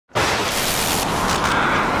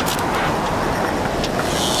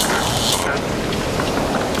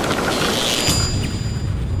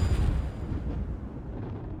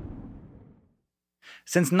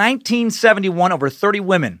Since 1971, over 30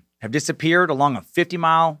 women have disappeared along a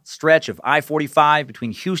 50-mile stretch of I-45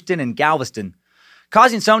 between Houston and Galveston,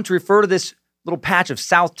 causing some to refer to this little patch of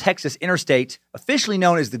South Texas interstate, officially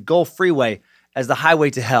known as the Gulf Freeway, as the highway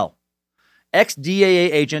to hell.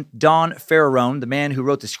 Ex-DAA agent Don Farrarone, the man who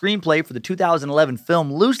wrote the screenplay for the 2011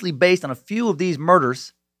 film loosely based on a few of these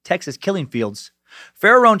murders, Texas killing fields,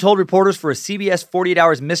 Farrarone told reporters for a CBS 48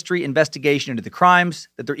 Hours mystery investigation into the crimes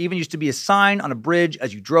that there even used to be a sign on a bridge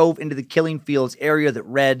as you drove into the killing fields area that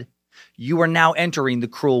read, "You are now entering the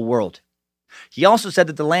cruel world." He also said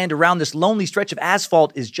that the land around this lonely stretch of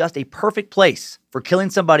asphalt is just a perfect place for killing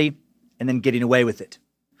somebody and then getting away with it.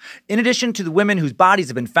 In addition to the women whose bodies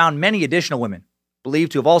have been found, many additional women,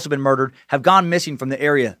 believed to have also been murdered, have gone missing from the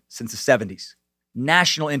area since the 70s.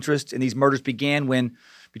 National interest in these murders began when,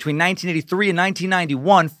 between 1983 and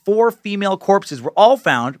 1991, 4 female corpses were all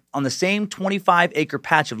found on the same 25-acre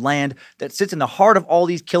patch of land that sits in the heart of all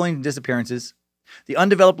these killings and disappearances. The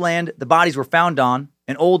undeveloped land the bodies were found on,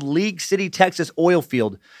 an old League City, Texas oil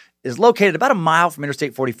field, is located about a mile from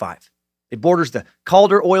Interstate 45. It borders the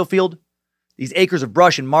Calder oil field. These acres of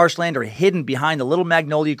brush and marshland are hidden behind the Little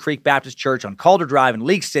Magnolia Creek Baptist Church on Calder Drive in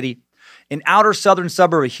League City, an outer southern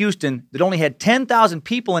suburb of Houston that only had 10,000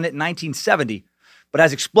 people in it in 1970, but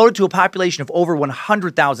has exploded to a population of over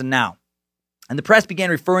 100,000 now. And the press began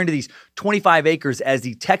referring to these 25 acres as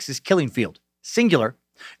the Texas killing field, singular,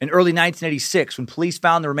 in early 1986 when police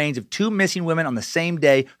found the remains of 2 missing women on the same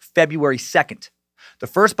day, February 2nd. The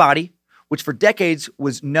first body, which for decades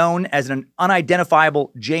was known as an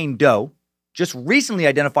unidentifiable Jane Doe, just recently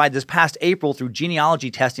identified this past April through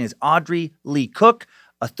genealogy testing as Audrey Lee Cook,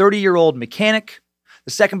 a 30-year-old mechanic.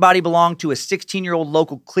 The second body belonged to a 16-year-old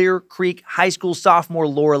local Clear Creek High School sophomore,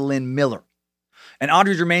 Laura Lynn Miller. And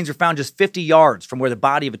Audrey's remains were found just 50 yards from where the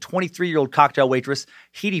body of a 23-year-old cocktail waitress,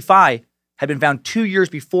 Heidi Fye, had been found 2 years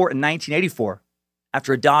before in 1984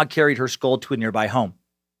 after a dog carried her skull to a nearby home.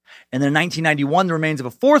 And then in 1991, the remains of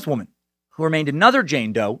a 4th woman, who remained another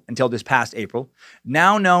Jane Doe until this past April,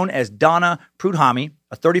 now known as Donna Prudhomme,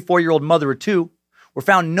 a 34-year-old mother of 2, were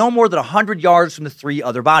found no more than 100 yards from the 3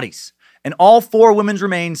 other bodies. And all 4 women's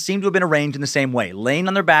remains seem to have been arranged in the same way, laying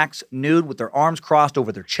on their backs, nude with their arms crossed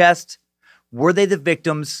over their chests. Were they the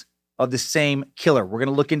victims of the same killer? We're going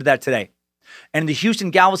to look into that today. And in the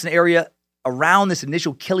Houston-Galveston area around this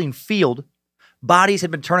initial killing field, bodies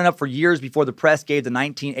had been turning up for years before the press gave the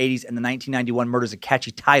 1980s and the 1991 murders a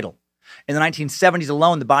catchy title. In the 1970s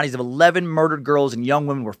alone, the bodies of 11 murdered girls and young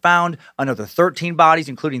women were found. Another 13 bodies,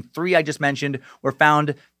 including 3 I just mentioned, were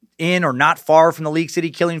found in or not far from the League City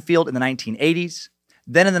killing field in the 1980s.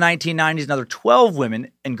 Then in the 1990s, another 12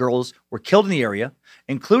 women and girls were killed in the area,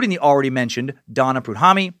 including the already mentioned Donna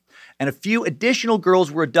Prudhomme, and a few additional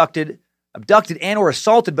girls were abducted and or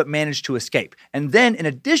assaulted but managed to escape. And then an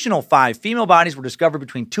additional 5 female bodies were discovered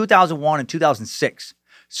between 2001 and 2006.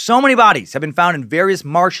 So many bodies have been found in various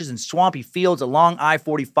marshes and swampy fields along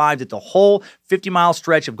I-45 that the whole 50-mile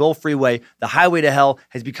stretch of Gulf Freeway, the highway to hell,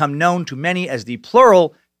 has become known to many as the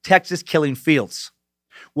plural Texas killing fields.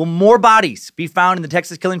 Will more bodies be found in the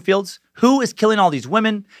Texas killing fields? Who is killing all these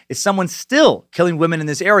women? Is someone still killing women in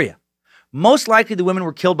this area? Most likely the women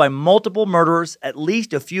were killed by multiple murderers, at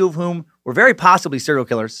least a few of whom were very possibly serial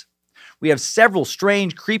killers. We have several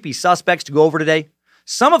strange, creepy suspects to go over today,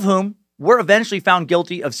 some of whom were eventually found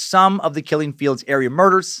guilty of some of the killing fields area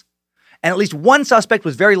murders, and at least one suspect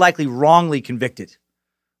was very likely wrongly convicted.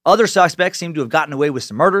 Other suspects seem to have gotten away with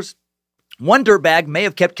some murders. One dirtbag may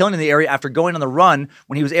have kept killing in the area after going on the run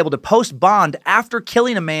when he was able to post bond after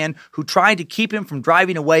killing a man who tried to keep him from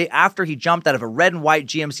driving away after he jumped out of a red and white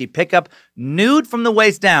GMC pickup, nude from the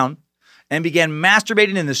waist down, and began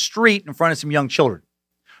masturbating in the street in front of some young children.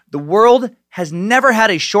 The world has never had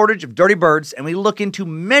a shortage of dirty birds, and we look into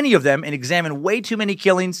many of them and examine way too many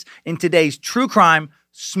killings in today's true crime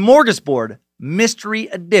smorgasbord mystery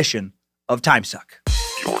edition of Timesuck.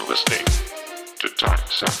 You're listening to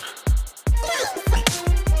Timesuck.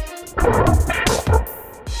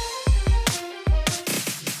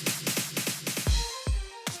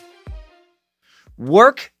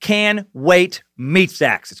 Work can wait meat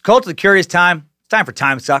sacks. It's Cult of the Curious time. It's time for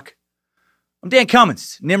Timesuck. I'm Dan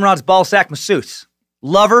Cummins, Nimrod's ballsack masseuse,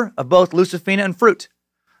 lover of both Lucifina and fruit,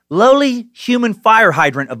 lowly human fire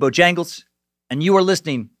hydrant of Bojangles, and you are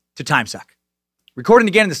listening to Timesuck. Recording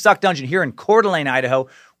again in the Suck Dungeon here in Coeur d'Alene, Idaho,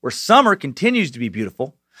 where summer continues to be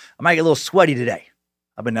beautiful. I might get a little sweaty today.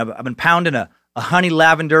 I've been pounding a honey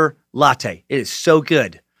lavender latte. It is so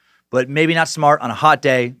good, but maybe not smart on a hot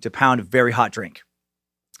day to pound a very hot drink.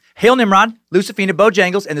 Hail Nimrod, Lucifina,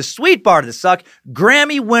 Bojangles, and the sweet part of the suck,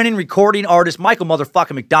 Grammy-winning recording artist Michael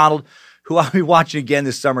motherfucking McDonald, who I'll be watching again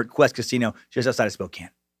this summer at Quest Casino just outside of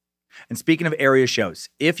Spokane. And speaking of area shows,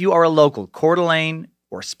 if you are a local Coeur d'Alene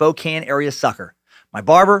or Spokane area sucker, my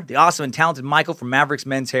barber, the awesome and talented Michael from Mavericks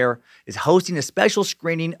Men's Hair, is hosting a special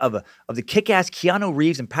screening of the kick-ass Keanu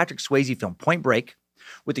Reeves and Patrick Swayze film Point Break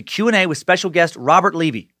with a Q&A with special guest Robert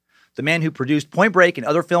Levy, the man who produced Point Break and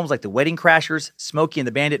other films like The Wedding Crashers, Smokey and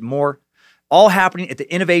the Bandit, and more, all happening at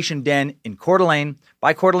the Innovation Den in Coeur d'Alene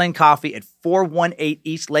by Coeur d'Alene Coffee at 418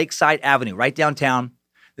 East Lakeside Avenue, right downtown.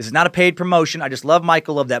 This is not a paid promotion. I just love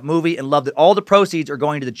Michael, love that movie, and love that all the proceeds are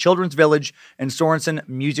going to the Children's Village and Sorensen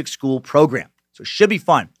Music School program. So it should be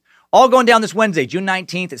fun. All going down this Wednesday, June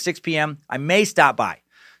 19th at 6 p.m. I may stop by.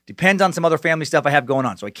 Depends on some other family stuff I have going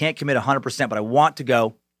on, so I can't commit 100%, but I want to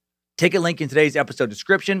go. Ticket link in today's episode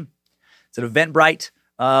description. It's an Eventbrite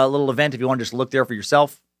little event if you want to just look there for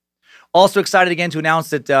yourself. Also excited again to announce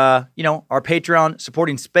that, our Patreon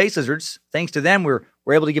supporting Space Lizards, thanks to them, we're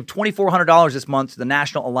able to give $2,400 this month to the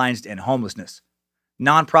National Alliance to End Homelessness,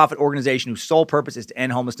 nonprofit organization whose sole purpose is to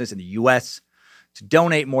end homelessness in the U.S. To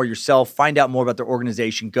donate more yourself, find out more about their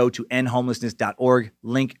organization, go to endhomelessness.org.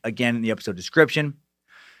 Link again in the episode description.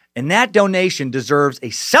 And that donation deserves a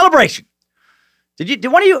celebration. Did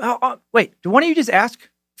one of you just ask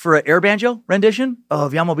for an air banjo rendition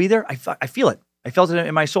of Yamo Be There? I feel it. I felt it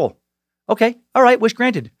in my soul. Okay, all right, wish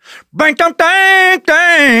granted. Bang, dang, dang,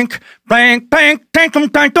 dang, bang, bang, dang, dang,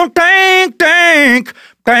 dang, dang, dang,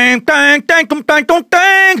 bang, bang, dang, dang, dang, dang,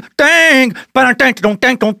 dang, bang, dang, dang,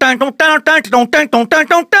 dang, dang, dang,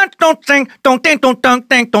 dang, dang,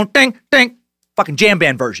 dang, dang, dang, dang. Fucking jam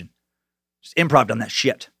band version. Just improv on that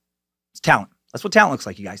shit. It's talent. That's what talent looks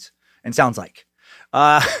like, you guys, and sounds like.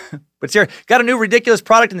 But seriously, got a new ridiculous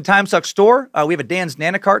product in the Timesuck store. We have a Dan's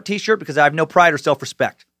Nanocart t-shirt because I have no pride or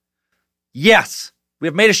self-respect. Yes, we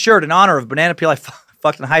have made a shirt in honor of banana peel I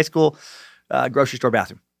fucked in high school grocery store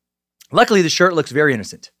bathroom. Luckily, the shirt looks very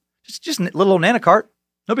innocent. Just a little old Nanocart.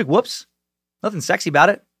 No big whoops. Nothing sexy about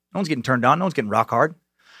it. No one's getting turned on. No one's getting rock hard.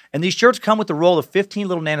 And these shirts come with a roll of 15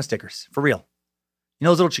 little Nano stickers. For real. You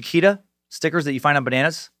know those little Chiquita stickers that you find on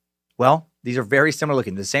bananas? Well, these are very similar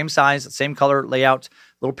looking. The same size, same color layout,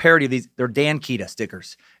 little parody of these. They're Dan Kita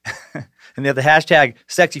stickers. And they have the hashtag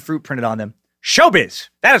sexy fruit printed on them. Showbiz.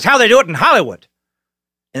 That is how they do it in Hollywood.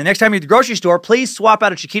 And the next time you're at the grocery store, please swap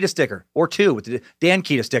out a Chiquita sticker or two with the Dan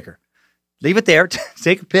Kita sticker. Leave it there.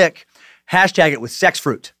 Take a pic. Hashtag it with sex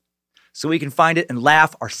fruit so we can find it and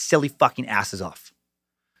laugh our silly fucking asses off.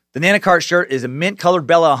 The Nanocart shirt is a mint-colored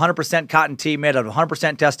Bella 100% cotton tee made out of 100%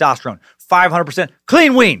 testosterone, 500%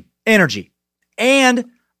 clean wean energy, and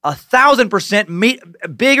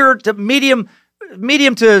 1,000% bigger to medium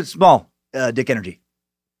to small dick energy.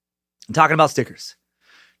 I'm talking about stickers.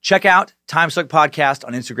 Check out Timesuck Podcast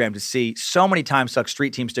on Instagram to see so many Timesuck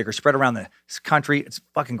Street Team stickers spread around the country. It's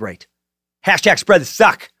fucking great. Hashtag spread the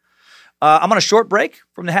suck. I'm on a short break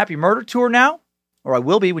from the Happy Murder Tour now, or I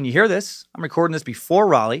will be when you hear this. I'm recording this before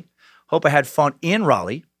Raleigh. Hope I had fun in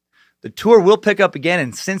Raleigh. The tour will pick up again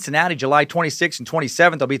in Cincinnati, July 26th and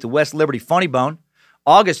 27th. I'll be at the West Liberty Funny Bone.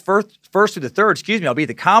 August 1st through the 3rd, I'll be at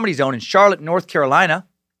the Comedy Zone in Charlotte, North Carolina.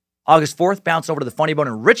 August 4th, bounce over to the Funny Bone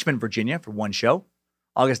in Richmond, Virginia for one show.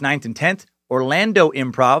 August 9th and 10th, Orlando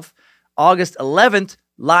Improv. August 11th,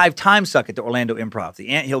 live Timesuck at the Orlando Improv. The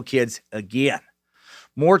Anthill Kids again.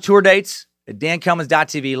 More tour dates at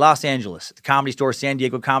dancummins.tv, Los Angeles, at the Comedy Store, San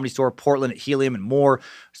Diego Comedy Store, Portland at Helium, and more.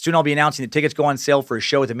 Soon I'll be announcing that tickets go on sale for a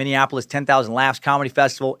show at the Minneapolis 10,000 Laughs Comedy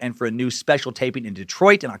Festival and for a new special taping in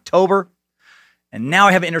Detroit in October. And now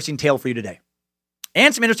I have an interesting tale for you today.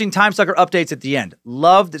 And some interesting Timesucker updates at the end.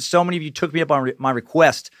 Love that so many of you took me up on my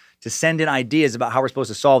request to send in ideas about how we're supposed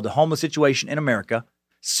to solve the homeless situation in America.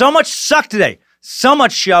 So much suck today. So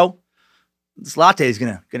much show. This latte is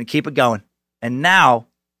gonna keep it going. And now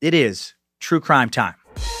it is true crime time.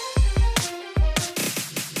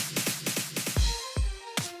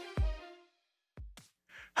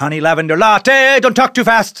 Honey lavender latte, don't talk too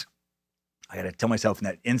fast. I got to tell myself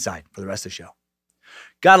that inside for the rest of the show.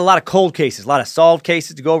 Got a lot of cold cases, a lot of solved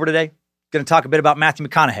cases to go over today. Going to talk a bit about Matthew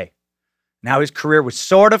McConaughey and how his career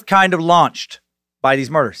was kind of launched by these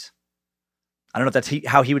murders. I don't know if that's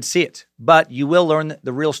how he would see it, but you will learn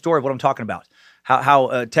the real story of what I'm talking about.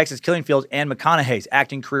 How Texas Killing Fields and McConaughey's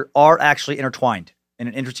acting career are actually intertwined in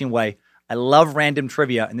an interesting way. I love random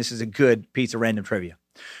trivia, and this is a good piece of random trivia.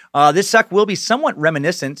 This suck will be somewhat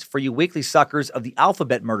reminiscent for you weekly suckers of the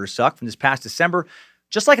Alphabet Murder Suck from this past December.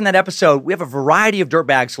 Just like in that episode, we have a variety of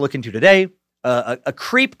dirtbags to look into today. A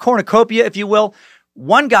creep cornucopia, if you will.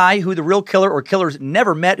 One guy who the real killer or killers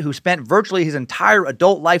never met, who spent virtually his entire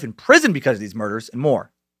adult life in prison because of these murders, and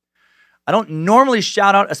more. I don't normally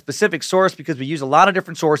shout out a specific source because we use a lot of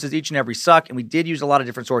different sources each and every suck, and we did use a lot of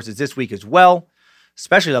different sources this week as well.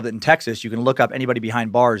 Especially love that in Texas, you can look up anybody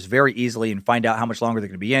behind bars very easily and find out how much longer they're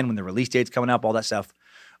going to be in, when the release date's coming up, all that stuff.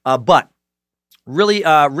 But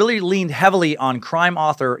really leaned heavily on crime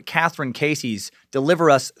author Catherine Casey's Deliver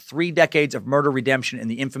Us 3 Decades of Murder Redemption in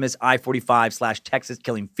the Infamous I-45/Texas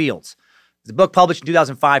Killing Fields. It's a book published in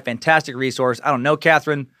 2005, fantastic resource. I don't know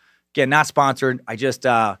Catherine. Again, not sponsored. I just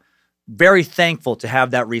very thankful to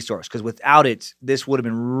have that resource, because without it, this would have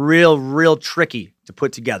been real tricky to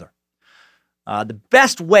put together. The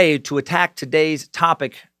best way to attack today's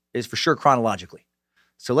topic is for sure chronologically.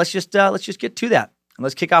 So let's just get to that. And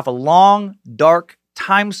let's kick off a long, dark,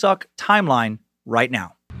 Timesuck timeline right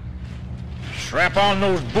now. Strap on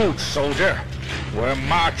those boots, soldier. We're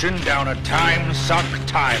marching down a Timesuck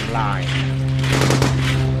timeline.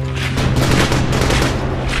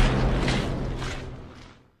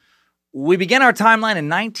 We began our timeline in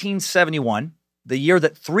 1971. The year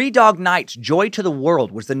that Three Dog Night's Joy to the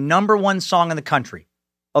World was the #1 song in the country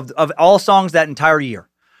of all songs that entire year.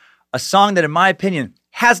 A song that, in my opinion,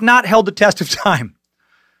 has not held the test of time.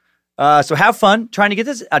 So have fun trying to get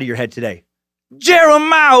this out of your head today.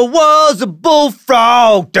 Jeremiah was a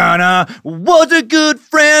bullfrog, was a good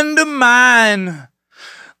friend of mine.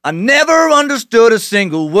 I never understood a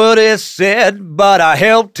single word he said, but I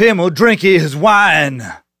helped him drink his wine.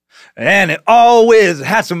 And it always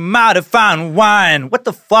had some mighty fine wine. What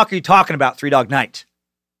the fuck are you talking about, Three Dog Night?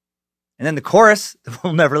 And then the chorus that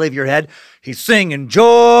will never leave your head. He's singing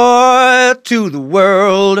joy to the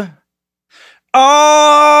world.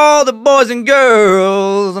 All the boys and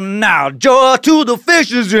girls, and now joy to the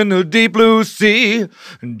fishes in the deep blue sea.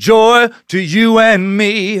 And joy to you and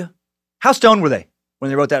me. How stoned were they when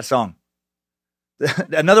they wrote that song?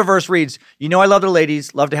 Another verse reads, you know I love the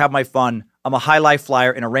ladies, love to have my fun. I'm a high life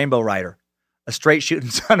flyer and a rainbow rider. A straight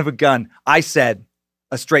shooting son of a gun. I said,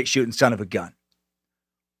 a straight shooting son of a gun.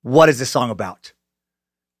 What is this song about?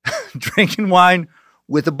 Drinking wine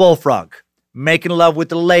with a bullfrog. Making love with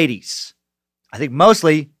the ladies. I think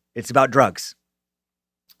mostly it's about drugs.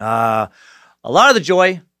 A lot of the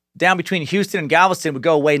joy down between Houston and Galveston would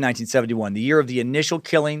go away in 1971, the year of the initial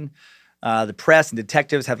killing. The press and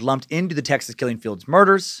detectives have lumped into the Texas Killing Fields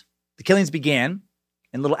murders. The killings began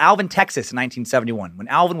in little Alvin, Texas in 1971, when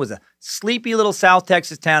Alvin was a sleepy little South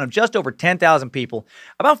Texas town of just over 10,000 people,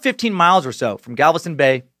 about 15 miles or so from Galveston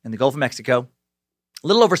Bay in the Gulf of Mexico, a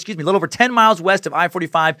little over 10 miles west of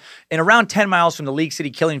I-45, and around 10 miles from the League City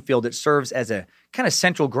Killing Field that serves as a kind of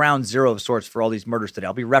central ground zero of sorts for all these murders today.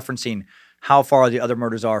 I'll be referencing how far the other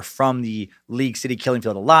murders are from the League City Killing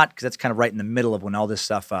Field a lot, because that's kind of right in the middle of when all this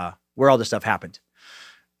stuff, where all this stuff happened.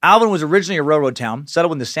 Alvin was originally a railroad town, settled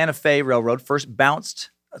when the Santa Fe Railroad first bounced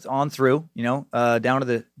on through, down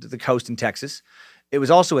to the coast in Texas. It was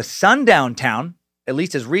also a sundown town, at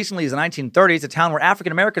least as recently as the 1930s, a town where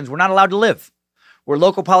African Americans were not allowed to live, where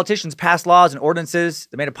local politicians passed laws and ordinances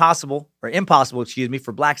that made it impossible,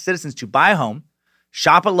 for black citizens to buy a home,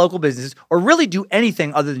 shop at local businesses, or really do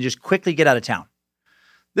anything other than just quickly get out of town.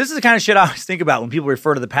 This is the kind of shit I always think about when people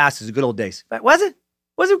refer to the past as the good old days. Was it?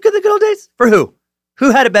 Was it good, the good old days? For who?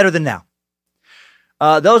 Who had it better than now?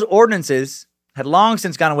 Those ordinances had long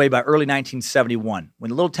since gone away by early 1971, when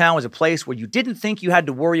the little town was a place where you didn't think you had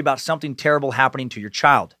to worry about something terrible happening to your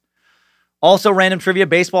child. Also, random trivia,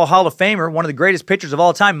 Baseball Hall of Famer, one of the greatest pitchers of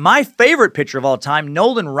all time, my favorite pitcher of all time,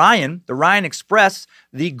 Nolan Ryan, the Ryan Express,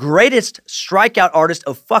 the greatest strikeout artist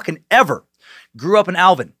of fucking ever, grew up in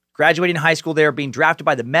Alvin, graduating high school there, being drafted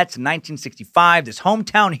by the Mets in 1965. This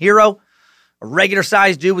hometown hero, a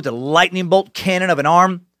regular-sized dude with a lightning bolt cannon of an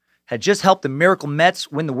arm, had just helped the Miracle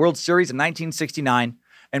Mets win the World Series in 1969,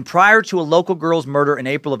 and prior to a local girl's murder in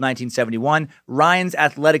April of 1971, Ryan's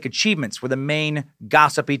athletic achievements were the main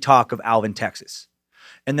gossipy talk of Alvin, Texas.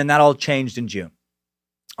 And then that all changed in June.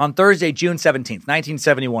 On Thursday, June 17th,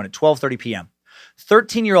 1971 at 12:30 p.m.,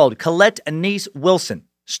 13-year-old Colette Anise Wilson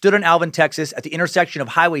stood in Alvin, Texas at the intersection of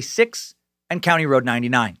Highway 6 and County Road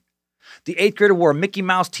 99. The 8th grader wore a Mickey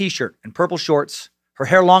Mouse t-shirt and purple shorts, her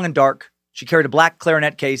hair long and dark. She carried a black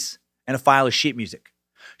clarinet case and a file of sheet music.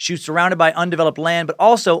 She was surrounded by undeveloped land, but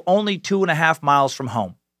also only 2.5 miles from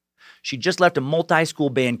home. She just left a multi-school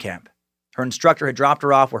band camp. Her instructor had dropped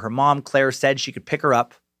her off where her mom, Claire, said she could pick her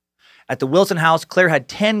up. At the Wilson house, Claire had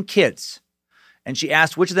 10 kids, and she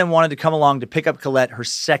asked which of them wanted to come along to pick up Colette, her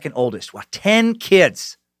second oldest. Wow, 10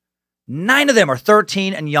 kids. 9 of them are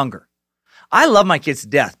 13 and younger. I love my kids to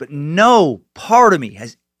death, but no part of me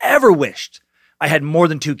has ever wished I had more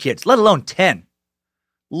than 2 kids, let alone 10.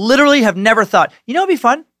 Literally have never thought, it'd be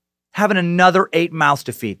fun having another 8 mouths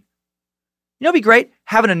to feed. You know, it'd be great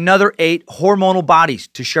having another 8 hormonal bodies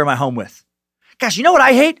to share my home with. Gosh, you know what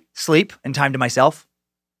I hate? Sleep and time to myself.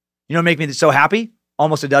 You know what make me so happy?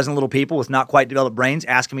 Almost a dozen little people with not quite developed brains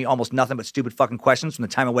asking me almost nothing but stupid fucking questions from the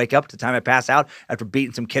time I wake up to the time I pass out after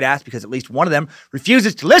beating some kid ass because at least one of them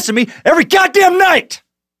refuses to listen to me every goddamn night.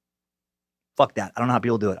 Fuck that. I don't know how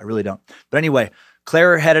people do it. I really don't. But anyway,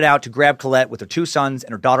 Claire headed out to grab Colette with her 2 sons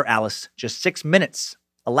and her daughter Alice. Just 6 minutes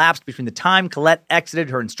elapsed between the time Colette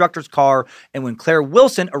exited her instructor's car and when Claire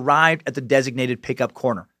Wilson arrived at the designated pickup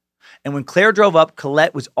corner. And when Claire drove up,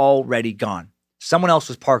 Colette was already gone. Someone else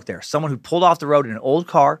was parked there. Someone who pulled off the road in an old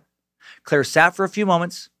car. Claire sat for a few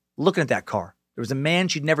moments looking at that car. There was a man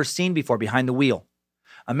she'd never seen before behind the wheel.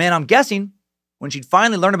 A man I'm guessing when she'd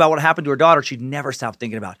finally learned about what happened to her daughter, she'd never stop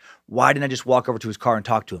thinking about, why didn't I just walk over to his car and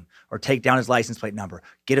talk to him or take down his license plate number,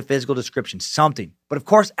 get a physical description, something. But of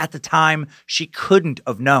course, at the time, she couldn't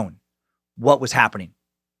have known what was happening.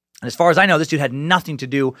 And as far as I know, this dude had nothing to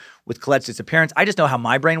do with Colette's disappearance. I just know how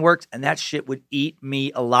my brain works, and that shit would eat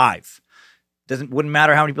me alive. Wouldn't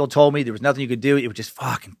matter how many people told me there was nothing you could do. It would just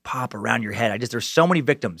fucking pop around your head. There's so many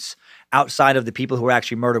victims outside of the people who were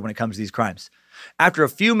actually murdered when it comes to these crimes. After a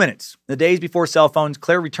few minutes, the days before cell phones,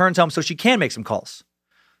 Claire returns home so she can make some calls.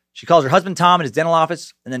 She calls her husband Tom in his dental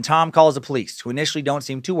office, and then Tom calls the police, who initially don't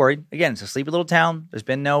seem too worried. Again, it's a sleepy little town. There's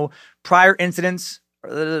been no prior incidents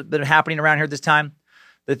that are happening around here this time.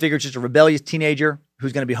 They figure it's just a rebellious teenager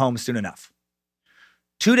who's going to be home soon enough.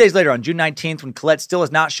 2 days later, on June 19th, when Colette still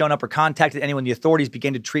has not shown up or contacted anyone, the authorities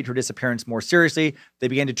began to treat her disappearance more seriously. They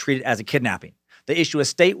began to treat it as a kidnapping. They issue a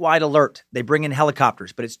statewide alert. They bring in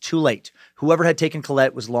helicopters, but it's too late. Whoever had taken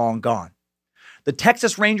Colette was long gone. The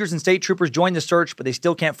Texas Rangers and state troopers join the search, but they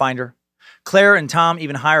still can't find her. Claire and Tom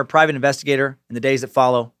even hire a private investigator in the days that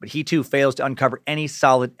follow, but he too fails to uncover any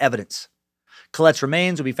solid evidence. Colette's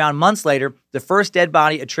remains will be found months later, the first dead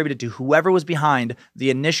body attributed to whoever was behind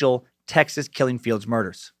the initial Texas Killing Fields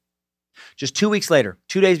murders. Just 2 weeks later,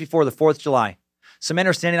 2 days before the 4th of July, some men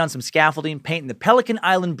are standing on some scaffolding, painting the Pelican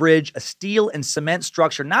Island Bridge, a steel and cement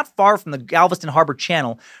structure not far from the Galveston Harbor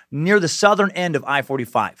Channel near the southern end of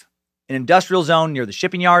I-45, an industrial zone near the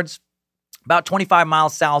shipping yards, about 25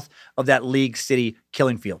 miles south of that League City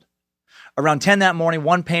killing field. Around 10 that morning,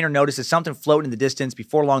 one painter notices something floating in the distance.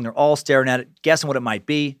 Before long, they're all staring at it, guessing what it might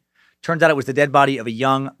be. Turns out it was the dead body of a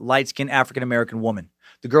young, light-skinned African-American woman.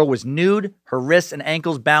 The girl was nude, her wrists and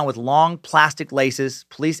ankles bound with long plastic laces.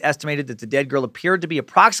 Police estimated that the dead girl appeared to be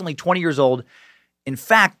approximately 20 years old. In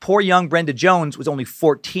fact, poor young Brenda Jones was only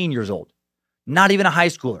 14 years old. Not even a high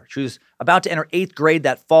schooler. She was about to enter 8th grade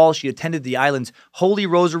that fall. She attended the island's Holy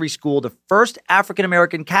Rosary School, the first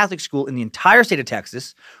African-American Catholic school in the entire state of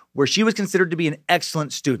Texas, where she was considered to be an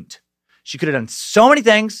excellent student. She could have done so many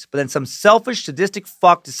things, but then some selfish, sadistic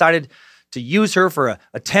fuck decided to use her for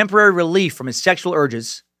a temporary relief from his sexual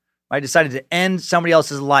urges. I decided to end somebody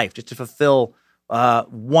else's life just to fulfill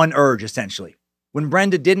one urge, essentially. When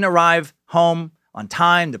Brenda didn't arrive home on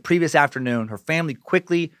time the previous afternoon, her family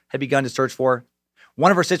quickly had begun to search for her.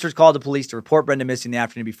 One of her sisters called the police to report Brenda missing the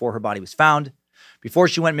afternoon before her body was found. Before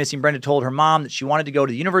she went missing, Brenda told her mom that she wanted to go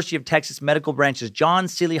to the University of Texas Medical Branch's John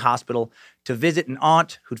Seeley Hospital to visit an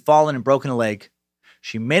aunt who'd fallen and broken a leg.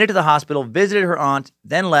 She made it to the hospital, visited her aunt,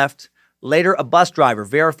 then left. Later, a bus driver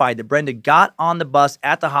verified that Brenda got on the bus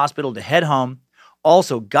at the hospital to head home,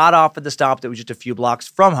 also got off at the stop that was just a few blocks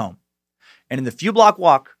from home. And in the few block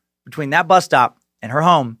walk between that bus stop and her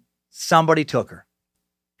home, somebody took her.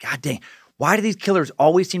 God dang. Why do these killers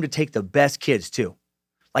always seem to take the best kids, too?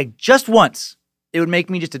 Like, just once, it would make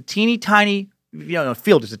me just a teeny tiny,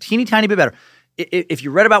 feel just a teeny tiny bit better. If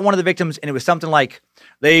you read about one of the victims and it was something like,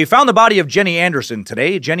 they found the body of Jenny Anderson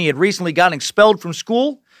today. Jenny had recently gotten expelled from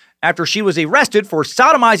school after she was arrested for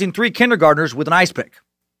sodomizing 3 kindergartners with an ice pick.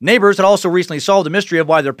 Neighbors had also recently solved the mystery of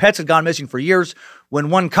why their pets had gone missing for years when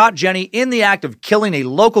one caught Jenny in the act of killing a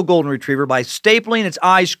local golden retriever by stapling its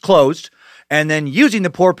eyes closed and then using the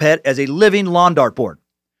poor pet as a living lawn dartboard.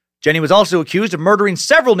 Jenny was also accused of murdering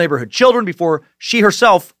several neighborhood children before she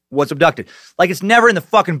herself was abducted. Like, it's never in the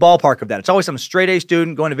fucking ballpark of that. It's always some straight-A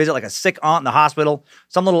student going to visit like a sick aunt in the hospital,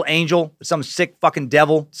 some little angel, some sick fucking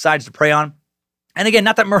devil decides to prey on. And again,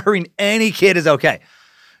 not that murdering any kid is okay.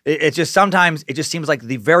 It's just sometimes it just seems like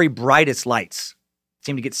the very brightest lights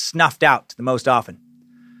seem to get snuffed out the most often.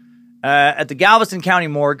 At the Galveston County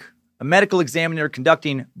morgue, a medical examiner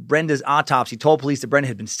conducting Brenda's autopsy told police that Brenda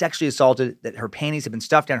had been sexually assaulted, that her panties had been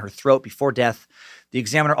stuffed down her throat before death. The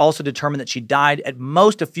examiner also determined that she died at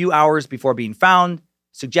most a few hours before being found,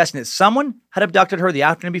 suggesting that someone had abducted her the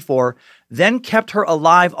afternoon before, then kept her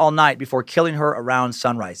alive all night before killing her around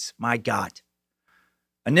sunrise. My God.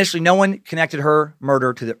 Initially, no one connected her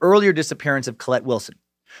murder to the earlier disappearance of Colette Wilson.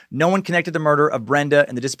 No one connected the murder of Brenda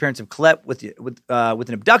and the disappearance of Colette with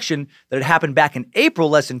an abduction that had happened back in April,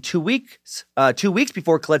 less than 2 weeks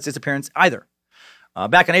before Colette's disappearance either.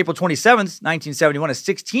 Back on April 27th, 1971, a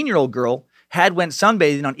 16-year-old girl had went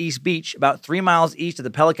sunbathing on East Beach, about 3 miles east of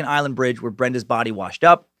the Pelican Island Bridge where Brenda's body washed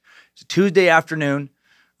up. It's a Tuesday afternoon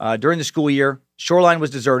during the school year. Shoreline was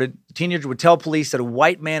deserted. The teenager would tell police that a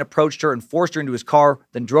white man approached her and forced her into his car,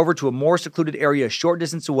 then drove her to a more secluded area a short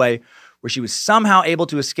distance away where she was somehow able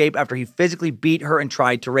to escape after he physically beat her and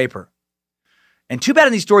tried to rape her. And too bad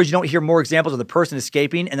in these stories you don't hear more examples of the person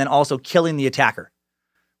escaping and then also killing the attacker.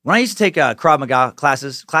 When I used to take Krav Maga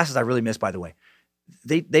classes I really miss, by the way,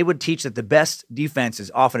 they would teach that the best defense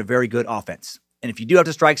is often a very good offense. And if you do have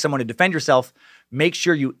to strike someone to defend yourself, make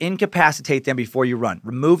sure you incapacitate them before you run.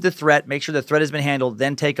 Remove the threat, make sure the threat has been handled,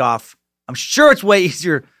 then take off. I'm sure it's way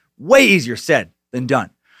easier said than done.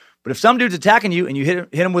 But if some dude's attacking you and you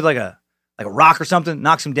hit him with like a rock or something,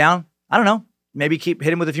 knocks him down, I don't know, maybe hit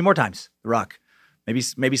him with a few more times, the rock.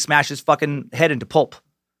 Maybe smash his fucking head into pulp.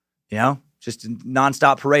 You know, just a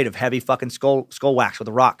nonstop parade of heavy fucking skull wax with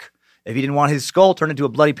a rock. If he didn't want his skull turned into a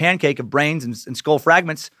bloody pancake of brains and skull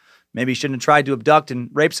fragments, maybe he shouldn't have tried to abduct and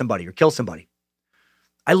rape somebody or kill somebody.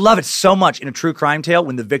 I love it so much in a true crime tale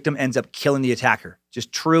when the victim ends up killing the attacker.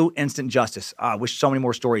 Just true instant justice. I wish so many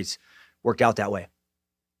more stories worked out that way.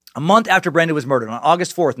 A month after Brenda was murdered, on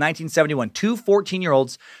August 4th, 1971, two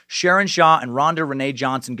 14-year-olds, Sharon Shaw and Rhonda Renee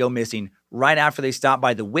Johnson, go missing right after they stopped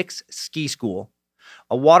by the Wicks Ski School,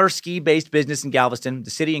 a water ski-based business in Galveston, the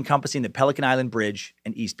city encompassing the Pelican Island Bridge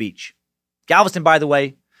and East Beach. Galveston, by the way,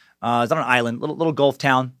 is on an island, little Gulf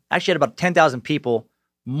town. Actually had about 10,000 people,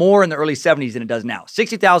 more in the early 70s than it does now.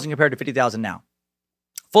 60,000 compared to 50,000 now.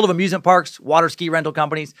 Full of amusement parks, water ski rental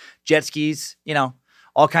companies, jet skis,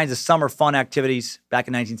 all kinds of summer fun activities back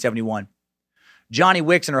in 1971. Johnny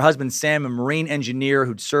Wicks and her husband Sam, a Marine engineer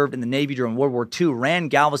who'd served in the Navy during World War II, ran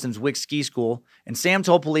Galveston's Wicks Ski School, and Sam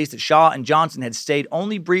told police that Shaw and Johnson had stayed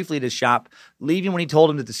only briefly at his shop, leaving when he told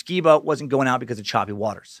him that the ski boat wasn't going out because of choppy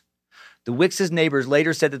waters. The Wicks' neighbors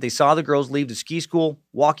later said that they saw the girls leave the ski school,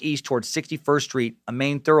 walk east towards 61st Street, a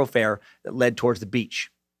main thoroughfare that led towards the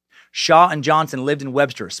beach. Shaw and Johnson lived in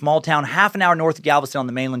Webster, a small town half an hour north of Galveston on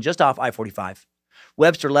the mainland, just off I-45.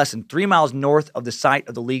 Webster less than 3 miles north of the site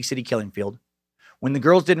of the League City killing field. When the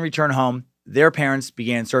girls didn't return home, their parents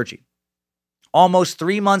began searching. Almost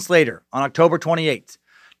 3 months later, on October 28th,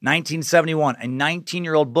 1971, a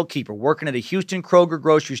 19-year-old bookkeeper working at a Houston Kroger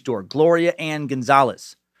grocery store, Gloria Ann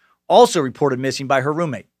Gonzalez, also reported missing by her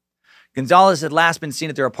roommate. Gonzalez had last been seen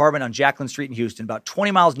at their apartment on Jacqueline Street in Houston, about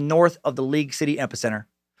 20 miles north of the League City epicenter.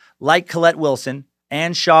 Like Colette Wilson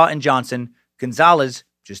and Shaw and Johnson, Gonzalez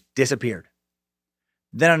just disappeared.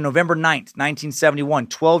 Then on November 9th, 1971,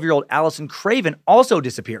 12-year-old Allison Craven also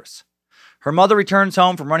disappears. Her mother returns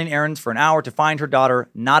home from running errands for an hour to find her daughter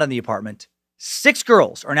not in the apartment. 6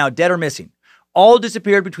 girls are now dead or missing. All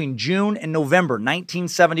disappeared between June and November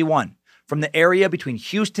 1971 from the area between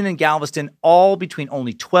Houston and Galveston, all between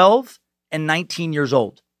only 12 and 19 years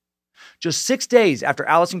old. Just 6 days after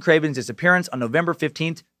Allison Craven's disappearance on November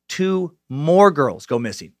 15th, 2 more girls go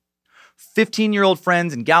missing. 15-year-old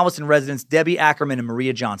friends and Galveston residents Debbie Ackerman and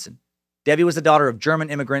Maria Johnson. Debbie was the daughter of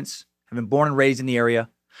German immigrants, had been born and raised in the area.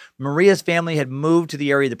 Maria's family had moved to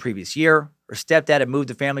the area the previous year. Her stepdad had moved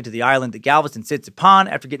the family to the island that Galveston sits upon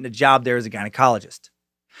after getting a job there as a gynecologist.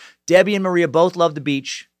 Debbie and Maria both loved the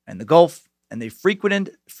beach and the Gulf, and they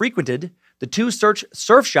frequented the 2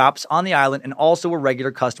 surf shops on the island and also were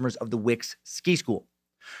regular customers of the Wicks Ski School.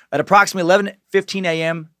 At approximately 11:15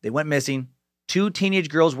 a.m., they went missing. 2 teenage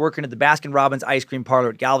girls working at the Baskin-Robbins ice cream parlor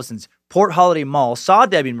at Galveston's Port Holiday Mall saw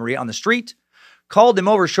Debbie and Maria on the street, called them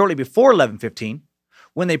over shortly before 11:15.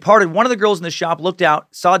 When they parted, one of the girls in the shop looked out,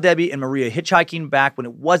 saw Debbie and Maria hitchhiking back when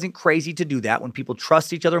it wasn't crazy to do that, when people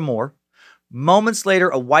trust each other more. Moments later,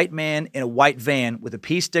 a white man in a white van with a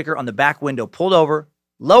peace sticker on the back window pulled over,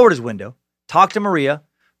 lowered his window, talked to Maria.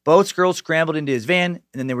 Both girls scrambled into his van,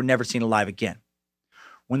 and then they were never seen alive again.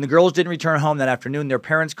 When the girls didn't return home that afternoon, their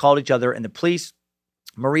parents called each other and the police.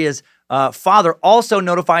 Maria's father also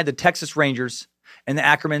notified the Texas Rangers, and the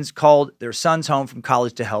Ackermans called their sons home from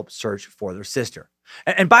college to help search for their sister.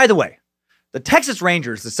 And by the way, the Texas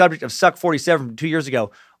Rangers, the subject of Suck 47 from 2 years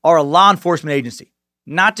ago, are a law enforcement agency,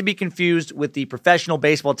 not to be confused with the professional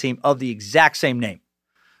baseball team of the exact same name,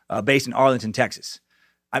 based in Arlington, Texas.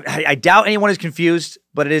 I doubt anyone is confused,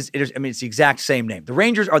 but it is. I mean, it's the exact same name. The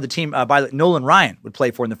Rangers are the team Nolan Ryan would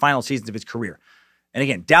play for in the final seasons of his career. And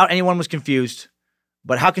again, doubt anyone was confused,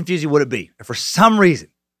 but how confusing would it be if for some reason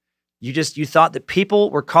you thought that people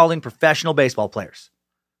were calling professional baseball players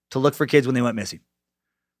to look for kids when they went missing.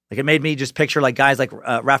 Like, it made me just picture like guys like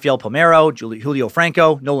Rafael Palmeiro, Julio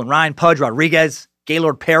Franco, Nolan Ryan, Pudge Rodriguez,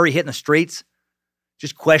 Gaylord Perry hitting the streets,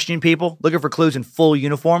 just questioning people, looking for clues in full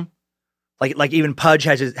uniform. Like even Pudge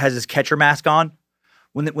has his catcher mask on.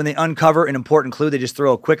 When they uncover an important clue, they just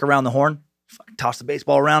throw a quick around the horn, fucking toss the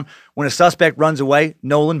baseball around. When a suspect runs away,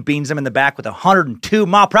 Nolan beans him in the back with a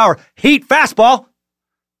 102-mile-per-hour heat fastball.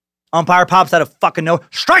 Umpire pops out of fucking no.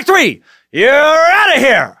 Strike 3! You're out of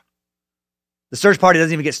here! The search party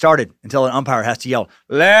doesn't even get started until an umpire has to yell,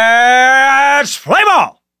 "Let's play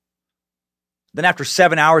ball!" Then after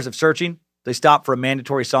 7 hours of searching, they stop for a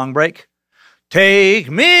mandatory song break. Take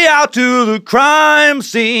me out to the crime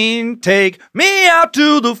scene. Take me out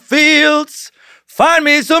to the fields. Find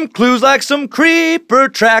me some clues like some creeper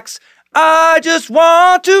tracks. I just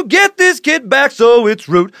want to get this kid back, so it's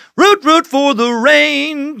root, root, root for the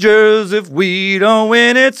Rangers. If we don't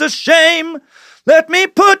win, it's a shame. Let me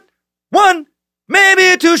put 1,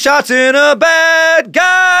 maybe 2 shots in a bad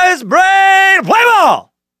guy's brain. Play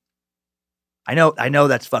ball! I know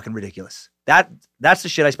that's fucking ridiculous. That's the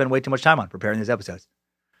shit I spend way too much time on preparing these episodes.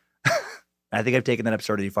 I think I've taken that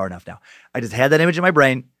absurdity far enough now. I just had that image in my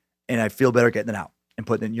brain, and I feel better getting it out and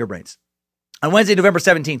putting it in your brains. On Wednesday, November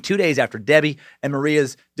 17th, 2 days after Debbie and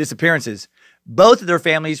Maria's disappearances, both of their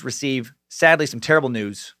families receive, sadly, some terrible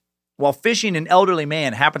news. While fishing, an elderly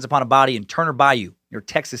man happens upon a body in Turner Bayou near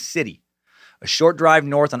Texas City, a short drive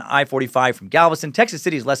north on I-45 from Galveston. Texas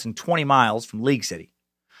City is less than 20 miles from League City.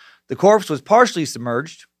 The corpse was partially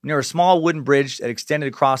submerged near a small wooden bridge that extended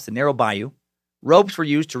across the narrow bayou. Ropes were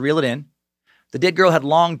used to reel it in. The dead girl had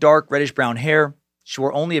long, dark, reddish-brown hair. She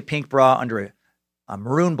wore only a pink bra under a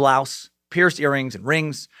maroon blouse, pierced earrings, and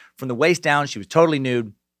rings. From the waist down, she was totally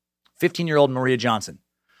nude. 15-year-old Maria Johnson.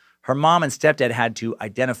 Her mom and stepdad had to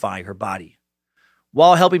identify her body.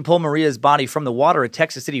 While helping pull Maria's body from the water, a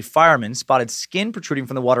Texas City fireman spotted skin protruding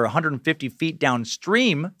from the water 150 feet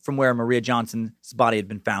downstream from where Maria Johnson's body had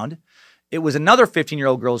been found. It was another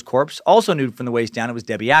 15-year-old girl's corpse, also nude from the waist down. It was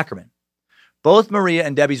Debbie Ackerman. Both Maria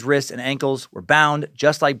and Debbie's wrists and ankles were bound,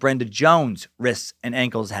 just like Brenda Jones' wrists and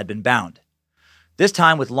ankles had been bound. This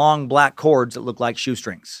time with long black cords that looked like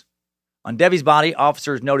shoestrings. On Debbie's body,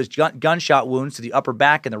 officers noticed gunshot wounds to the upper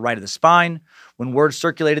back and the right of the spine. When word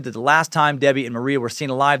circulated that the last time Debbie and Maria were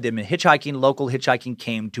seen alive, they'd been hitchhiking, local hitchhiking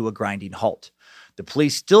came to a grinding halt. The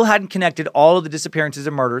police still hadn't connected all of the disappearances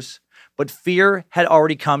and murders, but fear had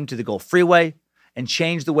already come to the Gulf Freeway and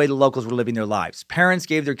changed the way the locals were living their lives. Parents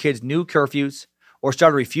gave their kids new curfews or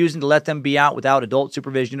started refusing to let them be out without adult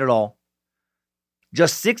supervision at all.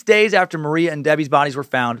 Just 6 days after Maria and Debbie's bodies were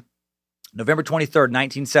found, November 23rd,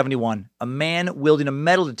 1971, a man wielding a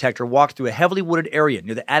metal detector walked through a heavily wooded area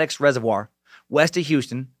near the Addicks Reservoir, west of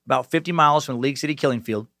Houston, about 50 miles from the League City killing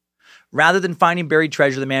field. Rather than finding buried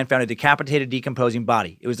treasure, the man found a decapitated, decomposing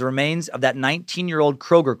body. It was the remains of that 19-year-old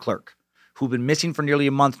Kroger clerk who'd been missing for nearly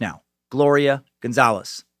a month now, Gloria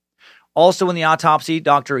Gonzalez. Also in the autopsy,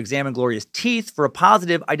 doctor examined Gloria's teeth for a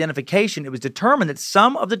positive identification. It was determined that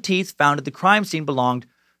some of the teeth found at the crime scene belonged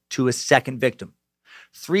to a second victim.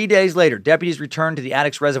 3 days later, deputies returned to the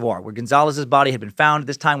Addicks Reservoir, where Gonzalez's body had been found,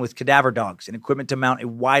 this time with cadaver dogs and equipment to mount a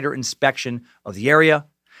wider inspection of the area.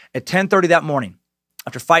 At 10:30 that morning,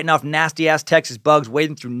 after fighting off nasty-ass Texas bugs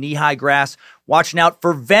wading through knee-high grass, watching out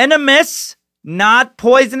for venomous, not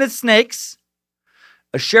poisonous snakes,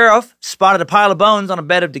 a sheriff spotted a pile of bones on a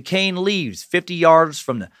bed of decaying leaves 50 yards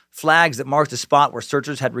from the flags that marked the spot where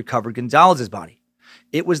searchers had recovered Gonzalez's body.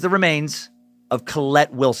 It was the remains of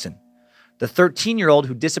Colette Wilson, the 13-year-old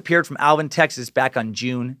who disappeared from Alvin, Texas back on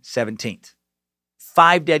June 17th.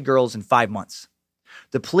 5 dead girls in 5 months.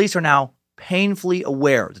 The police are now painfully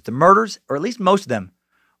aware that the murders, or at least most of them,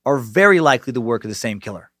 are very likely the work of the same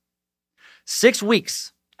killer. 6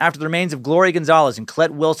 weeks after the remains of Gloria Gonzalez and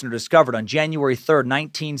Colette Wilson are discovered on January 3rd,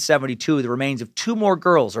 1972, the remains of 2 more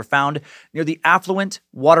girls are found near the affluent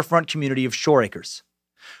waterfront community of Shore Acres.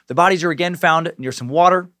 The bodies are again found near some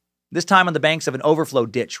water, this time on the banks of an overflow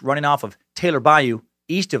ditch running off of Taylor Bayou,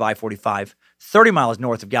 east of I-45, 30 miles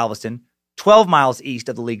north of Galveston, 12 miles east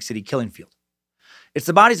of the League City killing field. It's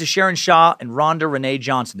the bodies of Sharon Shaw and Rhonda Renee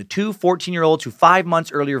Johnson, the 2 14-year-olds who 5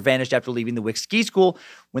 months earlier vanished after leaving the Wick Ski School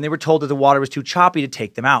when they were told that the water was too choppy to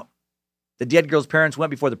take them out. The dead girls' parents went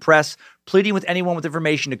before the press, pleading with anyone with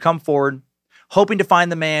information to come forward, hoping to find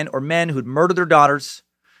the man or men who'd murdered their daughters.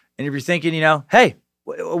 And if you're thinking, hey,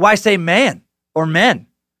 why say man or men?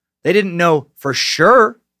 They didn't know for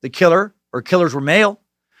sure the killer or killers were male.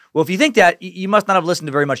 Well, if you think that, you must not have listened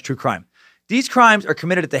to very much true crime. These crimes are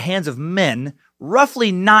committed at the hands of men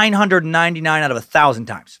roughly 999 out of 1,000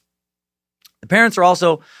 times. The parents are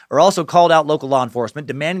also called out local law enforcement,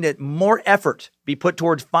 demanding that more effort be put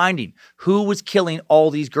towards finding who was killing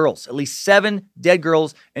all these girls. At least 7 dead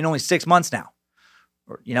girls in only 6 months now.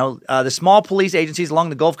 The small police agencies along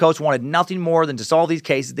the Gulf Coast wanted nothing more than to solve these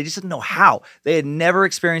cases. They just didn't know how. They had never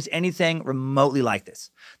experienced anything remotely like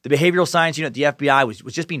this. The behavioral science unit at the FBI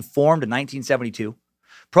was just being formed in 1972.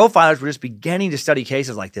 Profilers were just beginning to study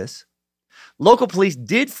cases like this. Local police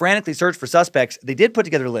did frantically search for suspects. They did put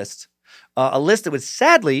together lists. A list that would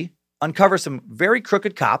sadly uncover some very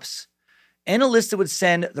crooked cops, and a list that would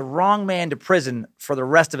send the wrong man to prison for the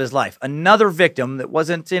rest of his life. Another victim that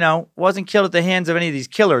wasn't killed at the hands of any of these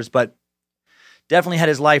killers, but definitely had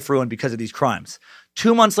his life ruined because of these crimes.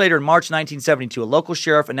 2 months later, in March 1972, a local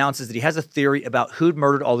sheriff announces that he has a theory about who'd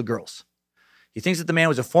murdered all the girls. He thinks that the man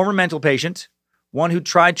was a former mental patient, one who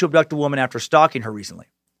tried to abduct a woman after stalking her recently.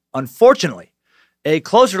 Unfortunately, a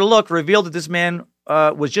closer look revealed that this man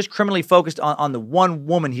was just criminally focused on the one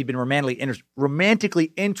woman he'd been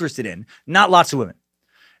romantically interested in, not lots of women.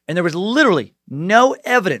 And there was literally no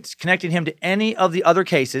evidence connecting him to any of the other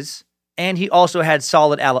cases, and he also had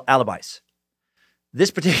solid alibis.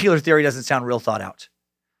 This particular theory doesn't sound real thought out.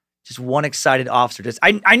 Just one excited officer.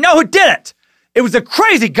 I know who did it! It was a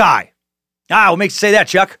crazy guy! What makes you say that,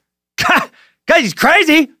 Chuck? Because he's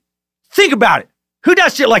crazy? Think about it. Who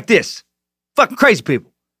does shit like this? Fucking crazy people.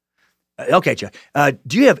 Okay, Chuck.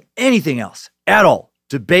 Do you have anything else at all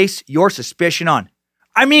to base your suspicion on?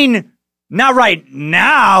 I mean, not right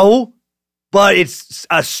now, but it's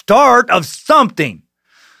a start of something.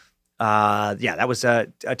 That was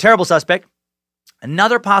a terrible suspect.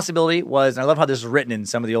 Another possibility was, and I love how this is written in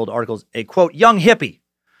some of the old articles, a, quote, young hippie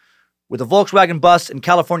with a Volkswagen bus and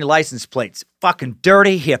California license plates. Fucking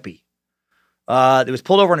dirty hippie. That was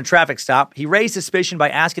pulled over in a traffic stop. He raised suspicion by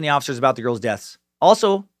asking the officers about the girls' deaths.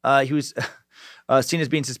 Also, he was seen as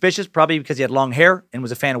being suspicious, probably because he had long hair and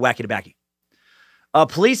was a fan of Wacky Tobacco.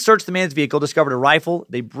 Police searched the man's vehicle, discovered a rifle.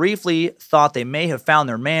 They briefly thought they may have found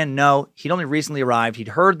their man. No, he'd only recently arrived. He'd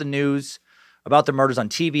heard the news about the murders on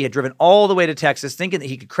TV, had driven all the way to Texas, thinking that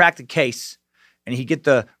he could crack the case and he'd get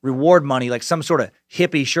the reward money like some sort of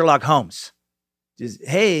hippie Sherlock Holmes. Just,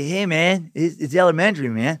 hey, man, it's elementary,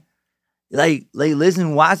 man. Like,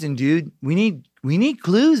 listen, Watson, dude, we need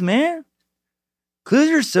clues, man.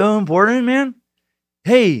 Clues are so important, man.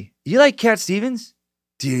 Hey, you like Cat Stevens?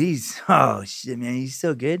 Dude, oh shit, man, he's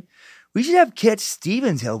so good. We should have Cat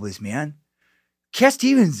Stevens help us, man. Cat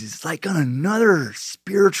Stevens is like on another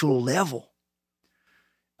spiritual level.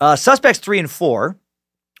 Suspects 3 and 4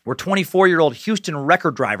 were 24-year-old Houston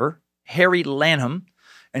record driver Harry Lanham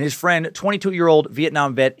and his friend, 22-year-old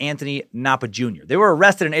Vietnam vet Anthony Napa Jr. They were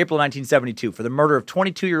arrested in April 1972 for the murder of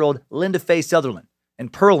 22-year-old Linda Faye Sutherland in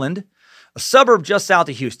Pearland, a suburb just south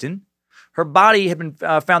of Houston. Her body had been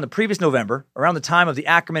found the previous November, around the time of the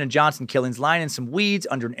Ackerman and Johnson killings, lying in some weeds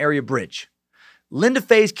under an area bridge. Linda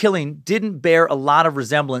Faye's killing didn't bear a lot of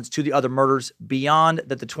resemblance to the other murders beyond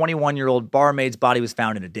that the 21-year-old barmaid's body was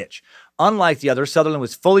found in a ditch. Unlike the other, Sutherland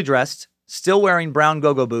was fully dressed, still wearing brown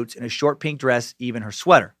go-go boots and a short pink dress, even her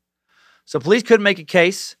sweater. So police couldn't make a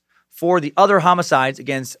case for the other homicides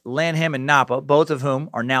against Lanham and Napa, both of whom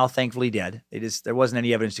are now thankfully dead. There wasn't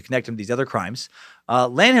any evidence to connect him to these other crimes.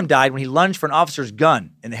 Lanham died when he lunged for an officer's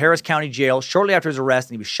gun in the Harris County Jail shortly after his arrest,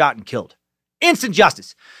 and he was shot and killed. Instant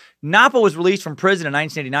justice. Napa was released from prison in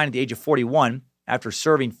 1989 at the age of 41 after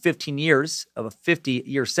serving 15 years of a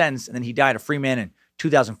 50-year sentence, and then he died a free man in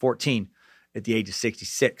 2014 at the age of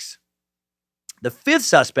 66. The fifth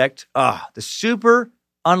suspect, the super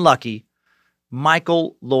unlucky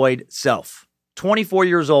Michael Lloyd Self, 24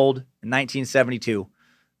 years old in 1972.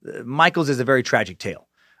 Michael's is a very tragic tale.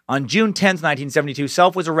 On June 10th, 1972,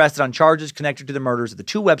 Self was arrested on charges connected to the murders of the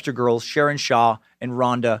 2 Webster girls, Sharon Shaw and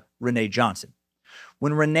Rhonda Renee Johnson.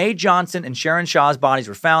 When Renee Johnson and Sharon Shaw's bodies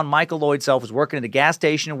were found, Michael Lloyd Self was working at a gas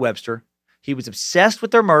station in Webster. He was obsessed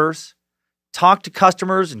with their murders, talked to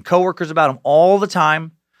customers and coworkers about them all the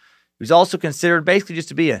time. He was also considered basically just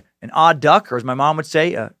to be an odd duck, or as my mom would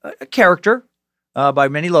say, a character by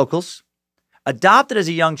many locals. Adopted as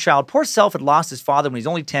a young child, poor Self had lost his father when he was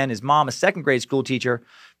only 10. His mom, a second-grade school teacher,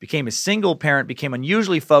 became a single parent, became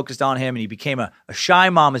unusually focused on him, and he became a shy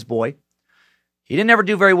mama's boy. He didn't ever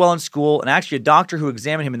do very well in school, and actually a doctor who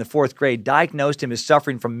examined him in the 4th grade diagnosed him as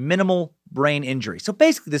suffering from minimal brain injury. So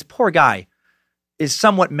basically, this poor guy is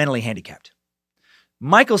somewhat mentally handicapped.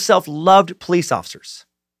 Michael Self loved police officers,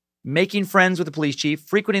 making friends with the police chief,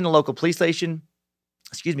 frequenting the local police station.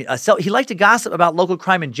 He liked to gossip about local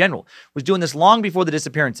crime in general, was doing this long before the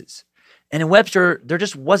disappearances. And in Webster, there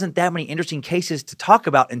just wasn't that many interesting cases to talk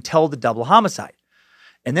about until the double homicide.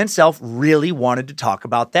 And then Self really wanted to talk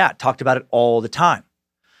about that, talked about it all the time.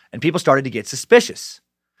 And people started to get suspicious.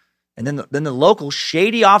 And then the local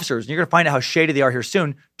shady officers, and you're going to find out how shady they are here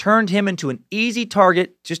soon, turned him into an easy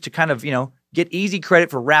target just to kind of, get easy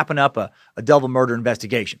credit for wrapping up a double murder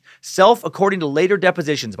investigation. Self, according to later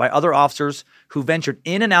depositions by other officers who ventured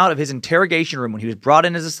in and out of his interrogation room when he was brought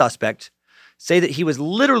in as a suspect, say that he was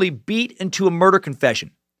literally beat into a murder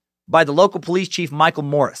confession by the local police chief, Michael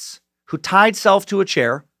Morris, who tied Self to a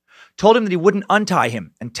chair, told him that he wouldn't untie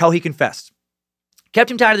him until he confessed.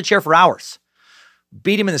 Kept him tied to the chair for hours,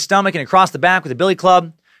 beat him in the stomach and across the back with a billy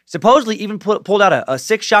club, supposedly even pulled out a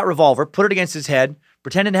 6-shot revolver, put it against his head,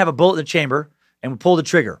 pretended to have a bullet in the chamber, and would pull the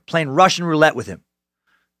trigger, playing Russian roulette with him.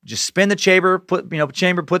 Just spin the chamber, put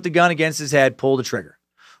the gun against his head, pull the trigger.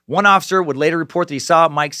 One officer would later report that he saw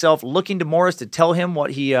Mike Self looking to Morris to tell him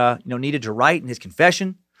what he needed to write in his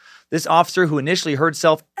confession. This officer, who initially heard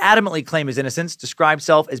Self adamantly claim his innocence, described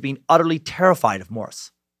Self as being utterly terrified of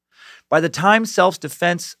Morris. By the time Self's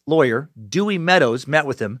defense lawyer, Dewey Meadows, met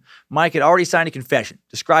with him, Mike had already signed a confession,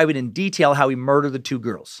 describing in detail how he murdered the 2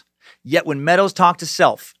 girls. Yet when Meadows talked to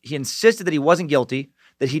Self, he insisted that he wasn't guilty,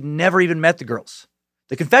 that he'd never even met the girls.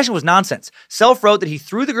 The confession was nonsense. Self wrote that he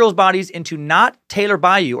threw the girls' bodies into not Taylor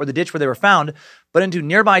Bayou or the ditch where they were found, but into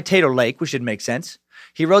nearby Taylor Lake, which didn't make sense.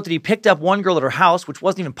 He wrote that he picked up one girl at her house, which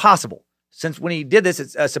wasn't even possible, since when he did this,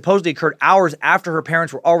 it supposedly occurred hours after her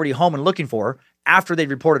parents were already home and looking for her, after they'd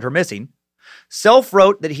reported her missing. Self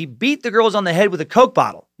wrote that he beat the girls on the head with a Coke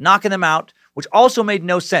bottle, knocking them out, which also made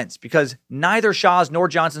no sense because neither Shaw's nor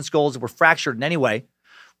Johnson's skulls were fractured in any way,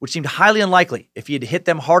 which seemed highly unlikely if he had hit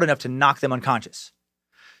them hard enough to knock them unconscious.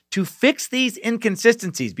 To fix these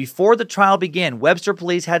inconsistencies before the trial began, Webster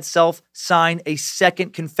police had Self sign a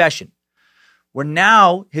second confession, where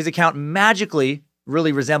now his account magically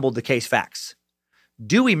really resembled the case facts.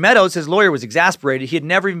 Dewey Meadows, his lawyer, was exasperated. He had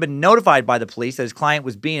never even been notified by the police that his client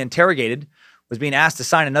was being interrogated, was being asked to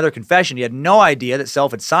sign another confession. He had no idea that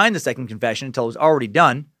Self had signed the second confession until it was already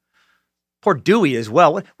done. Poor Dewey as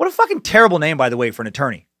well. What a fucking terrible name, by the way, for an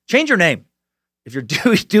attorney. Change your name if you're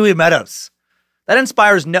Dewey Meadows. That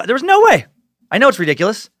inspires there was no way. I know it's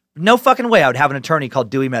ridiculous. No fucking way I would have an attorney called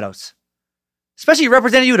Dewey Meadows. Especially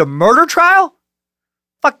representing you at a murder trial?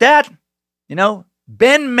 Fuck that.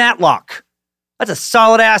 Ben Matlock. That's a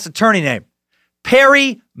solid-ass attorney name.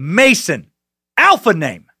 Perry Mason. Alpha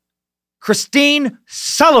name. Christine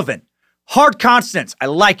Sullivan. Hard consonants. I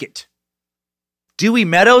like it. Dewey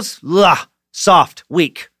Meadows? Ugh. Soft.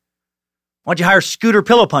 Weak. Why don't you hire Scooter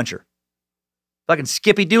Pillow Puncher? Fucking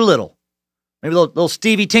Skippy Doolittle. Maybe little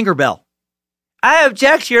Stevie Tinkerbell. I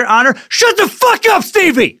object, Your Honor. Shut the fuck up,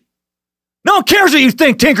 Stevie! No one cares what you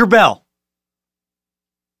think, Tinkerbell.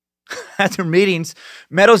 At their meetings,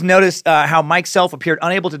 Meadows noticed how Mike Self appeared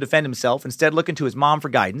unable to defend himself, instead looking to his mom for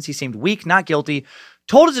guidance. He seemed weak, not guilty,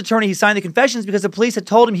 told his attorney he signed the confessions because the police had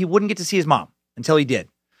told him he wouldn't get to see his mom until he did.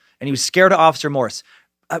 And he was scared of Officer Morris.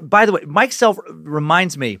 By the way, Mike Self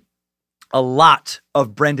reminds me a lot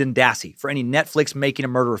of Brendan Dassey, for any Netflix Making a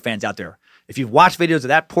Murderer fans out there. If you've watched videos of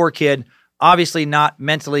that poor kid, obviously not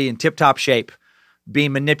mentally in tip-top shape,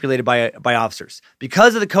 being manipulated by officers.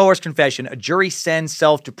 Because of the coerced confession, a jury sends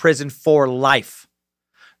Self to prison for life.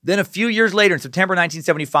 Then a few years later, in September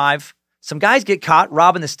 1975, some guys get caught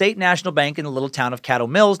robbing the State National Bank in the little town of Caddo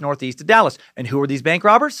Mills, northeast of Dallas. And who were these bank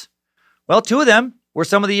robbers? Well, 2 of them were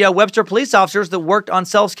some of the Webster police officers that worked on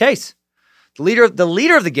Self's case. The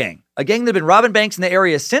leader of the gang, a gang that had been robbing banks in the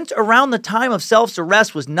area since around the time of Self's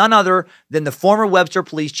arrest, was none other than the former Webster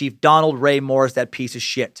police chief, Donald Ray Morris, that piece of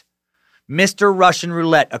shit. Mr. Russian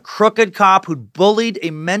Roulette, a crooked cop who'd bullied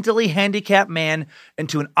a mentally handicapped man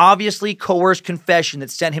into an obviously coerced confession that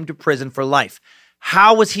sent him to prison for life.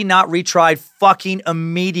 How was he not retried fucking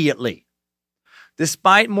immediately?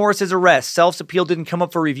 Despite Morris's arrest, Self's appeal didn't come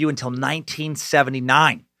up for review until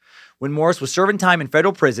 1979. When Morris was serving time in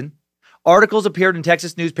federal prison, articles appeared in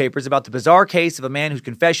Texas newspapers about the bizarre case of a man whose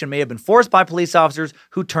confession may have been forced by police officers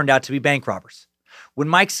who turned out to be bank robbers. When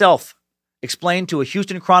Mike Self explained to a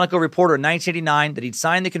Houston Chronicle reporter in 1989 that he'd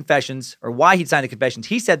signed the confessions, or why he'd signed the confessions,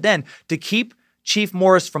 he said then, to keep Chief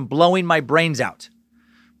Morris from blowing my brains out.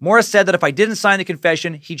 Morris said that if I didn't sign the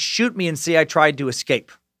confession, he'd shoot me and say I tried to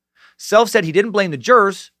escape. Self said he didn't blame the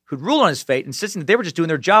jurors who'd ruled on his fate, insisting that they were just doing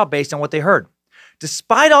their job based on what they heard.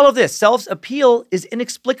 Despite all of this, Self's appeal is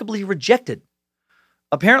inexplicably rejected.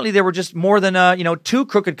 Apparently, there were just more than 2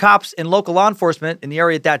 crooked cops in local law enforcement in the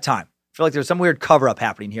area at that time. I feel like there's some weird cover-up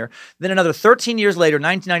happening here. Then another 13 years later,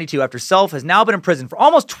 1992, after Self has now been in prison for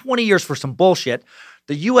almost 20 years for some bullshit,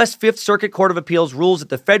 the U.S. Fifth Circuit Court of Appeals rules that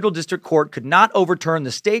the federal district court could not overturn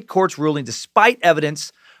the state court's ruling despite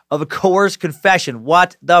evidence of a coerced confession.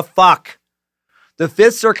 What the fuck? The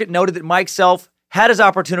Fifth Circuit noted that Mike Self had his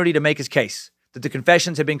opportunity to make his case, that the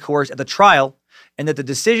confessions had been coerced at the trial, and that the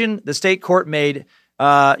decision the state court made,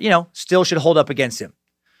 still should hold up against him.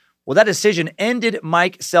 Well, that decision ended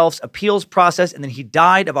Mike Self's appeals process, and then he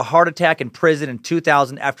died of a heart attack in prison in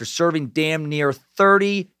 2000 after serving damn near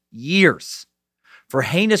 30 years for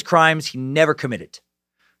heinous crimes he never committed.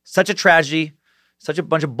 Such a tragedy, such a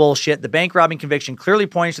bunch of bullshit. The bank robbing conviction clearly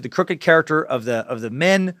points to the crooked character of the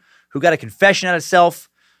men who got a confession out of Self.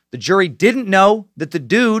 The jury didn't know that the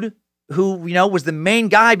dude who, was the main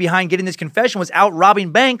guy behind getting this confession was out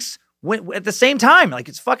robbing banks at the same time. Like,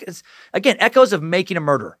 it's again, echoes of Making a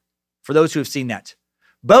Murderer for those who have seen that.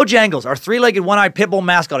 Bojangles, our three-legged, one-eyed pit bull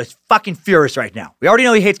mascot, is fucking furious right now. We already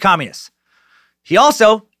know he hates communists. He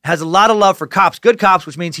also has a lot of love for cops, good cops,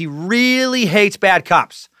 which means he really hates bad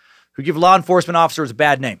cops who give law enforcement officers a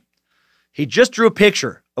bad name. He just drew a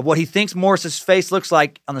picture of what he thinks Morris's face looks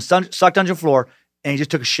like on the Suck Dungeon floor, and he just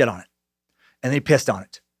took a shit on it. And then he pissed on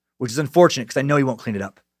it, which is unfortunate because I know he won't clean it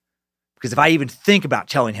up. Because if I even think about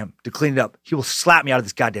telling him to clean it up, he will slap me out of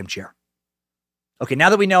this goddamn chair. Okay, now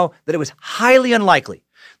that we know that it was highly unlikely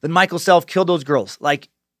that Michael Self killed those girls,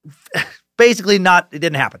 basically it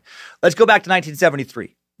didn't happen. Let's go back to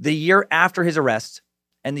 1973, the year after his arrest,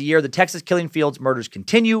 and the year the Texas Killing Fields murders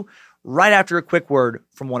continue, right after a quick word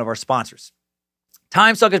from one of our sponsors.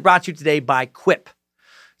 Timesuck is brought to you today by Quip.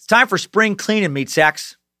 It's time for spring cleaning, meat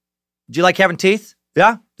sacks. Do you like having teeth?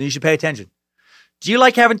 Yeah? Then you should pay attention. Do you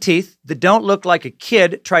like having teeth that don't look like a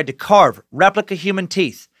kid tried to carve replica human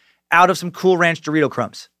teeth out of some Cool Ranch Dorito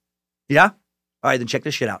crumbs? Yeah? All right, then check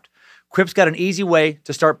this shit out. Quip's got an easy way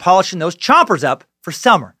to start polishing those chompers up for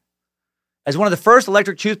summer. As one of the first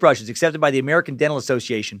electric toothbrushes accepted by the American Dental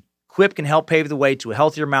Association, Quip can help pave the way to a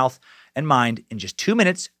healthier mouth and mind in just 2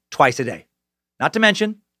 minutes, twice a day. Not to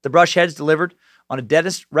mention, the brush head's delivered on a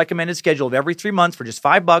dentist recommended schedule of every 3 months for just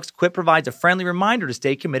 $5. Quip provides a friendly reminder to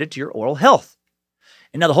stay committed to your oral health.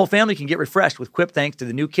 And now the whole family can get refreshed with Quip thanks to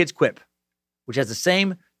the new Kids Quip, which has the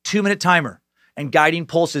same 2-minute timer and guiding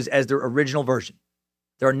pulses as their original version.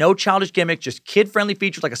 There are no childish gimmicks, just kid-friendly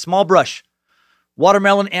features like a small brush,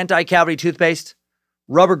 watermelon anti-cavity toothpaste,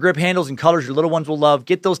 rubber grip handles and colors your little ones will love.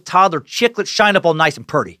 Get those toddler chiclets shined up all nice and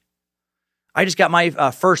purty. I just got my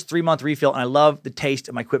first 3-month refill, and I love the taste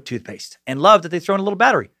of my Quip toothpaste and love that they throw in a little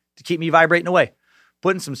battery to keep me vibrating away.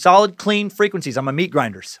 Putting some solid, clean frequencies on my meat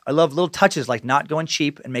grinders. I love little touches like not going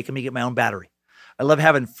cheap and making me get my own battery. I love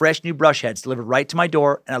having fresh new brush heads delivered right to my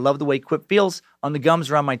door, and I love the way Quip feels on the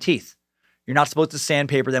gums around my teeth. You're not supposed to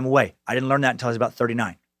sandpaper them away. I didn't learn that until I was about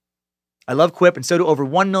 39. I love Quip, and so do over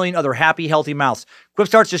 1 million other happy, healthy mouths. Quip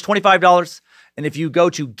starts just $25, and if you go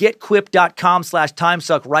to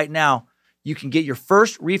getquip.com/timesuck right now, you can get your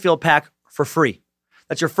first refill pack for free.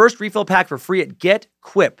 That's your first refill pack for free at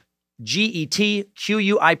getquip,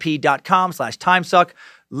 getquip.com/timesuck.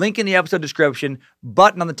 Link in the episode description,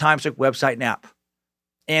 button on the Timesuck website and app.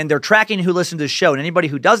 And they're tracking who listens to the show, and anybody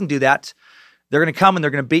who doesn't do that, they're going to come and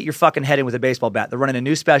they're going to beat your fucking head in with a baseball bat. They're running a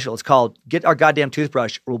new special. It's called Get Our Goddamn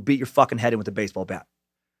Toothbrush or We'll Beat Your Fucking Head In with a Baseball Bat.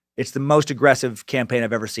 It's the most aggressive campaign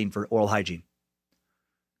I've ever seen for oral hygiene.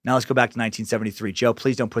 Now let's go back to 1973. Joe,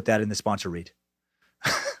 please don't put that in the sponsor read.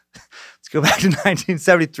 Let's go back to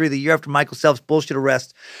 1973, the year after Michael Self's bullshit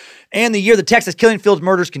arrest, and the year the Texas Killing Fields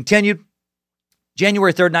murders continued.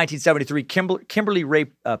 January 3rd, 1973, Kimberly Ray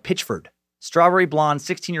Pitchford, strawberry blonde,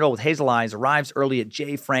 16-year-old with hazel eyes, arrives early at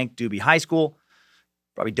J. Frank Doobie High School.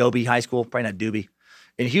 Probably Doobie High School, probably not Doobie.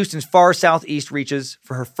 In Houston's far southeast reaches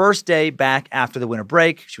for her first day back after the winter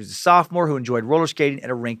break. She was a sophomore who enjoyed roller skating at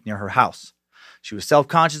a rink near her house. She was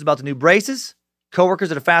self-conscious about the new braces.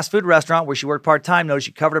 Coworkers at a fast food restaurant where she worked part-time noticed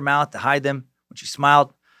she covered her mouth to hide them when she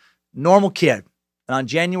smiled. Normal kid. And on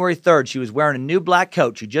January 3rd, she was wearing a new black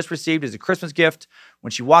coat she just received as a Christmas gift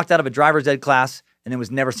when she walked out of a driver's ed class and then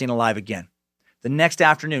was never seen alive again. The next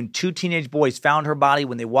afternoon, 2 teenage boys found her body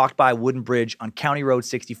when they walked by a wooden bridge on County Road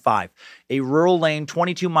 65, a rural lane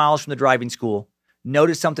 22 miles from the driving school.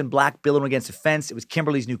 Noticed something black billowing against a fence. It was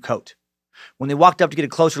Kimberly's new coat. When they walked up to get a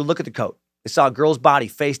closer look at the coat, they saw a girl's body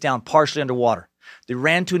face down, partially underwater. They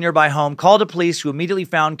ran to a nearby home, called the police, who immediately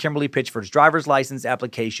found Kimberly Pitchford's driver's license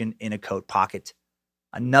application in a coat pocket.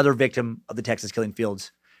 Another victim of the Texas Killing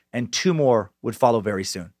Fields, and 2 more would follow very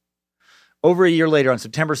soon. Over a year later, on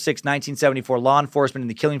September 6, 1974, law enforcement in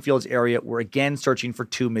the Killing Fields area were again searching for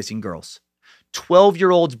 2 missing girls.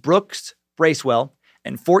 12-year-olds Brooks Bracewell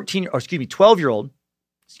and 12-year-old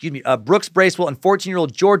Brooks Bracewell and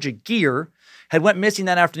 14-year-old Georgia Gear had went missing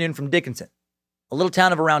that afternoon from Dickinson, a little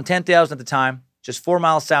town of around 10,000 at the time, just 4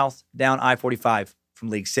 miles south down I-45 from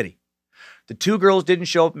League City. The two girls didn't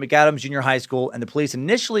show up at McAdams Junior High School, and the police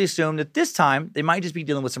initially assumed that this time they might just be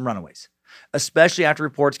dealing with some runaways, especially after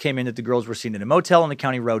reports came in that the girls were seen in a motel on the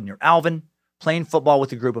county road near Alvin, playing football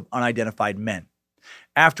with a group of unidentified men.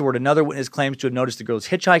 Afterward, another witness claims to have noticed the girls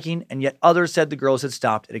hitchhiking, and yet others said the girls had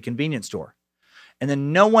stopped at a convenience store. And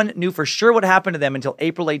then no one knew for sure what happened to them until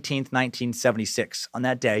April 18th, 1976. On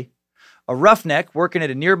that day, a roughneck working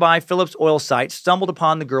at a nearby Phillips oil site stumbled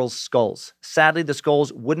upon the girls' skulls. Sadly, the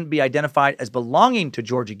skulls wouldn't be identified as belonging to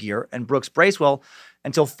Georgia Gear and Brooks Bracewell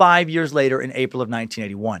until 5 years later in April of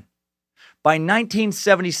 1981. By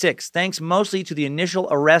 1976, thanks mostly to the initial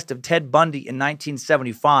arrest of Ted Bundy in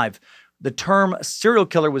 1975, the term serial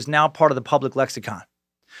killer was now part of the public lexicon.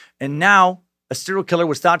 And now, a serial killer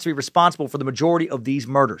was thought to be responsible for the majority of these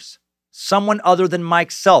murders. Someone other than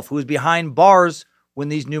Mike Self, who was behind bars when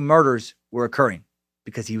these new murders were occurring,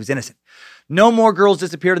 because he was innocent. No more girls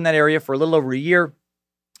disappeared in that area for a little over a year.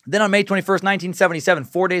 Then on May 21st, 1977,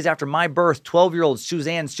 4 days after my birth, 12-year-old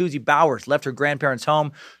Suzanne Susie Bowers left her grandparents'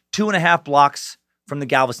 home 2.5 blocks from the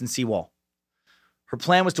Galveston seawall. Her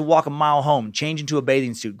plan was to walk a mile home, change into a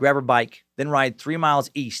bathing suit, grab her bike, then ride 3 miles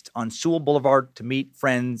east on Sewell Boulevard to meet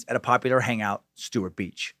friends at a popular hangout, Stewart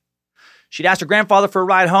Beach. She'd asked her grandfather for a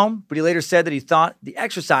ride home, but he later said that he thought the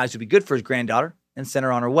exercise would be good for his granddaughter and sent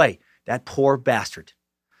her on her way. That poor bastard.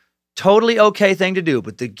 Totally okay thing to do,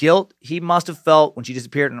 but the guilt he must have felt when she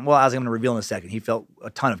disappeared, and well, as I'm going to reveal in a second, he felt a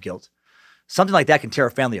ton of guilt. Something like that can tear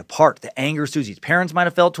a family apart. The anger Susie's parents might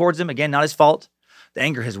have felt towards him, again, not his fault. The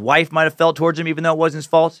anger his wife might have felt towards him, even though it wasn't his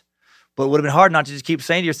fault. But it would have been hard not to just keep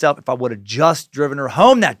saying to yourself, if I would have just driven her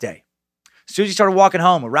home that day. Susie started walking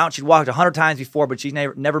home, a route she'd walked 100 times before, but she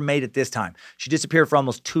never made it this time. She disappeared for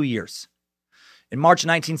almost 2 years. In March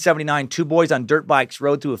 1979, 2 boys on dirt bikes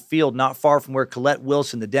rode through a field not far from where Colette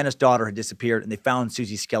Wilson, the dentist's daughter, had disappeared, and they found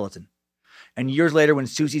Susie's skeleton. And years later, when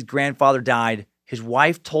Susie's grandfather died, his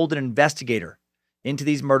wife told an investigator into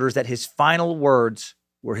these murders that his final words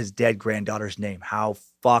were his dead granddaughter's name. How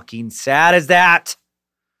fucking sad is that?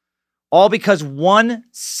 All because one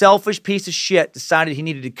selfish piece of shit decided he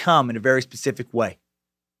needed to come in a very specific way.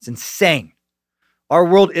 It's insane. Our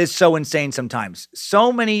world is so insane sometimes.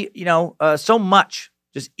 So many, so much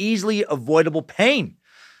just easily avoidable pain.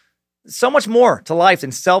 So much more to life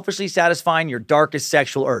than selfishly satisfying your darkest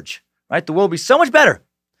sexual urge, right? The world would be so much better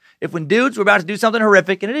if when dudes were about to do something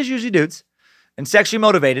horrific, and it is usually dudes, and sexually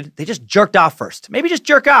motivated, they just jerked off first. Maybe just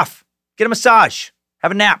jerk off. Get a massage.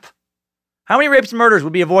 Have a nap. How many rapes and murders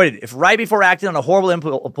would be avoided if right before acting on a horrible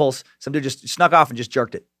impulse, some dude just snuck off and just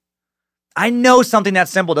jerked it? I know something that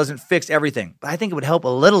simple doesn't fix everything, but I think it would help a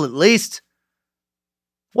little at least.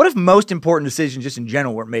 What if most important decisions just in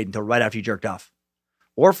general weren't made until right after you jerked off?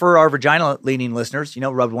 Or for our vagina-leaning listeners,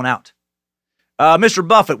 rubbed one out. Mr.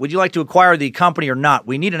 Buffett, would you like to acquire the company or not?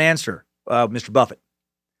 We need an answer, Mr. Buffett.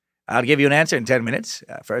 I'll give you an answer in 10 minutes.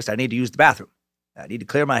 First, I need to use the bathroom. I need to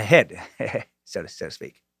clear my head, so to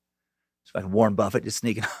speak. So like Warren Buffett just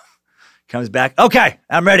sneaking comes back. Okay,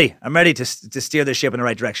 I'm ready. I'm ready to steer this ship in the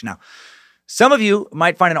right direction now. Some of you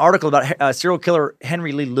might find an article about serial killer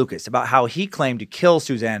Henry Lee Lucas about how he claimed to kill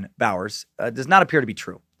Suzanne Bowers. Does not appear to be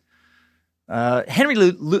true. Henry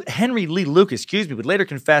Lee Lucas, would later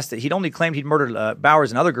confess that he'd only claimed he'd murdered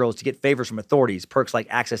Bowers and other girls to get favors from authorities, perks like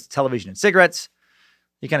access to television and cigarettes.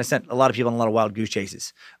 He kind of sent a lot of people on a lot of wild goose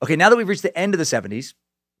chases. Okay, now that we've reached the end of the 70s,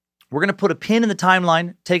 we're going to put a pin in the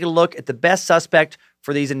timeline, take a look at the best suspect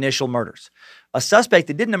for these initial murders. A suspect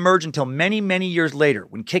that didn't emerge until many, many years later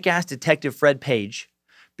when kick-ass detective Fred Page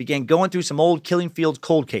began going through some old Killing Fields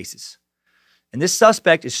cold cases. And this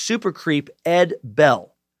suspect is super creep Ed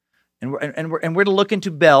Bell. And we're going to look into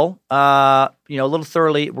Bell, a little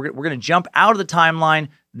thoroughly. We're going to jump out of the timeline,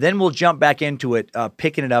 then we'll jump back into it,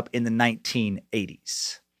 picking it up in the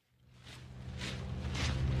 1980s.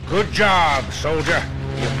 Good job, soldier.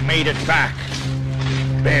 You made it back.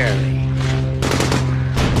 Barely.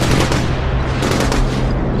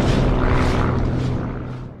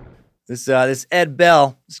 This Ed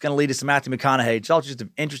Bell is going to lead us to Matthew McConaughey. It's all just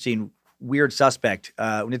an interesting, weird suspect.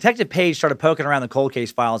 When Detective Page started poking around the cold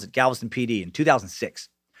case files at Galveston PD in 2006,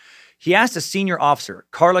 he asked a senior officer,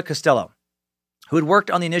 Carla Costello, who had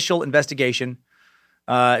worked on the initial investigation,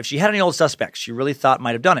 if she had any old suspects she really thought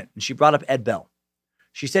might have done it. And she brought up Ed Bell.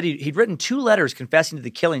 She said he'd written 2 letters confessing to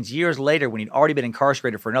the killings years later when he'd already been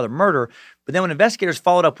incarcerated for another murder. But then when investigators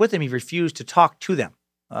followed up with him, he refused to talk to them,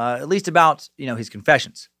 at least about, his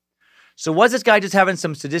confessions. So was this guy just having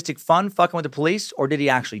some sadistic fun fucking with the police, or did he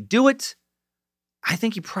actually do it? I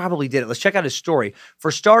think he probably did it. Let's check out his story.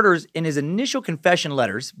 For starters, in his initial confession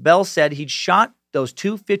letters, Bell said he'd shot those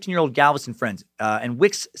 2 15-year-old Galveston friends and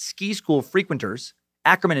Wick's ski school frequenters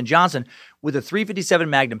Ackerman and Johnson with a .357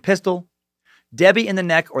 Magnum pistol, Debbie in the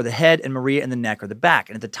neck or the head, and Maria in the neck or the back.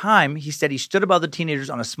 And at the time, he said he stood above the teenagers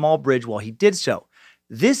on a small bridge while he did so.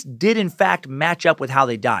 This did, in fact, match up with how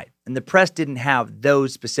they died, and the press didn't have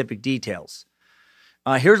those specific details.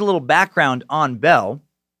 Here's a little background on Bell.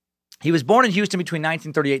 He was born in Houston between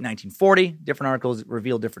 1938 and 1940. Different articles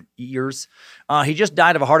reveal different years. He just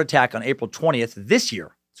died of a heart attack on April 20th this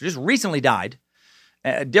year, so just recently died.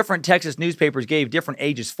 Different Texas newspapers gave different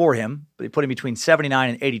ages for him, but they put him between 79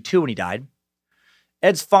 and 82 when he died.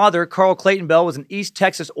 Ed's father, Carl Clayton Bell, was an East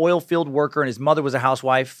Texas oil field worker, and his mother was a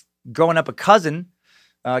housewife. Growing up, a cousin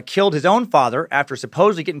killed his own father after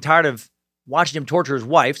supposedly getting tired of watching him torture his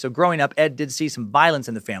wife. So growing up, Ed did see some violence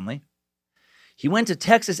in the family. He went to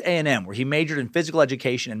Texas A&M, where he majored in physical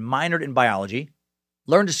education and minored in biology,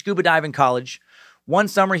 learned to scuba dive in college. One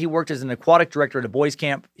summer, he worked as an aquatic director at a boys'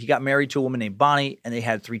 camp. He got married to a woman named Bonnie, and they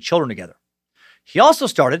had 3 children together. He also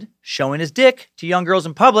started showing his dick to young girls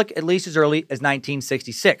in public at least as early as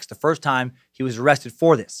 1966, the first time he was arrested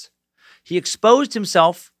for this. He exposed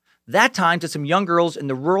himself that time to some young girls in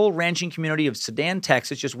the rural ranching community of Sedan,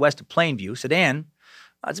 Texas, just west of Plainview. Sedan,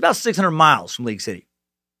 it's about 600 miles from League City.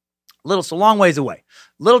 It's a long ways away.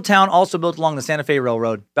 Little town also built along the Santa Fe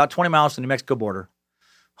Railroad, about 20 miles from the New Mexico border.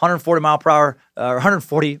 140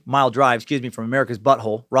 mile drive, from America's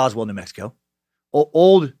butthole, Roswell, New Mexico.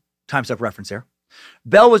 Old Timesuck reference there.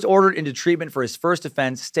 Bell was ordered into treatment for his first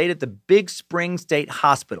offense, stayed at the Big Spring State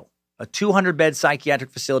Hospital, a 200-bed psychiatric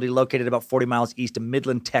facility located about 40 miles east of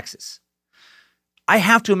Midland, Texas. I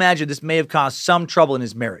have to imagine this may have caused some trouble in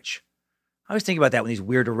his marriage. I was thinking about that when these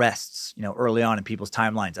weird arrests, early on in people's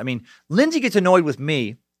timelines. I mean, Lindsay gets annoyed with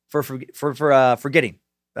me for forgetting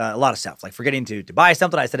a lot of stuff, like forgetting to buy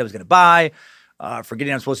something I said I was going to buy,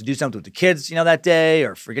 forgetting I'm supposed to do something with the kids, that day,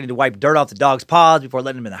 or forgetting to wipe dirt off the dog's paws before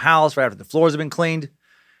letting them in the house right after the floors have been cleaned.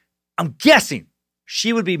 I'm guessing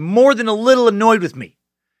she would be more than a little annoyed with me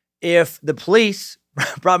if the police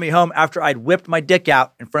brought me home after I'd whipped my dick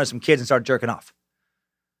out in front of some kids and started jerking off.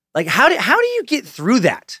 Like, how do you get through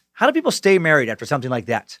that? How do people stay married after something like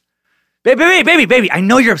that? Baby, I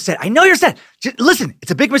know you're upset. Just listen,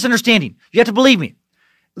 it's a big misunderstanding. You have to believe me.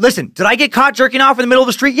 Listen, did I get caught jerking off in the middle of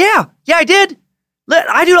the street? Yeah, I did.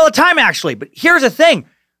 I do it all the time, actually. But here's the thing.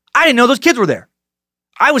 I didn't know those kids were there.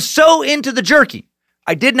 I was so into the jerky.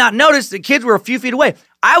 I did not notice the kids were a few feet away.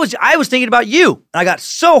 I was thinking about you. And I got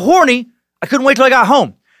so horny, I couldn't wait till I got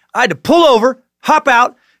home. I had to pull over, hop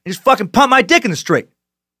out, and just fucking pump my dick in the street.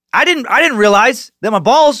 I didn't realize that my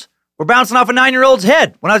balls were bouncing off a 9-year-old's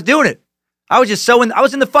head when I was doing it. I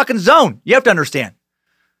was in the fucking zone. You have to understand.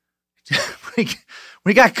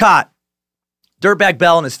 When he got caught, Dirtbag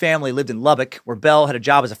Bell and his family lived in Lubbock, where Bell had a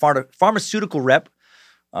job as a pharmaceutical rep,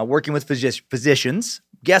 working with physicians.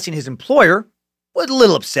 Guessing his employer was a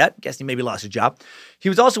little upset, guessing he maybe lost his job. He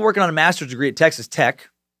was also working on a master's degree at Texas Tech,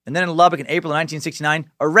 and then in Lubbock in April of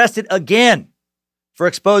 1969, arrested again for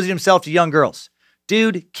exposing himself to young girls.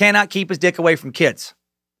 Dude cannot keep his dick away from kids.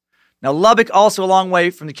 Now, Lubbock also a long way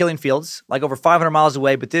from the killing fields, like over 500 miles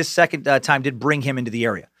away, but this second time did bring him into the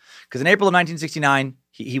area. Because in April of 1969,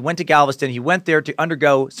 he went to Galveston. He went there to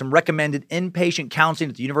undergo some recommended inpatient counseling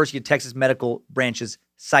at the University of Texas Medical Branch's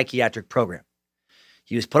psychiatric program.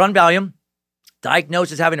 He was put on Valium,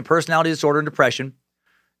 diagnosed as having a personality disorder and depression.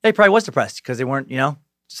 He probably was depressed because they weren't,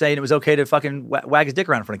 saying it was okay to fucking wag his dick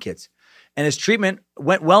around in front of kids. And his treatment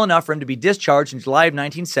went well enough for him to be discharged in July of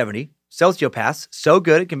 1970. Sociopaths, so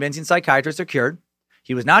good at convincing psychiatrists are cured.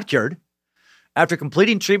 He was not cured. After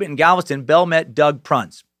completing treatment in Galveston, Bell met Doug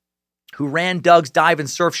Pruns, who ran Doug's dive and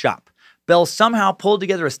surf shop. Bell somehow pulled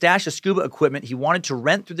together a stash of scuba equipment he wanted to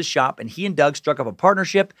rent through the shop, and he and Doug struck up a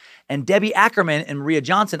partnership, and Debbie Ackerman and Maria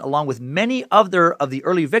Johnson, along with many other of the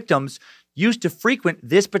early victims, used to frequent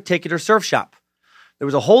this particular surf shop. There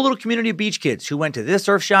was a whole little community of beach kids who went to this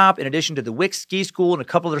surf shop in addition to the Wick Ski School and a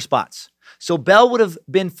couple other spots. So Bell would have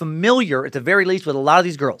been familiar, at the very least, with a lot of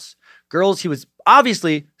these girls. Girls he was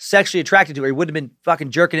obviously sexually attracted to, or he would have been fucking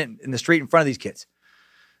jerking it in the street in front of these kids.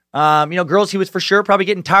 Girls he was for sure probably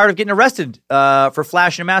getting tired of getting arrested for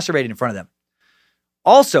flashing and masturbating in front of them.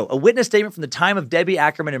 Also, a witness statement from the time of Debbie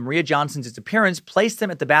Ackerman and Maria Johnson's disappearance placed them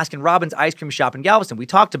at the Baskin-Robbins ice cream shop in Galveston. We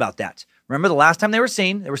talked about that. Remember the last time they were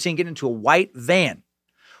seen getting into a white van.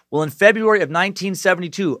 Well, in February of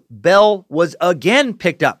 1972, Bell was again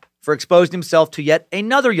picked up for exposing himself to yet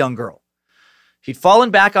another young girl. He'd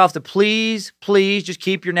fallen back off the please just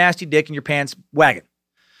keep your nasty dick in your pants wagon.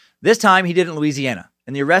 This time he did it in Louisiana,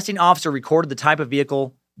 and the arresting officer recorded the type of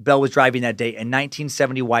vehicle Bell was driving that day, a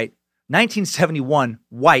 1971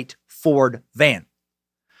 white Ford van.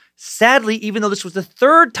 Sadly, even though this was the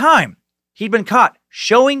third time he'd been caught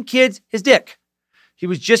showing kids his dick. He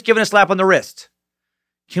was just given a slap on the wrist.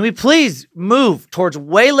 Can we please move towards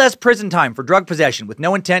way less prison time for drug possession with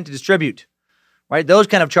no intent to distribute? Right? Those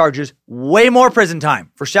kind of charges, way more prison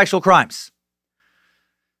time for sexual crimes.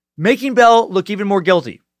 Making Bell look even more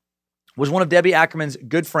guilty was one of Debbie Ackerman's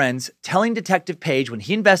good friends telling Detective Page when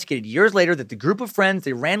he investigated years later that the group of friends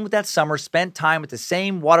they ran with that summer spent time at the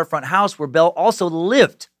same waterfront house where Bell also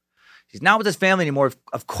lived. He's not with his family anymore.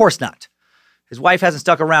 Of course not. His wife hasn't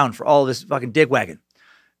stuck around for all of this fucking dick wagging.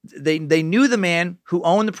 They knew the man who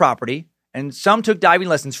owned the property, and some took diving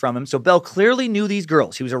lessons from him, so Bell clearly knew these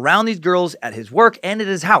girls. He was around these girls at his work and at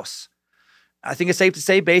his house. I think it's safe to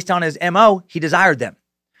say, based on his MO, he desired them.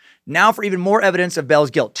 Now for even more evidence of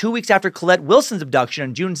Bell's guilt. 2 weeks after Colette Wilson's abduction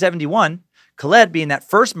in June 71, Colette being that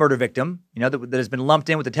first murder victim, that has been lumped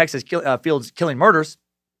in with the Texas Fields killing murders,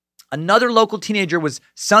 another local teenager was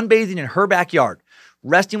sunbathing in her backyard.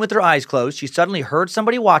 Resting with her eyes closed, she suddenly heard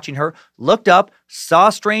somebody watching her, looked up, saw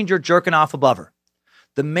a stranger jerking off above her.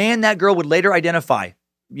 The man that girl would later identify,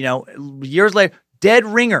 years later, dead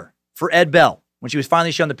ringer for Ed Bell, when she was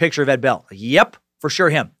finally shown the picture of Ed Bell. Yep, for sure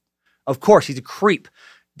him. Of course, he's a creep.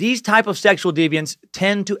 These type of sexual deviants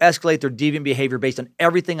tend to escalate their deviant behavior based on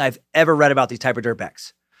everything I've ever read about these type of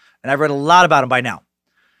dirtbags. And I've read a lot about him by now.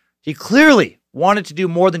 He clearly wanted to do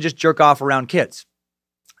more than just jerk off around kids.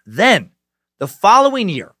 Then, the following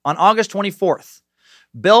year, on August 24th,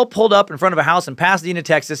 Bell pulled up in front of a house in Pasadena,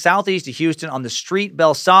 Texas, southeast of Houston. On the street,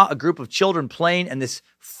 Bell saw a group of children playing, and this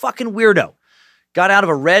fucking weirdo got out of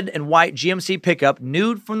a red and white GMC pickup,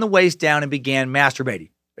 nude from the waist down, and began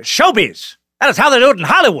masturbating. Showbiz! That is how they do it in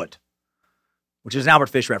Hollywood. Which is an Albert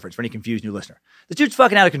Fish reference for any confused new listener. This dude's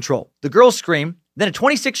fucking out of control. The girls scream. Then a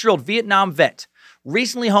 26-year-old Vietnam vet,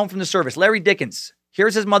 recently home from the service, Larry Dickens,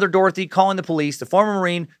 hears his mother, Dorothy, calling the police. The former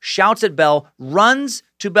Marine shouts at Bell, runs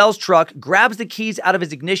to Bell's truck, grabs the keys out of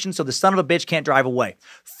his ignition so the son of a bitch can't drive away.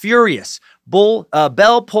 Furious,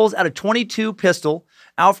 Bell pulls out a .22 pistol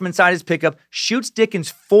out from inside his pickup, shoots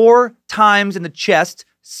Dickens 4 times in the chest.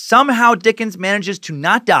 Somehow Dickens manages to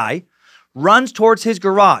not die, runs towards his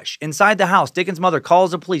garage. Inside the house, Dickens' mother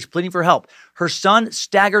calls the police, pleading for help. Her son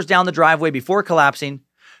staggers down the driveway before collapsing.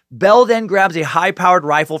 Bell then grabs a high-powered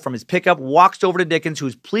rifle from his pickup, walks over to Dickens, who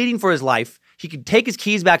is pleading for his life. He could take his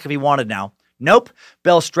keys back if he wanted now. Nope.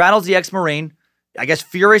 Bell straddles the ex-Marine, I guess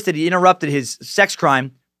furious that he interrupted his sex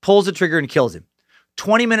crime, pulls the trigger and kills him.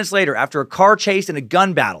 20 minutes later, after a car chase and a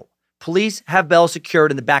gun battle, police have Bell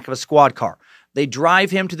secured in the back of a squad car. They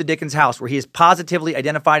drive him to the Dickens house, where he is positively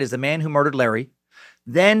identified as the man who murdered Larry.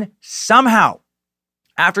 Then, somehow,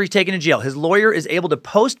 after he's taken to jail, his lawyer is able to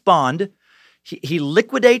post bond. He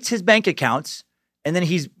liquidates his bank accounts, and then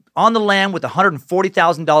he's on the lam with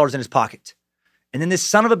 $140,000 in his pocket. And then this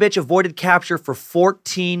son of a bitch avoided capture for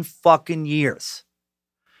 14 fucking years.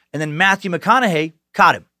 And then Matthew McConaughey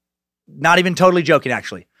caught him. Not even totally joking,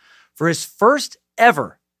 actually. For his first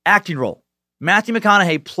ever acting role, Matthew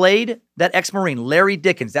McConaughey played that ex-Marine, Larry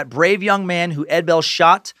Dickens, that brave young man who Ed Bell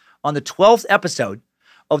shot on the 12th episode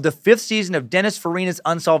of the 5th season of Dennis Farina's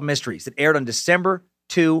Unsolved Mysteries that aired on December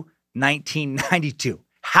 2, 1992.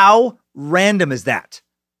 How random is that?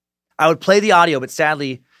 I would play the audio, but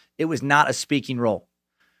sadly, it was not a speaking role.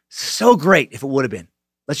 So great if it would have been.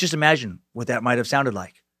 Let's just imagine what that might have sounded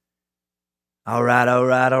like. All right, all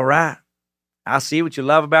right, all right. I see what you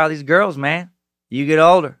love about these girls, man. You get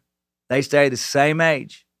older, they stay the same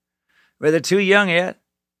age. But they're too young yet,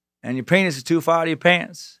 and your penis is too far to your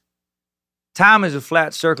pants. Time is a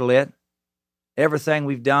flat circle, Ed. Everything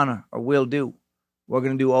we've done or will do, we're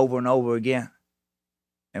going to do over and over again.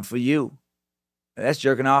 And for you, that's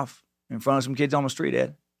jerking off in front of some kids on the street,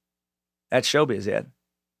 Ed. That's showbiz, Ed.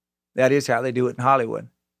 That is how they do it in Hollywood.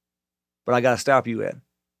 But I got to stop you, Ed.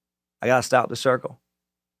 I got to stop the circle.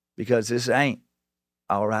 Because this ain't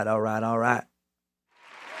all right, all right, all right.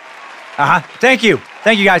 Thank you.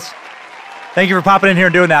 Thank you, guys. Thank you for popping in here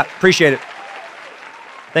and doing that. Appreciate it.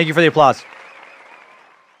 Thank you for the applause.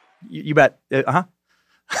 You bet.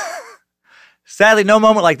 Sadly, no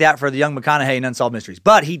moment like that for the young McConaughey in Unsolved Mysteries.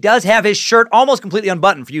 But he does have his shirt almost completely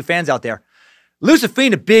unbuttoned for you fans out there.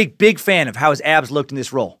 Lucifina, big fan of how his abs looked in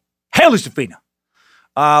this role. Hey, Lucifina.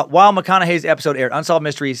 While McConaughey's episode aired, Unsolved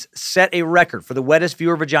Mysteries set a record for the wettest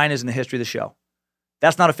viewer vaginas in the history of the show.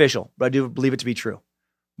 That's not official, but I do believe it to be true.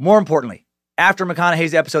 More importantly, after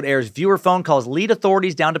McConaughey's episode airs, viewer phone calls lead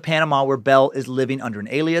authorities down to Panama, where Bell is living under an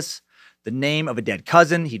alias, the name of a dead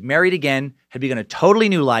cousin. He'd married again, had begun a totally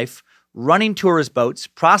new life, running tourist boats,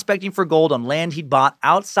 prospecting for gold on land he'd bought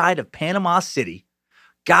outside of Panama City.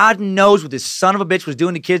 God knows what this son of a bitch was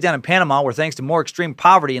doing to kids down in Panama, where thanks to more extreme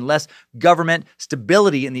poverty and less government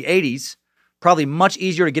stability in the 80s, Probably much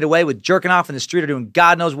easier to get away with jerking off in the street or doing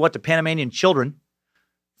God knows what to Panamanian children.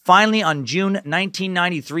 Finally, on June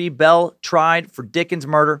 1993, Bell tried for Dickens'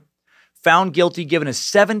 murder, found guilty, given a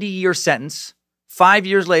 70-year sentence. 5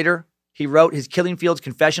 years later, he wrote his Killing Fields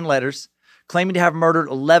confession letters, claiming to have murdered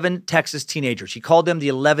 11 Texas teenagers. He called them the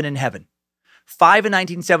 11 in heaven. 5 in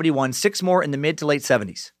 1971, 6 more in the mid to late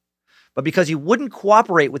 70s. But because he wouldn't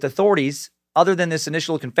cooperate with authorities other than this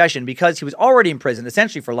initial confession, because he was already in prison,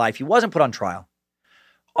 essentially for life, he wasn't put on trial.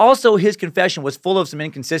 Also, his confession was full of some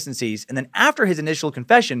inconsistencies. And then after his initial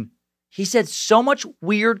confession, he said so much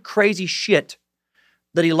weird, crazy shit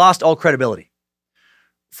that he lost all credibility.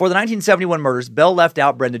 For the 1971 murders, Bell left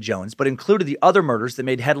out Brenda Jones, but included the other murders that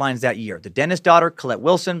made headlines that year. The dentist daughter, Colette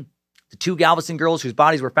Wilson, the 2 Galveston girls whose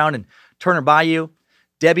bodies were found in Turner Bayou,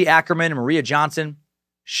 Debbie Ackerman and Maria Johnson,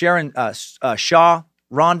 Sharon Shaw,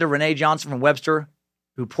 Rhonda Renee Johnson from Webster,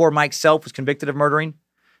 who poor Mike Self was convicted of murdering.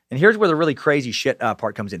 And here's where the really crazy shit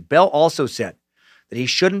part comes in. Bell also said that he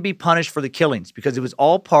shouldn't be punished for the killings because it was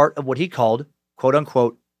all part of what he called, quote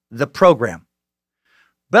unquote, the program.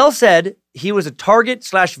 Bell said he was a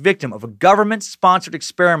target/victim of a government-sponsored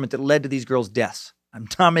experiment that led to these girls' deaths. I'm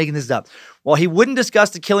not making this up. While he wouldn't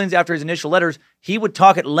discuss the killings after his initial letters, he would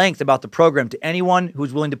talk at length about the program to anyone who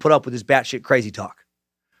was willing to put up with his batshit crazy talk.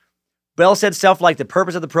 Bell said stuff like the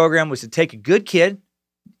purpose of the program was to take a good kid,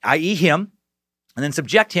 i.e. him, and then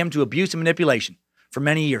subject him to abuse and manipulation for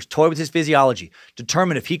many years, toy with his physiology,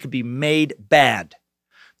 determine if he could be made bad.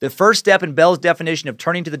 The first step in Bell's definition of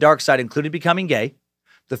turning to the dark side included becoming gay.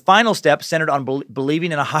 The final step centered on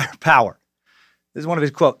believing in a higher power. This is one of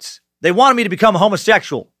his quotes. They wanted me to become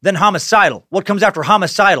homosexual, then homicidal. What comes after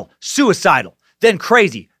homicidal? Suicidal, then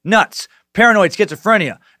crazy, nuts, paranoid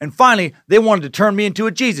schizophrenia, and finally, they wanted to turn me into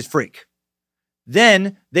a Jesus freak.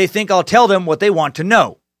 Then they think I'll tell them what they want to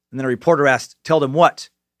know. And then a reporter asked, tell them what?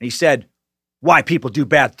 And he said, why people do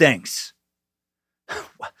bad things.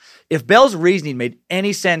 If Bell's reasoning made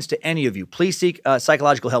any sense to any of you, please seek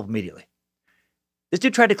psychological help immediately. This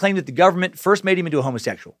dude tried to claim that the government first made him into a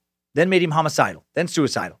homosexual, then made him homicidal, then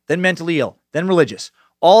suicidal, then mentally ill, then religious,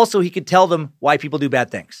 all so he could tell them why people do bad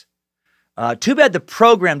things. Too bad the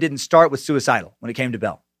program didn't start with suicidal when it came to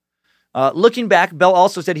Bell. Looking back, Bell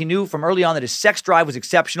also said he knew from early on that his sex drive was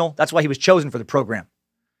exceptional. That's why he was chosen for the program.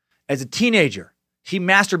 As a teenager, he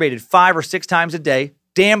masturbated 5 or 6 times a day.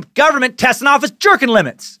 Damn government testing off his jerking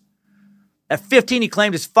limits. At 15, he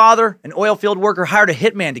claimed his father, an oil field worker, hired a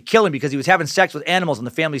hitman to kill him because he was having sex with animals on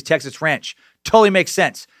the family's Texas ranch. Totally makes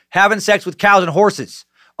sense. Having sex with cows and horses,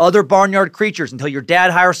 other barnyard creatures until your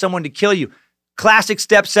dad hires someone to kill you. Classic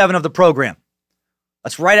step 7 of the program.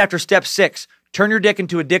 That's right after step 6. Turn your dick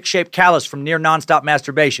into a dick-shaped callus from near nonstop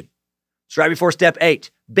masturbation. It's right before step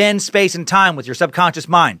 8. Bend space and time with your subconscious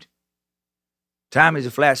mind. Time is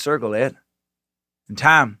a flat circle, Ed. And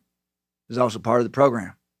time is also part of the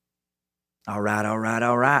program. All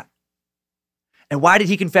right. And why did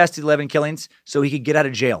he confess to the 11 killings? So he could get out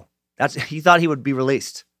of jail. He thought he would be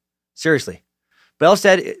released. Seriously. Bell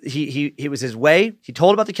said it was his way. He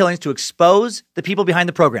told about the killings to expose the people behind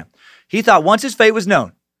the program. He thought once his fate was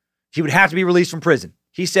known, he would have to be released from prison.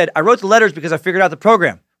 He said, I wrote the letters because I figured out the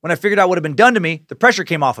program. When I figured out what had been done to me, the pressure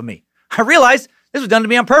came off of me. I realized this was done to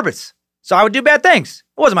me on purpose. So I would do bad things.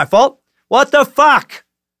 It wasn't my fault. What the fuck?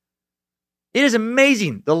 It is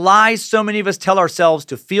amazing the lies so many of us tell ourselves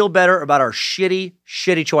to feel better about our shitty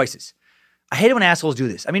choices. I hate it when assholes do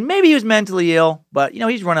this. I mean, maybe he was mentally ill, but,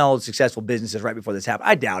 he's running all those successful businesses right before this happened.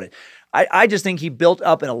 I doubt it. I just think he built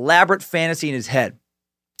up an elaborate fantasy in his head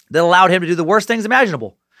that allowed him to do the worst things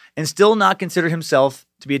imaginable and still not consider himself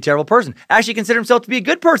to be a terrible person. Actually consider himself to be a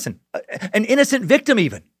good person, an innocent victim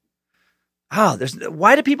even.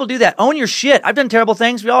 Why do people do that? Own your shit. I've done terrible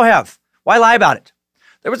things. We all have. Why lie about it?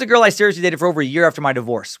 There was a girl I seriously dated for over a year after my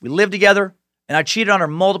divorce. We lived together, and I cheated on her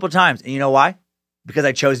multiple times. And you know why? Because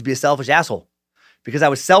I chose to be a selfish asshole. Because I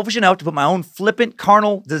was selfish enough to put my own flippant,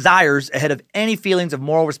 carnal desires ahead of any feelings of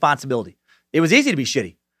moral responsibility. It was easy to be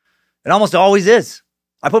shitty. It almost always is.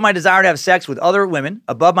 I put my desire to have sex with other women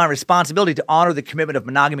above my responsibility to honor the commitment of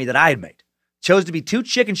monogamy that I had made. Chose to be too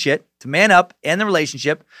chicken shit to man up in the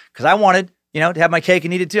relationship because I wanted, to have my cake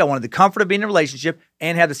and eat it too. I wanted the comfort of being in a relationship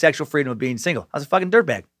and have the sexual freedom of being single. I was a fucking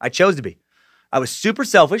dirtbag. I chose to be. I was super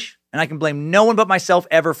selfish, and I can blame no one but myself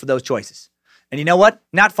ever for those choices. And you know what?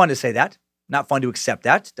 Not fun to say that. Not fun to accept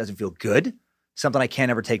that. Doesn't feel good. Something I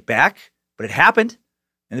can't ever take back. But it happened.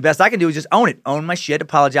 And the best I can do is just own it. Own my shit,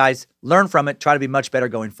 apologize, learn from it, try to be much better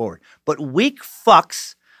going forward. But weak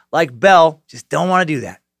fucks like Bell just don't want to do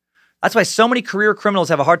that. That's why so many career criminals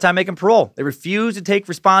have a hard time making parole. They refuse to take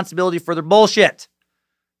responsibility for their bullshit.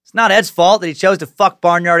 It's not Ed's fault that he chose to fuck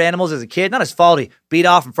barnyard animals as a kid. Not his fault he beat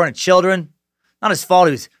off in front of children. Not his fault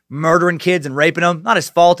he was murdering kids and raping them. Not his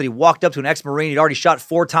fault that he walked up to an ex-Marine he'd already shot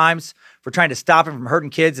 4 times for trying to stop him from hurting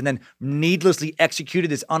kids and then needlessly executed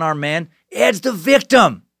this unarmed man. Ed's the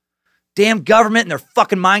victim. Damn government and their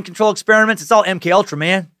fucking mind control experiments. It's all MK Ultra,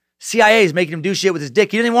 man. CIA is making him do shit with his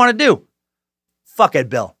dick he didn't even want to do. Fuck Ed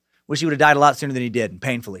Bell. Wish he would have died a lot sooner than he did, and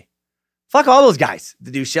painfully. Fuck all those guys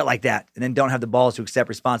that do shit like that and then don't have the balls to accept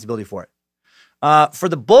responsibility for it. For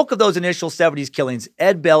the bulk of those initial 70s killings,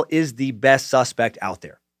 Ed Bell is the best suspect out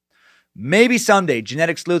there. Maybe someday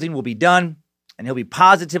genetic sleuthing will be done and he'll be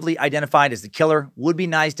positively identified as the killer. Would be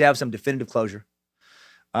nice to have some definitive closure.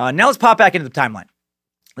 Now let's pop back into the timeline.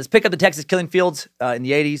 Let's pick up the Texas killing fields in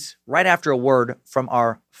the 80s right after a word from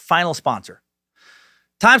our final sponsor.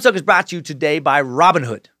 Timesuck is brought to you today by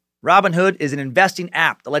Robinhood. Robinhood is an investing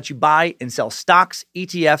app that lets you buy and sell stocks,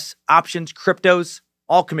 ETFs, options, cryptos,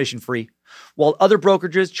 all commission-free. While other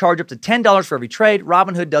brokerages charge up to $10 for every trade,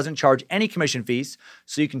 Robinhood doesn't charge any commission fees,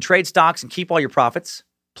 so you can trade stocks and keep all your profits.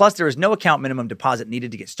 Plus, there is no account minimum deposit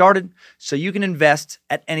needed to get started, so you can invest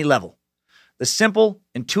at any level. The simple,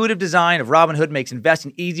 intuitive design of Robinhood makes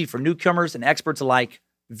investing easy for newcomers and experts alike.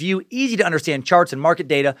 View easy-to-understand charts and market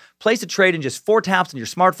data. Place a trade in just 4 taps on your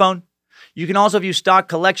smartphone. You can also view stock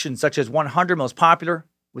collections such as 100 most popular.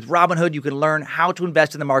 With Robinhood, you can learn how to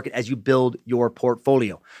invest in the market as you build your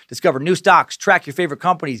portfolio. Discover new stocks, track your favorite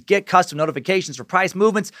companies, get custom notifications for price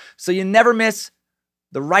movements so you never miss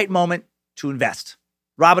the right moment to invest.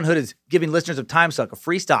 Robinhood is giving listeners of Timesuck a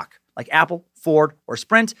free stock like Apple, Ford, or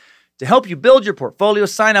Sprint to help you build your portfolio.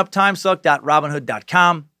 Sign up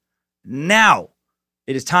timesuck.robinhood.com. Now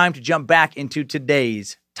it is time to jump back into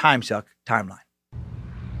today's Timesuck timeline.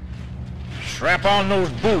 Strap on those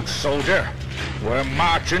boots, soldier. We're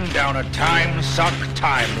marching down a Timesuck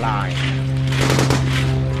timeline.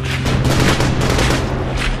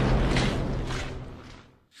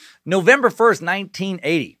 November 1st,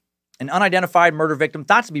 1980. An unidentified murder victim,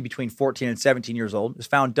 thought to be between 14 and 17 years old, was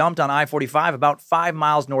found dumped on I-45 about 5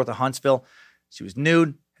 miles north of Huntsville. She was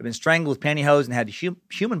nude, had been strangled with pantyhose, and had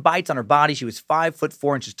human bites on her body. She was 5 foot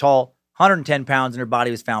 4 inches tall, 110 pounds, and her body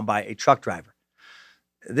was found by a truck driver.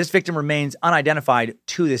 This victim remains unidentified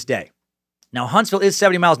to this day. Now, Huntsville is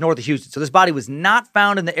 70 miles north of Houston, so this body was not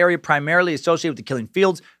found in the area primarily associated with the killing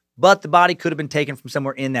fields, but the body could have been taken from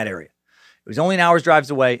somewhere in that area. It was only an hour's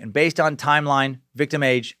drive away, and based on timeline, victim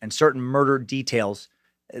age, and certain murder details,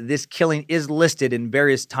 this killing is listed in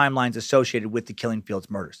various timelines associated with the killing fields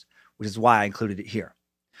murders, which is why I included it here.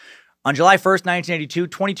 On July 1st, 1982,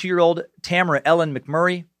 22-year-old Tamara Ellen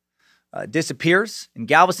McMurray disappears in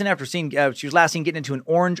Galveston after she was last seen getting into an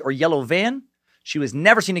orange or yellow van. She was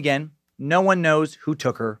never seen again. No one knows who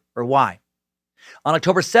took her or why. On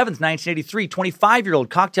October 7th, 1983, 25-year-old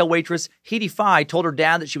cocktail waitress Heidi Fye told her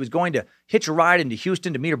dad that she was going to hitch a ride into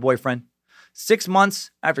Houston to meet her boyfriend. 6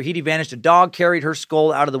 months after Heidi vanished, a dog carried her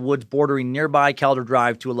skull out of the woods bordering nearby Calder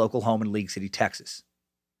Drive to a local home in League City, Texas.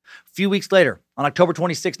 A few weeks later, on October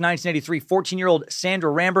 26, 1983, 14-year-old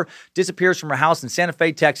Sandra Ramber disappears from her house in Santa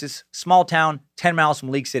Fe, Texas, small town 10 miles from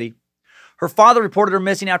League City. Her father reported her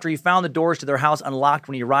missing after he found the doors to their house unlocked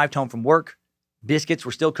when he arrived home from work. Biscuits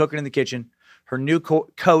were still cooking in the kitchen. Her new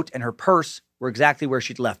coat and her purse were exactly where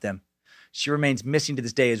she'd left them. She remains missing to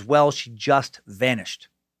this day as well. She just vanished.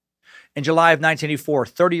 In July of 1984,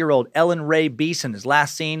 30-year-old Ellen Ray Beeson is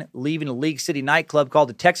last seen leaving a League City nightclub called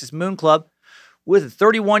the Texas Moon Club with a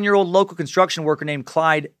 31-year-old local construction worker named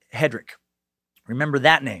Clyde Hedrick. Remember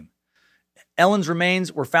that name. Ellen's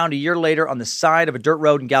remains were found a year later on the side of a dirt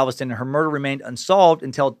road in Galveston, and her murder remained unsolved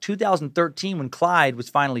until 2013 when Clyde was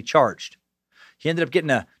finally charged. He ended up getting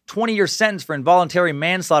a 20-year sentence for involuntary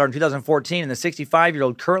manslaughter in 2014, and the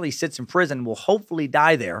 65-year-old currently sits in prison and will hopefully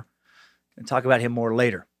die there. I'll talk about him more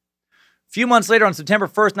later. A few months later, on September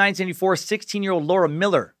 1st, 1984, 16-year-old Laura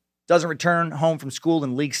Miller doesn't return home from school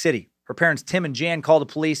in League City. Her parents, Tim and Jan, call the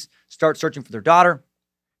police, start searching for their daughter.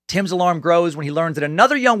 Tim's alarm grows when he learns that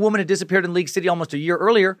another young woman had disappeared in League City almost a year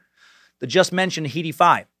earlier, the just-mentioned Heidi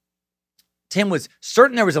Fye. Tim was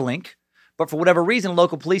certain there was a link, but for whatever reason,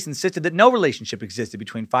 local police insisted that no relationship existed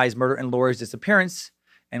between Fye's murder and Laura's disappearance,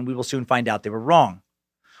 and we will soon find out they were wrong.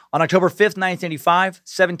 On October 5th, 1985,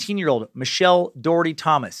 17-year-old Michelle Doherty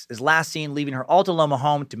Thomas is last seen leaving her Alta Loma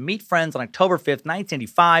home to meet friends on October 5th,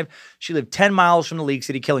 1985. She lived 10 miles from the League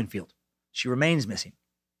City killing field. She remains missing.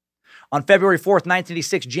 On February 4th,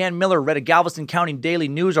 1986, Jan Miller read a Galveston County Daily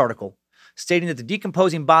News article stating that the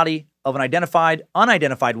decomposing body of an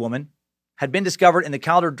unidentified woman had been discovered in the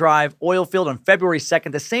Calder Drive oil field on February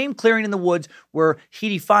 2nd, the same clearing in the woods where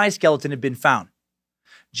Heidi Fye's skeleton had been found.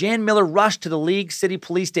 Jan Miller rushed to the League City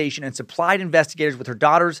Police Station and supplied investigators with her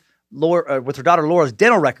daughter Laura's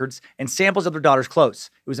dental records and samples of their daughter's clothes.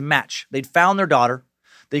 It was a match. They'd found their daughter.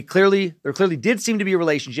 There clearly did seem to be a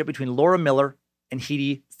relationship between Laura Miller and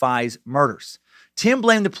Heidi Fye's murders. Tim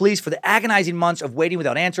blamed the police for the agonizing months of waiting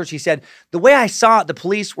without answers. He said, "The way I saw it, the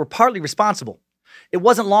police were partly responsible. It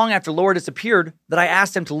wasn't long after Laura disappeared that I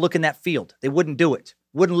asked them to look in that field. They wouldn't do it.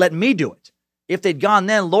 Wouldn't let me do it. If they'd gone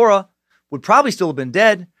then, Laura would probably still have been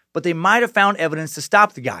dead, but they might have found evidence to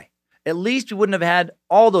stop the guy. At least we wouldn't have had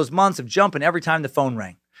all those months of jumping every time the phone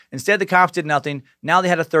rang. Instead, the cops did nothing. Now they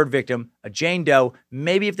had a third victim, a Jane Doe.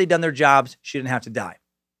 Maybe if they'd done their jobs, she didn't have to die."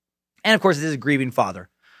 And of course, this is a grieving father.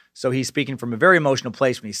 So he's speaking from a very emotional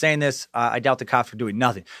place when he's saying this. I doubt the cops were doing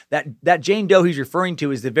nothing. That Jane Doe he's referring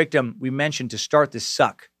to is the victim we mentioned to start this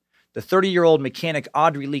suck. The 30-year-old mechanic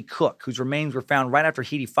Audrey Lee Cook, whose remains were found right after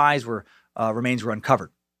Heidi Fye's remains were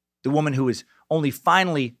uncovered. The woman who was only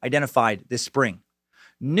finally identified this spring.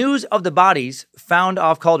 News of the bodies found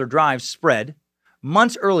off Calder Drive spread.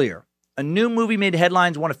 Months earlier, a new movie made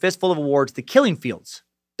headlines, won a fistful of awards. The Killing Fields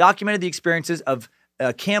documented the experiences of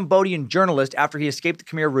a Cambodian journalist after he escaped the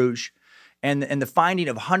Khmer Rouge and the finding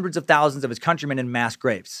of hundreds of thousands of his countrymen in mass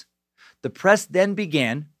graves. The press then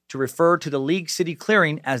began to refer to the League City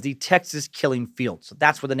clearing as the Texas Killing Field. So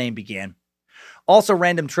that's where the name began. Also,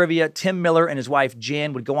 random trivia, Tim Miller and his wife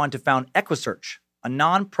Jan would go on to found EquiSearch, a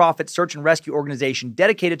non-profit search and rescue organization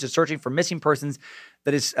dedicated to searching for missing persons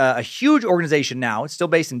that is a huge organization now. It's still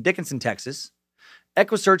based in Dickinson, Texas.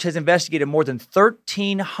 EquiSearch has investigated more than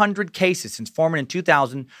 1,300 cases since forming in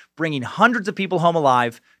 2000, bringing hundreds of people home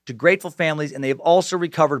alive to grateful families, and they have also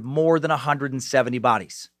recovered more than 170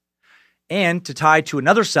 bodies. And to tie to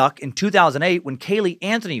another suck, in 2008, when Kaylee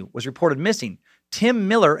Anthony was reported missing, Tim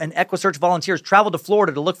Miller and EquiSearch volunteers traveled to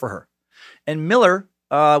Florida to look for her. And Miller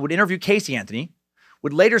would interview Casey Anthony,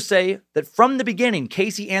 would later say that from the beginning,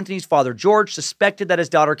 Casey Anthony's father, George, suspected that his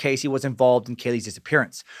daughter, Casey, was involved in Kaylee's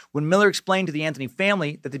disappearance. When Miller explained to the Anthony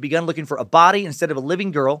family that they begun looking for a body instead of a living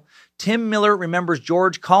girl, Tim Miller remembers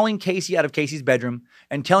George calling Casey out of Casey's bedroom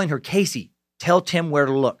and telling her, "Casey, tell Tim where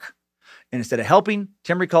to look." And instead of helping,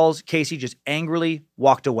 Tim recalls Casey just angrily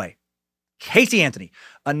walked away. Casey Anthony,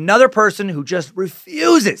 another person who just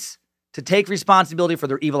refuses to take responsibility for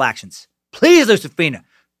their evil actions. Please, Lucifina,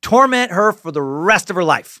 torment her for the rest of her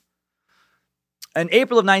life. In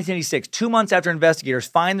April of 1986, 2 months after investigators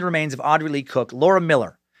find the remains of Audrey Lee Cook, Laura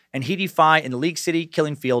Miller, and Heidi Fye in the League City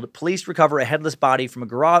Killing Field, police recover a headless body from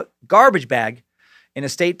a garbage bag in a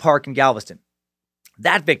state park in Galveston.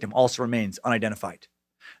 That victim also remains unidentified.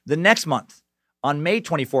 The next month, on May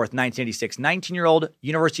 24th, 1986, 19-year-old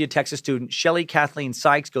University of Texas student Shelley Kathleen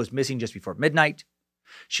Sykes goes missing just before midnight.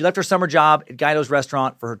 She left her summer job at Guido's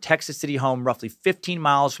restaurant for her Texas City home roughly 15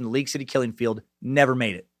 miles from the League City Killing Field, never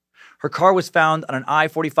made it. Her car was found on an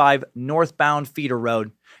I-45 northbound feeder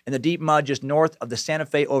road in the deep mud just north of the Santa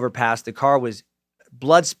Fe overpass. The car was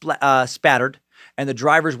blood spattered and the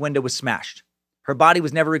driver's window was smashed. Her body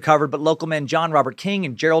was never recovered, but local men John Robert King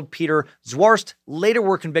and Gerald Peter Zwarst later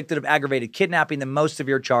were convicted of aggravated kidnapping, the most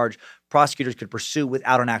severe charge prosecutors could pursue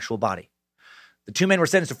without an actual body. The two men were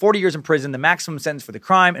sentenced to 40 years in prison, the maximum sentence for the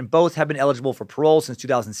crime, and both have been eligible for parole since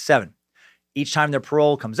 2007. Each time their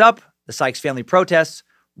parole comes up, the Sykes family protests,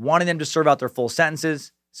 wanting them to serve out their full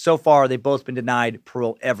sentences. So far, they've both been denied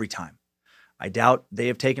parole every time. I doubt they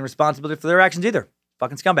have taken responsibility for their actions either.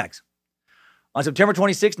 Fucking scumbags. On September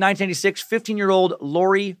 26, 1986, 15-year-old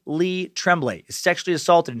Lori Lee Tremblay is sexually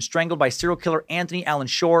assaulted and strangled by serial killer Anthony Allen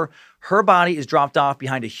Shore. Her body is dropped off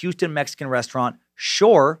behind a Houston Mexican restaurant.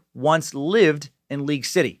 Shore once lived in League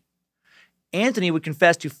City. Anthony would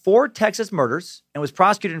confess to 4 Texas murders and was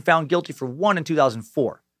prosecuted and found guilty for 1 in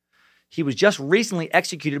 2004. He was just recently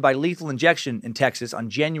executed by lethal injection in Texas on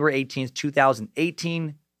January 18,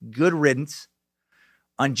 2018. Good riddance.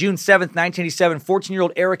 On June 7, 1987,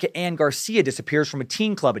 14-year-old Erica Ann Garcia disappears from a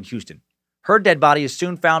teen club in Houston. Her dead body is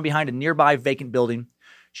soon found behind a nearby vacant building.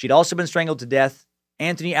 She'd also been strangled to death.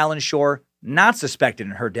 Anthony Allen Shore, not suspected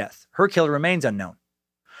in her death. Her killer remains unknown.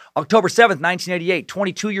 October 7, 1988,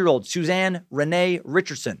 22-year-old Suzanne Renee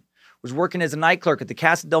Richardson was working as a night clerk at the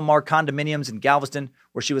Casa Del Mar condominiums in Galveston,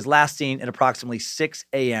 where she was last seen at approximately 6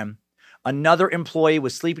 a.m. Another employee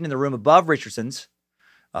was sleeping in the room above Richardson's,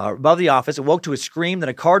 above the office, awoke to a scream, then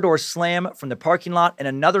a car door slam from the parking lot, and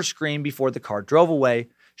another scream before the car drove away.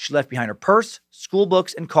 She left behind her purse, school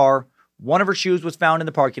books, and car. One of her shoes was found in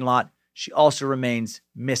the parking lot. She also remains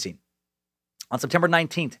missing. On September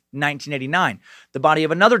 19th, 1989, the body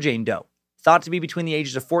of another Jane Doe, thought to be between the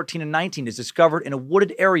ages of 14 and 19, is discovered in a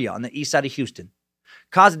wooded area on the east side of Houston.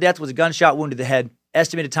 Cause of death was a gunshot wound to the head.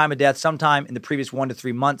 Estimated time of death sometime in the previous 1 to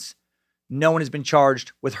 3 months. No one has been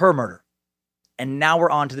charged with her murder. And now we're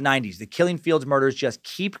on to the 90s. The killing fields murders just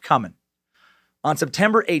keep coming. On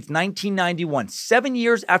September 8th, 1991, 7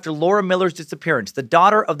 years after Laura Miller's disappearance, the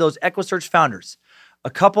daughter of those EquiSearch founders, a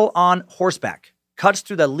couple on horseback, cuts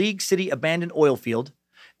through the League City abandoned oil field,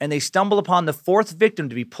 and they stumble upon the fourth victim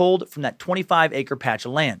to be pulled from that 25-acre patch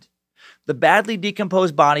of land. The badly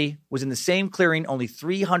decomposed body was in the same clearing only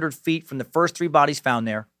 300 feet from the first 3 bodies found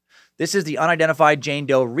there. This is the unidentified Jane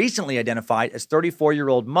Doe, recently identified as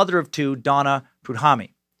 34-year-old mother of 2, Donna Prudhomme.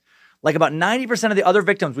 Like about 90% of the other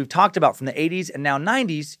victims we've talked about from the 80s and now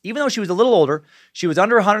 90s, even though she was a little older, she was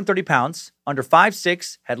under 130 pounds, under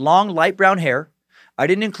 5'6", had long light brown hair. I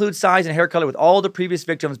didn't include size and hair color with all the previous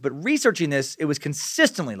victims, but researching this, it was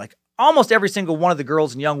consistently, like almost every single one of the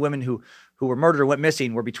girls and young women who were murdered or went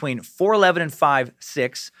missing were between 4'11 and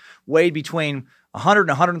 5'6", weighed between 100 and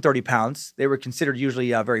 130 pounds. They were considered usually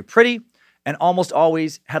very pretty and almost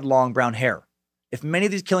always had long brown hair. If many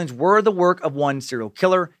of these killings were the work of one serial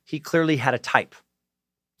killer, he clearly had a type.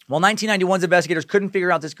 While 1991's investigators couldn't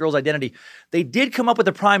figure out this girl's identity, they did come up with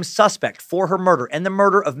a prime suspect for her murder and the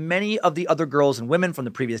murder of many of the other girls and women from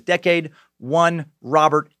the previous decade, one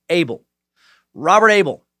Robert Abel. Robert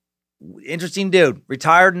Abel, interesting dude,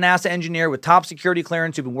 retired NASA engineer with top security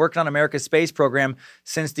clearance who'd been working on America's space program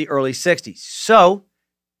since the early 60s. So,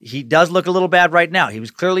 he does look a little bad right now. He was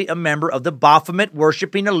clearly a member of the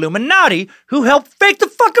Baphomet-worshipping Illuminati who helped fake the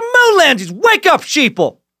fucking moon landings. Wake up,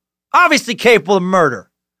 sheeple! Obviously capable of murder.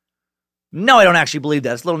 No, I don't actually believe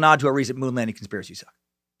that. It's a little nod to a recent moon landing conspiracy suck.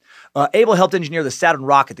 Abel helped engineer the Saturn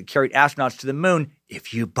rocket that carried astronauts to the moon.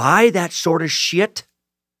 If you buy that sort of shit.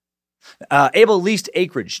 Abel leased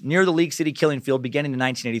acreage near the League City killing field beginning in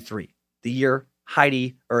 1983, the year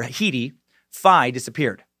Heidi Fye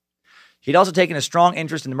disappeared. He'd also taken a strong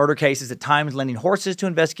interest in the murder cases, at times lending horses to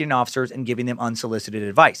investigating officers and giving them unsolicited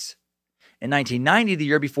advice. In 1990, the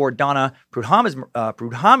year before Donna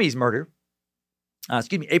Prudhomme's murder,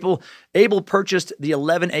 Abel purchased the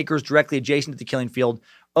 11 acres directly adjacent to the killing field,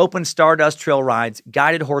 opened Stardust Trail rides,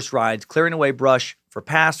 guided horse rides, clearing away brush for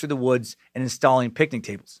paths through the woods, and installing picnic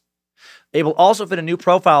tables. Abel also fit a new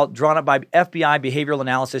profile drawn up by FBI Behavioral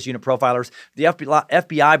Analysis Unit profilers. The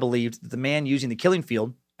FBI believed that the man using the killing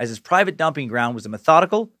field as his private dumping ground was a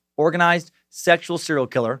methodical, organized, sexual serial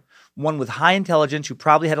killer, one with high intelligence who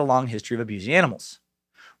probably had a long history of abusing animals.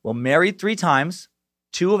 Well, married 3 times,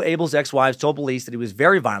 2 of Abel's ex-wives told police that he was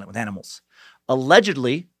very violent with animals,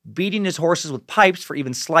 allegedly beating his horses with pipes for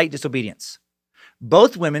even slight disobedience.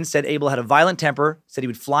 Both women said Abel had a violent temper, said he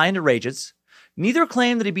would fly into rages. Neither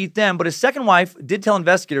claimed that he beat them, but his second wife did tell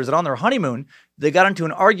investigators that on their honeymoon, they got into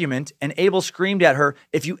an argument and Abel screamed at her,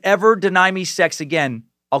 "If you ever deny me sex again,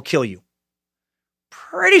 I'll kill you."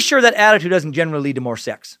 Pretty sure that attitude doesn't generally lead to more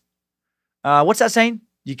sex. What's that saying?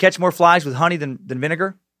 You catch more flies with honey than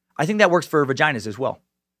vinegar? I think that works for vaginas as well.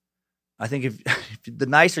 I think if the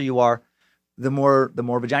nicer you are, the more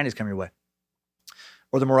vaginas come your way.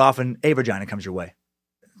 Or the more often a vagina comes your way.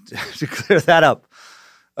 To clear that up.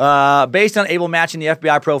 Based on Abel matching the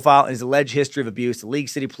FBI profile and his alleged history of abuse, the League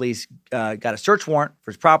City Police got a search warrant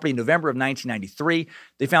for his property in November of 1993.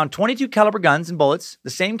 They found 22 caliber guns and bullets, the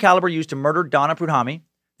same caliber used to murder Donna Prudhomme.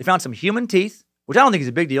 They found some human teeth, which I don't think is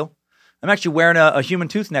a big deal. I'm actually wearing a human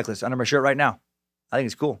tooth necklace under my shirt right now. I think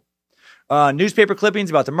it's cool. Newspaper clippings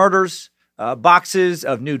about the murders, boxes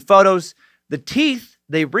of nude photos. The teeth,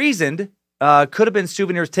 they reasoned, could have been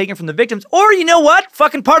souvenirs taken from the victims, or you know what?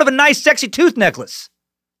 Fucking part of a nice, sexy tooth necklace.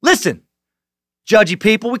 Listen, judgy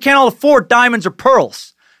people, we can't all afford diamonds or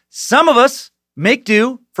pearls. Some of us make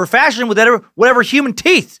do for fashion with whatever human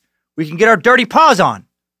teeth we can get our dirty paws on.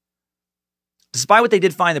 Despite what they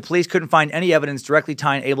did find, the police couldn't find any evidence directly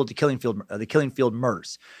tying Abel to the killing field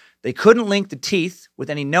murders. They couldn't link the teeth with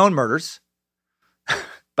any known murders.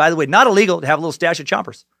 By the way, not illegal to have a little stash of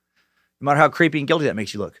choppers, no matter how creepy and guilty that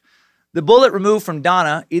makes you look. The bullet removed from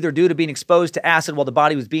Donna, either due to being exposed to acid while the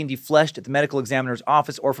body was being defleshed at the medical examiner's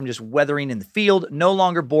office or from just weathering in the field, no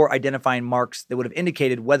longer bore identifying marks that would have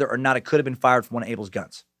indicated whether or not it could have been fired from one of Abel's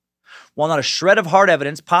guns. While not a shred of hard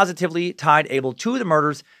evidence positively tied Abel to the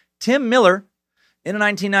murders, Tim Miller, in a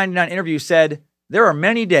 1999 interview, said, "There are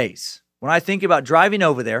many days when I think about driving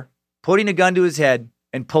over there, putting a gun to his head,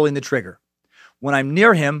 and pulling the trigger. When I'm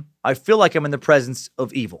near him, I feel like I'm in the presence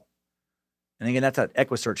of evil." And again, that's an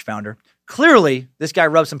EquiSearch founder. Clearly, this guy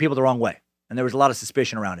rubbed some people the wrong way, and there was a lot of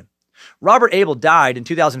suspicion around him. Robert Abel died in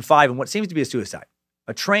 2005 in what seems to be a suicide.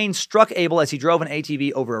 A train struck Abel as he drove an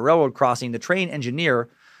ATV over a railroad crossing. The train engineer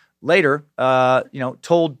later,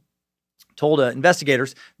 told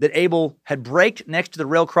investigators that Abel had braked next to the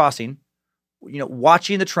rail crossing,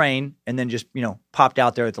 watching the train and then just, popped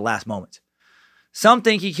out there at the last moment. Some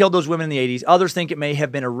think he killed those women in the 80s. Others think it may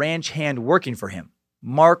have been a ranch hand working for him.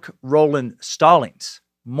 Mark Roland Stallings.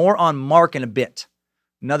 More on Mark in a bit.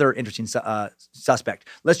 Another interesting suspect.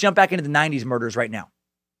 Let's jump back into the 90s murders right now.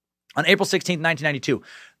 On April 16, 1992,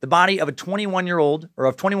 the body of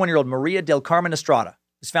 21-year-old Maria del Carmen Estrada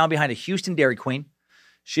was found behind a Houston Dairy Queen.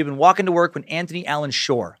 She had been walking to work when Anthony Allen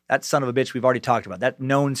Shore, that son of a bitch we've already talked about, that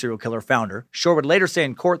known serial killer, found her. Shore would later say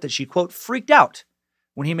in court that she, quote, freaked out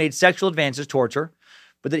when he made sexual advances towards her,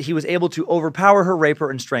 but that he was able to overpower her, rape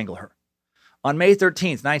her, and strangle her. On May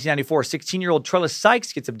 13th, 1994, 16-year-old Trellis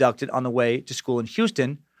Sykes gets abducted on the way to school in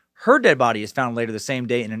Houston. Her dead body is found later the same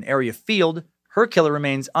day in an area field. Her killer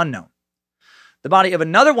remains unknown. The body of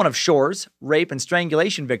another one of Shore's rape and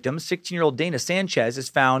strangulation victims, 16-year-old Dana Sanchez, is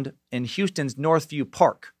found in Houston's Northview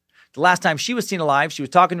Park. The last time she was seen alive, she was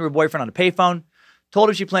talking to her boyfriend on a payphone, told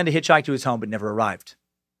him she planned to hitchhike to his home but never arrived.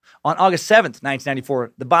 On August 7th,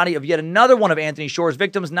 1994, the body of yet another one of Anthony Shore's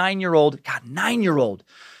victims, 9-year-old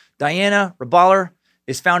Diana Raballer,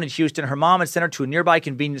 is found in Houston. Her mom had sent her to a nearby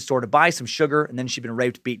convenience store to buy some sugar, and then she'd been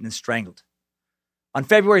raped, beaten, and strangled. On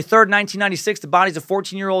February 3rd, 1996, the bodies of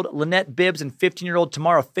 14-year-old Lynette Bibbs and 15-year-old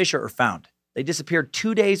Tamara Fisher are found. They disappeared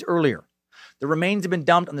 2 days earlier. The remains have been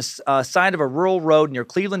dumped on the side of a rural road near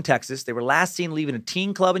Cleveland, Texas. They were last seen leaving a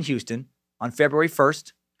teen club in Houston on February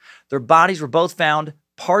 1st. Their bodies were both found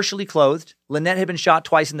partially clothed. Lynette had been shot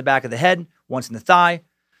twice in the back of the head, once in the thigh.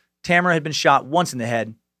 Tamara had been shot once in the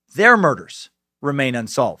head. Their murders remain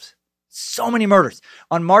unsolved. So many murders.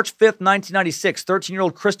 On March 5th, 1996,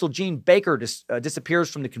 13-year-old Crystal Jean Baker disappears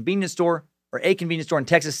from a convenience store in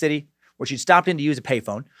Texas City, where she'd stopped in to use a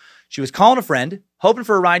payphone. She was calling a friend, hoping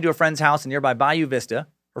for a ride to a friend's house in nearby Bayou Vista.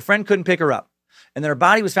 Her friend couldn't pick her up. And then her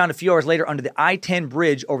body was found a few hours later under the I-10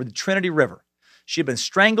 bridge over the Trinity River. She had been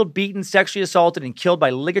strangled, beaten, sexually assaulted, and killed by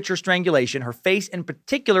ligature strangulation. Her face, in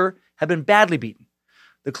particular, had been badly beaten.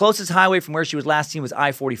 The closest highway from where she was last seen was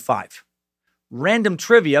I-45. Random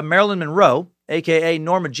trivia, Marilyn Monroe, a.k.a.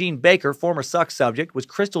 Norma Jean Baker, former Suck subject, was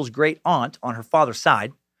Crystal's great aunt on her father's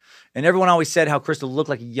side. And everyone always said how Crystal looked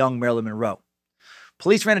like a young Marilyn Monroe.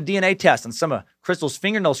 Police ran a DNA test on some of Crystal's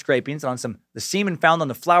fingernail scrapings and on the semen found on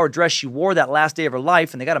the flower dress she wore that last day of her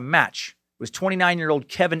life, and they got a match. It was 29-year-old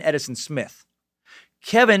Kevin Edison Smith.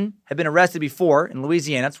 Kevin had been arrested before in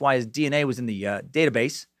Louisiana. That's why his DNA was in the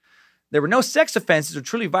database. There were no sex offenses or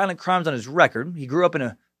truly violent crimes on his record. He grew up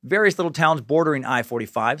in various little towns bordering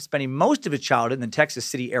I-45, spending most of his childhood in the Texas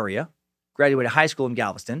City area. Graduated high school in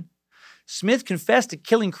Galveston. Smith confessed to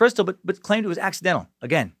killing Crystal, but claimed it was accidental.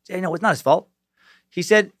 Again, it's not his fault. He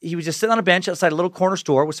said he was just sitting on a bench outside a little corner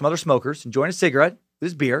store with some other smokers, enjoying a cigarette with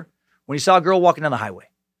his beer, when he saw a girl walking down the highway.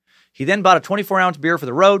 He then bought a 24-ounce beer for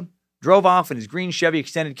the road, drove off in his green Chevy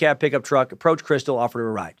extended cab pickup truck, approached Crystal, offered her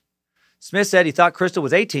a ride. Smith said he thought Crystal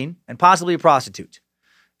was 18 and possibly a prostitute,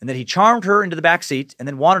 and that he charmed her into the back seat and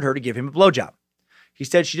then wanted her to give him a blowjob. He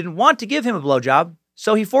said she didn't want to give him a blowjob,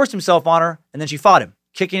 so he forced himself on her, and then she fought him,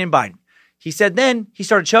 kicking and biting. He said then he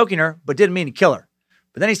started choking her, but didn't mean to kill her.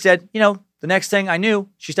 But then he said, the next thing I knew,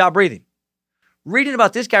 she stopped breathing. Reading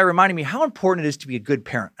about this guy reminded me how important it is to be a good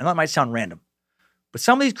parent. I know it might sound random, but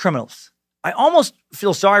some of these criminals, I almost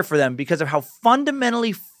feel sorry for them because of how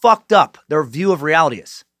fundamentally fucked up their view of reality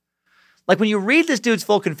is. Like when you read this dude's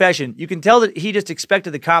full confession, you can tell that he just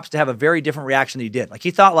expected the cops to have a very different reaction than he did. Like he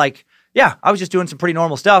thought yeah, I was just doing some pretty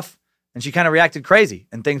normal stuff, and she kind of reacted crazy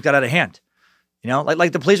and things got out of hand.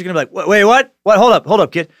 Like the police are going to be like, wait, what? What? Hold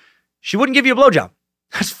up, kid. She wouldn't give you a blowjob.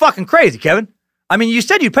 That's fucking crazy, Kevin. I mean, you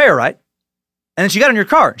said you'd pay her, right? And then she got in your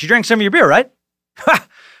car. She drank some of your beer, right?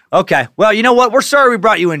 Okay. Well, you know what? We're sorry we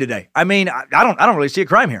brought you in today. I mean, I don't really see a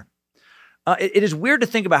crime here. It is weird to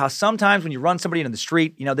think about how sometimes when you run somebody into the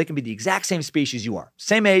street, they can be the exact same species you are.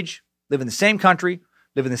 Same age, live in the same country,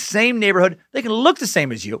 live in the same neighborhood. They can look the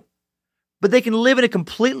same as you, but they can live in a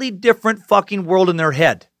completely different fucking world in their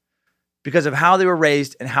head because of how they were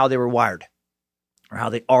raised and how they were wired. Or how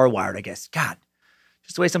they are wired, I guess. God,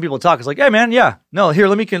 just the way some people talk. It's like, hey, man, yeah. No, here,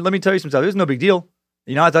 let me tell you some stuff. There's no big deal.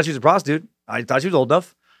 I thought she was a prostitute. I thought she was old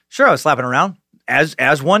enough. Sure, I was slapping around,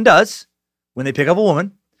 as one does when they pick up a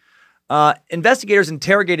woman. Investigators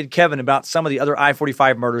interrogated Kevin about some of the other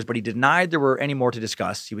I-45 murders, but he denied there were any more to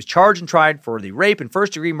discuss. He was charged and tried for the rape and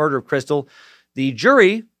first-degree murder of Crystal. The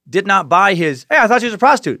jury did not buy his, hey, I thought she was a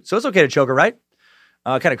prostitute, so it's okay to choke her, right?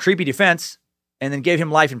 Kind of creepy defense, and then gave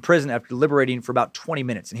him life in prison after deliberating for about 20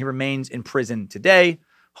 minutes, and he remains in prison today.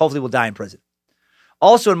 Hopefully will die in prison.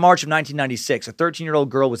 Also in March of 1996, a 13-year-old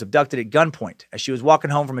girl was abducted at gunpoint as she was walking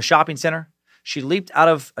home from a shopping center. She leaped out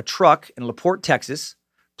of a truck in LaPorte, Texas,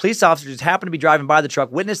 Police officers just happened to be driving by the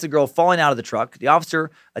truck, witnessed the girl falling out of the truck. The officer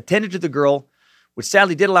attended to the girl, which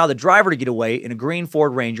sadly did allow the driver to get away in a green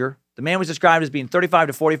Ford Ranger. The man was described as being 35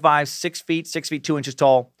 to 45, 6 feet 2 inches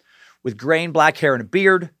tall, with gray and black hair and a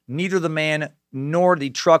beard. Neither the man nor the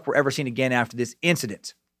truck were ever seen again after this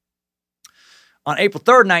incident. On April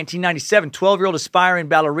 3rd, 1997, 12-year-old aspiring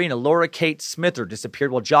ballerina Laura Kate Smither disappeared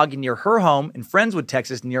while jogging near her home in Friendswood,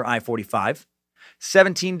 Texas, near I-45.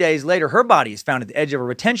 17 days later, her body is found at the edge of a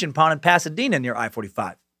retention pond in Pasadena near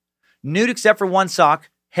I-45. Nude except for one sock,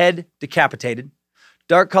 head decapitated.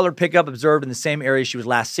 Dark-colored pickup observed in the same area she was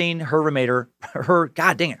last seen. Her murder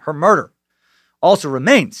also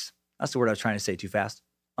remains, that's the word I was trying to say too fast,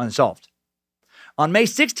 unsolved. On May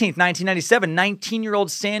 16th, 1997,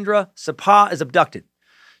 19-year-old Sandra Sapa is abducted.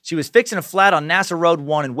 She was fixing a flat on NASA Road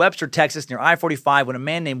 1 in Webster, Texas, near I-45 when a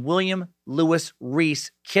man named William Lewis Reese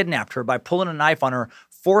kidnapped her by pulling a knife on her,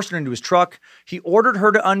 forced her into his truck. He ordered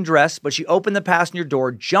her to undress, but she opened the passenger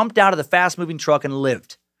door, jumped out of the fast-moving truck, and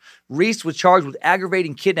lived. Reese was charged with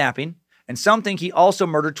aggravating kidnapping, and some think he also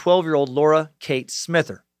murdered 12-year-old Laura Kate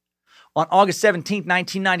Smither. On August 17,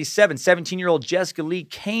 1997, 17-year-old Jessica Lee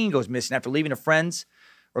Kane goes missing after leaving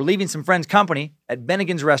some friends' company at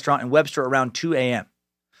Bennigan's restaurant in Webster around 2 a.m.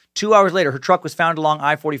 2 hours later, her truck was found along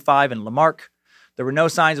I-45 in Lamarck. There were no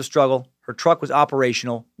signs of struggle. Her truck was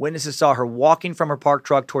operational. Witnesses saw her walking from her parked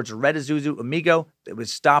truck towards a red Isuzu Amigo that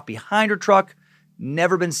was stopped behind her truck.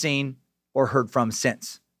 Never been seen or heard from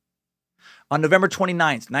since. On November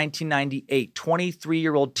 29th, 1998,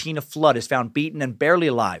 23-year-old Tina Flood is found beaten and barely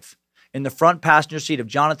alive in the front passenger seat of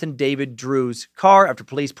Jonathan David Drew's car after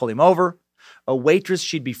police pulled him over. A waitress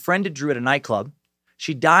she'd befriended Drew at a nightclub.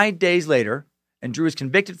 She died days later, and Drew is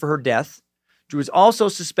convicted for her death. Drew is also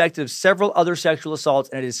suspected of several other sexual assaults,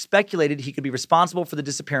 and it is speculated he could be responsible for the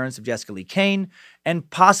disappearance of Jessica Lee Kane and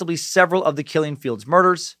possibly several of the Killing Fields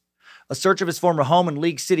murders. A search of his former home in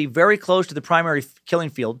League City, very close to the primary killing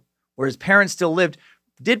field, where his parents still lived,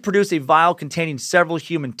 did produce a vial containing several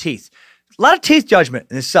human teeth. A lot of teeth judgment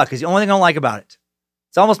in this suck is the only thing I don't like about it.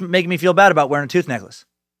 It's almost making me feel bad about wearing a tooth necklace.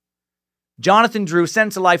 Jonathan Drew,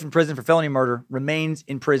 sentenced to life in prison for felony murder, remains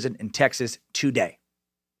in prison in Texas today.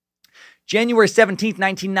 January 17th,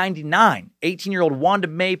 1999, 18-year-old Wanda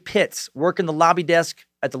Mae Pitts, working the lobby desk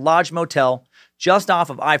at the Lodge Motel just off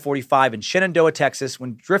of I-45 in Shenandoah, Texas,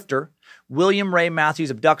 when drifter William Ray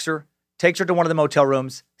Matthews abducts her, takes her to one of the motel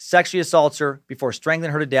rooms, sexually assaults her before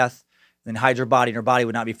strangling her to death, and then hides her body, and her body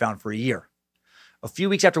would not be found for a year. A few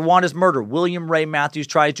weeks after Wanda's murder, William Ray Matthews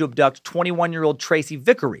tries to abduct 21-year-old Tracy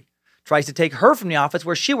Vickery, tries to take her from the office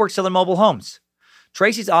where she works selling mobile homes.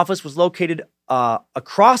 Tracy's office was located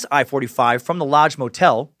across I-45 from the Lodge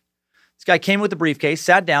Motel. This guy came with a briefcase,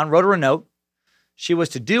 sat down, wrote her a note. She was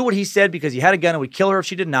to do what he said because he had a gun and would kill her if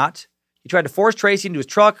she did not. He tried to force Tracy into his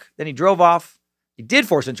truck, then he drove off. He did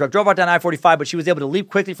force her into the truck, drove out down I-45, but she was able to leap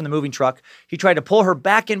quickly from the moving truck. He tried to pull her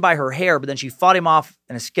back in by her hair, but then she fought him off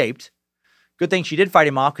and escaped. Good thing she did fight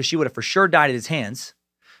him off because she would have for sure died at his hands.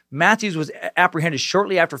 Matthews was apprehended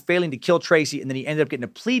shortly after failing to kill Tracy, and then he ended up getting a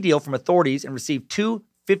plea deal from authorities and received 2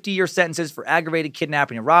 50-year sentences for aggravated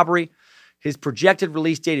kidnapping and robbery. His projected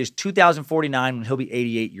release date is 2049 when he'll be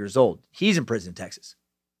 88 years old. He's in prison in Texas.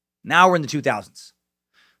 Now we're in the 2000s.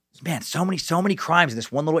 Man, so many crimes in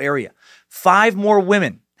this one little area. 5 more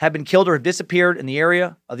women have been killed or have disappeared in the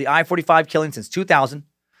area of the I-45 killing since 2000.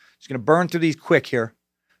 Just going to burn through these quick here.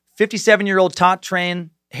 57-year-old Tot Tran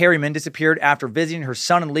Harriman disappeared after visiting her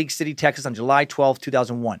son in League City, Texas on July 12,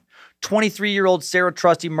 2001. 23-year-old Sarah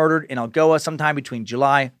Trusty murdered in Algoa sometime between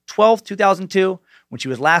July 12, 2002, when she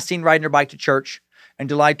was last seen riding her bike to church, and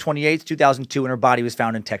July 28, 2002, when her body was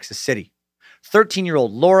found in Texas City.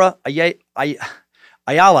 13-year-old Laura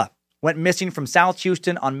Ayala went missing from South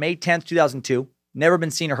Houston on May 10, 2002. Never been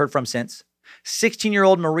seen or heard from since.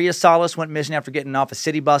 16-year-old Maria Salas went missing after getting off a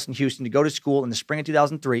city bus in Houston to go to school in the spring of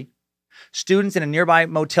 2003. Students and a nearby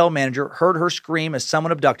motel manager heard her scream as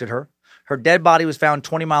someone abducted her. Her dead body was found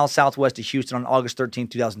 20 miles southwest of Houston on August 13,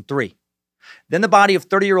 2003. Then the body of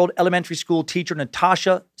 30-year-old elementary school teacher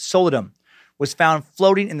Natasha Solidum was found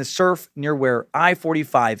floating in the surf near where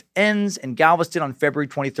I-45 ends in Galveston on February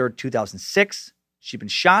 23, 2006. She'd been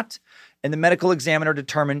shot, and the medical examiner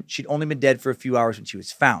determined she'd only been dead for a few hours when she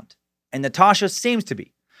was found. And Natasha seems to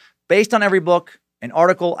be, based on every book and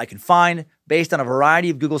article I can find, based on a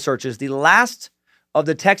variety of Google searches, the last of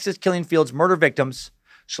the Texas Killing Fields murder victims.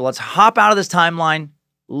 So let's hop out of this timeline,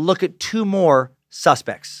 look at 2 more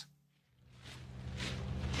suspects.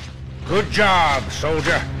 Good job,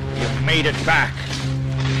 soldier. You made it back.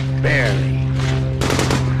 Barely.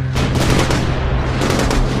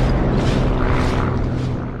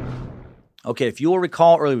 Okay, if you will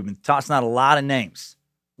recall earlier, we've been tossing out a lot of names,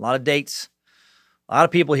 a lot of dates, a lot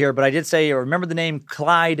of people here, but I did say, remember the name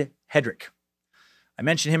Clyde Hedrick. I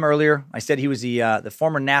mentioned him earlier. I said he was the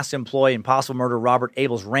former NASA employee and possible murderer Robert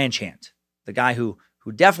Abel's ranch hand, the guy who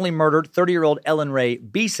definitely murdered 30-year-old Ellen Ray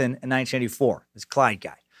Beeson in 1984, this Clyde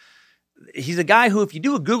guy. He's a guy who, if you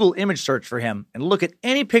do a Google image search for him and look at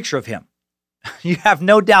any picture of him, you have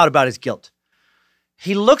no doubt about his guilt.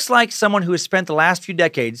 He looks like someone who has spent the last few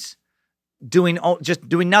decades doing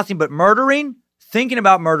nothing but murdering, thinking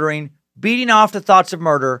about murdering, beating off the thoughts of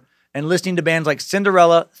murder, and listening to bands like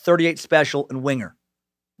Cinderella, 38 Special, and Winger,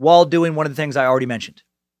 while doing one of the things I already mentioned.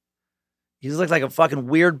 He looks like a fucking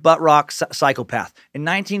weird butt rock psychopath. In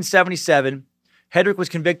 1977, Hedrick was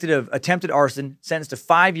convicted of attempted arson, sentenced to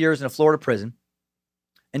 5 years in a Florida prison,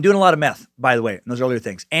 and doing a lot of meth, by the way, in those earlier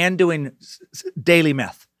things, and doing daily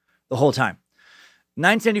meth the whole time.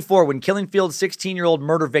 1974, when Killingfield's 16-year-old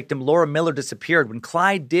murder victim Laura Miller disappeared, when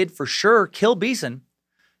Clyde did for sure kill Beeson,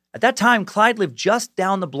 at that time, Clyde lived just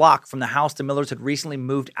down the block from the house the Millers had recently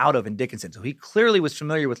moved out of in Dickinson, so he clearly was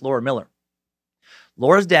familiar with Laura Miller.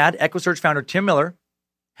 Laura's dad, EquiSearch founder Tim Miller,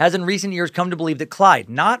 has in recent years come to believe that Clyde,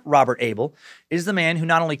 not Robert Abel, is the man who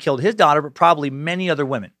not only killed his daughter, but probably many other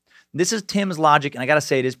women. This is Tim's logic, and I got to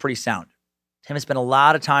say, it is pretty sound. Tim has spent a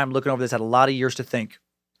lot of time looking over this, had a lot of years to think.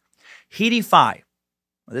 Heidi Fye.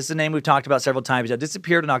 This is a name we've talked about several times. It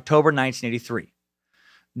disappeared in October 1983.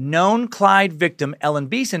 Known Clyde victim Ellen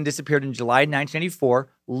Beeson disappeared in July 1984.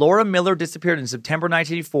 Laura Miller disappeared in September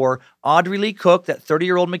 1984. Audrey Lee Cook, that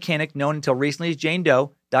 30-year-old mechanic known until recently as Jane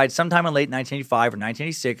Doe, died sometime in late 1985 or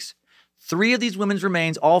 1986. 3 of these women's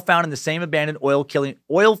remains all found in the same abandoned oil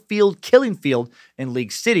field killing field in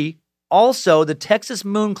League City. Also, the Texas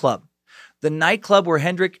Moon Club, the nightclub where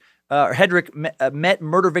Hedrick met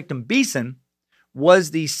murder victim Beeson,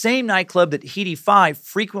 was the same nightclub that Heidi Fye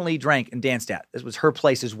frequently drank and danced at. This was her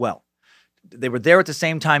place as well. They were there at the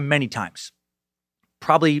same time many times.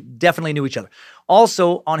 Probably definitely knew each other.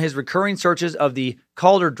 Also, on his recurring searches of the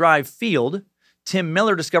Calder Drive field, Tim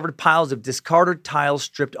Miller discovered piles of discarded tiles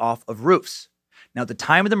stripped off of roofs. Now, at the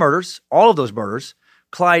time of the murders, all of those murders,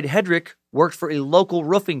 Clyde Hedrick worked for a local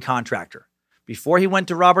roofing contractor. Before he went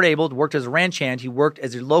to Robert Abel, worked as a ranch hand, he worked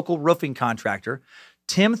as a local roofing contractor.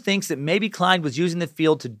 Tim thinks that maybe Clyde was using the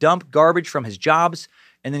field to dump garbage from his jobs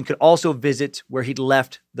and then could also visit where he'd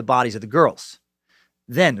left the bodies of the girls.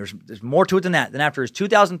 Then, there's more to it than that. Then after his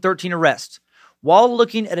 2013 arrest, while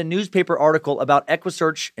looking at a newspaper article about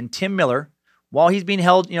EquiSearch and Tim Miller, while he's being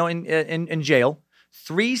held in jail,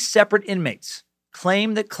 3 separate inmates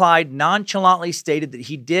claim that Clyde nonchalantly stated that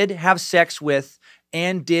he did have sex with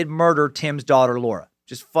and did murder Tim's daughter, Laura.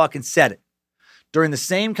 Just fucking said it. During the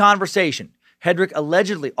same conversation, Hedrick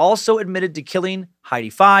allegedly also admitted to killing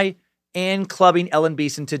Heidi Fye and clubbing Ellen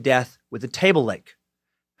Beeson to death with a table leg.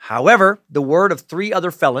 However, the word of 3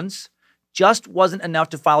 other felons just wasn't enough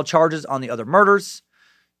to file charges on the other murders.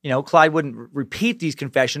 Clyde wouldn't repeat these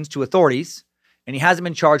confessions to authorities, and he hasn't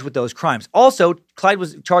been charged with those crimes. Also, Clyde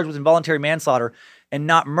was charged with involuntary manslaughter and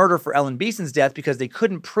not murder for Ellen Beeson's death because they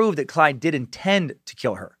couldn't prove that Clyde did intend to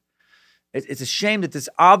kill her. It's a shame that this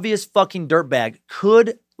obvious fucking dirtbag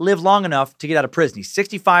could live long enough to get out of prison. He's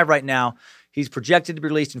 65 right now. He's projected to be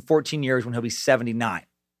released in 14 years when he'll be 79.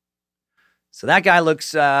 So that guy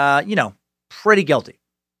looks, pretty guilty.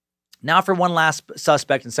 Now for one last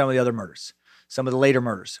suspect in some of the other murders, some of the later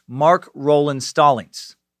murders. Mark Roland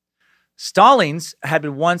Stallings. Stallings had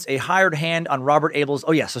been once a hired hand on Robert Abel's.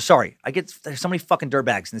 Oh, yeah, so sorry. There's so many fucking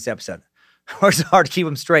dirtbags in this episode. It's hard to keep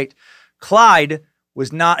them straight. Clyde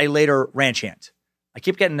was not a later ranch hand. I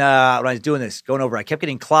kept getting, when I was doing this, going over, I kept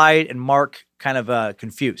getting Clyde and Mark kind of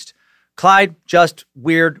confused. Clyde, just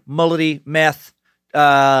weird, mullety, meth,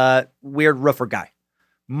 weird roofer guy.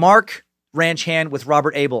 Mark, ranch hand with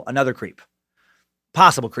Robert Abel, another creep.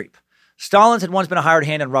 Possible creep. Stallings had once been a hired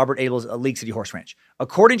hand on Robert Abel's League City Horse Ranch.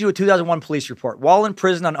 According to a 2001 police report, while in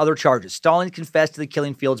prison on other charges, Stallings confessed to the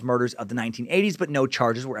Killingfields murders of the 1980s, but no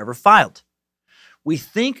charges were ever filed. We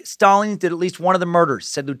think Stallings did at least one of the murders,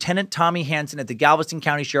 said Lieutenant Tommy Hansen at the Galveston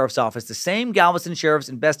County Sheriff's Office, the same Galveston Sheriff's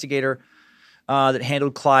investigator that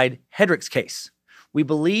handled Clyde Hedrick's case. We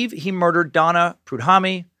believe he murdered Donna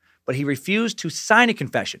Prudhomme, but he refused to sign a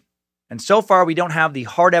confession. And so far, we don't have the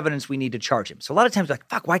hard evidence we need to charge him. So a lot of times, like,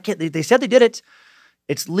 fuck, why can't they? They said they did it.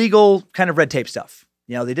 It's legal kind of red tape stuff.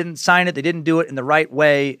 They didn't sign it. They didn't do it in the right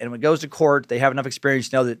way. And when it goes to court, they have enough experience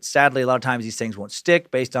to know that, sadly, a lot of times these things won't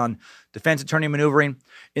stick based on defense attorney maneuvering.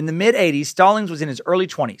 In the mid-'80s, Stallings was in his early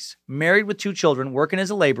 20s, married with 2 children, working as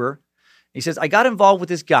a laborer. He says, I got involved with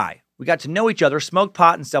this guy. We got to know each other, smoked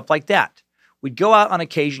pot and stuff like that. We'd go out on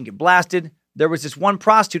occasion, get blasted, There was this one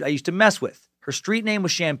prostitute I used to mess with. Her street name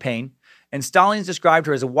was Champagne, and Stallings described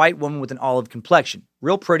her as a white woman with an olive complexion.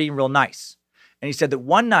 Real pretty and real nice. And he said that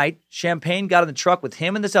one night, Champagne got in the truck with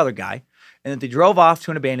him and this other guy, and that they drove off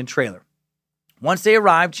to an abandoned trailer. Once they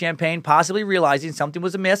arrived, Champagne, possibly realizing something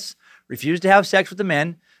was amiss, refused to have sex with the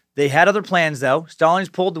men. They had other plans, though. Stallings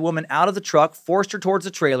pulled the woman out of the truck, forced her towards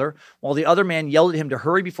the trailer, while the other man yelled at him to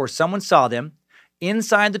hurry before someone saw them.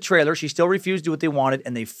 Inside the trailer, she still refused to do what they wanted,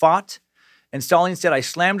 and they fought. And Stallings said, I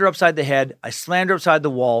slammed her upside the head, I slammed her upside the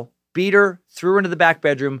wall, beat her, threw her into the back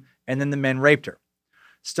bedroom, and then the men raped her.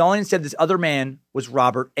 Stallings said this other man was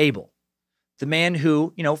Robert Abel, the man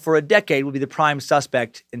who, for a decade would be the prime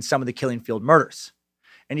suspect in some of the Killing Field murders.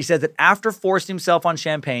 And he said that after forcing himself on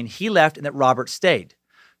Champagne, he left and that Robert stayed.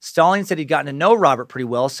 Stallings said he'd gotten to know Robert pretty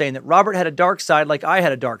well, saying that Robert had a dark side like I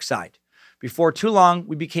had a dark side. Before too long,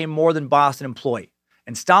 we became more than boss and employee.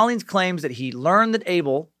 And Stallings claims that he learned that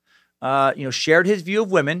Abel shared his view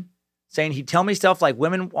of women, saying he'd tell me stuff like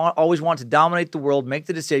women always want to dominate the world, make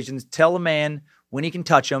the decisions, tell a man when he can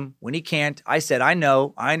touch them, when he can't. I said, I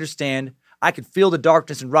know, I understand. I could feel the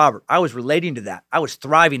darkness in Robert. I was relating to that. I was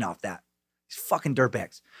thriving off that. These fucking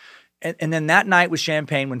dirtbags. And then that night with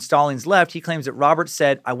Champagne, when Stallings left, he claims that Robert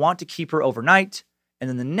said, I want to keep her overnight. And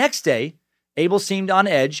then the next day, Abel seemed on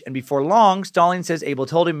edge. And before long, Stallings says Abel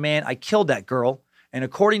told him, man, I killed that girl. And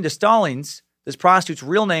according to Stallings, this prostitute's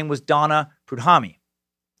real name was Donna Prudhomme.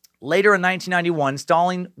 Later in 1991,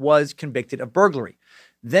 Stallings was convicted of burglary.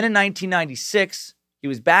 Then in 1996, he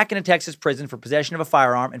was back in a Texas prison for possession of a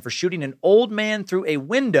firearm and for shooting an old man through a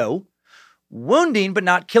window, wounding but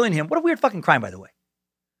not killing him. What a weird fucking crime, by the way.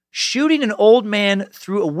 Shooting an old man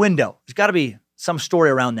through a window. There's got to be some story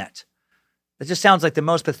around that. That just sounds like the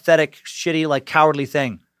most pathetic, shitty, cowardly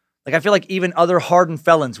thing. I feel like even other hardened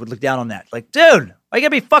felons would look down on that. Dude, why you gotta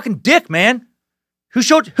be a fucking dick, man? Who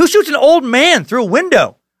shoots an old man through a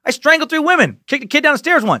window? I strangled 3 women, kicked a kid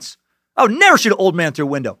downstairs once. I would never shoot an old man through a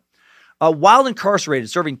window. While incarcerated,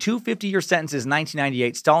 serving 2 50-year sentences in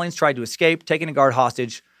 1998, Stallings tried to escape, taking a guard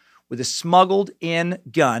hostage with a smuggled-in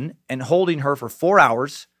gun and holding her for 4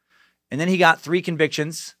 hours. And then he got 3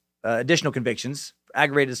 convictions, additional convictions,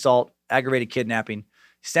 aggravated assault, aggravated kidnapping,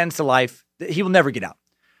 sentenced to life. He will never get out.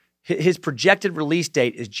 His projected release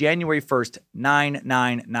date is January 1st,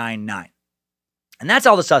 9999. And that's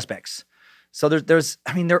all the suspects. So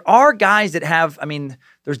there are guys that have,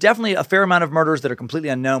 there's definitely a fair amount of murders that are completely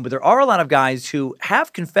unknown, but there are a lot of guys who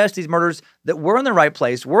have confessed these murders that were in the right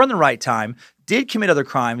place, were in the right time, did commit other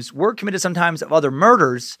crimes, were committed sometimes of other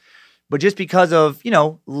murders, but just because of,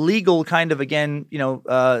 legal kind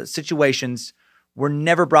of, situations, were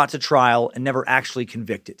never brought to trial and never actually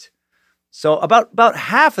convicted. So about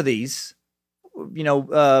half of these,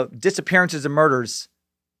 disappearances and murders,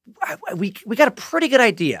 we got a pretty good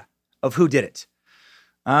idea of who did it.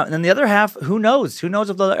 And then the other half, who knows? Who knows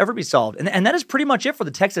if they'll ever be solved? And that is pretty much it for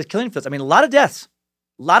the Texas killing fields. A lot of deaths,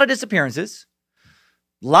 a lot of disappearances,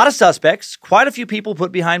 a lot of suspects, quite a few people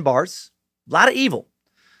put behind bars, a lot of evil.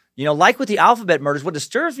 Like with the alphabet murders, what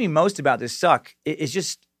disturbs me most about this suck is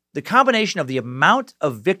just the combination of the amount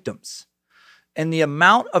of victims and the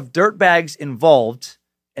amount of dirtbags involved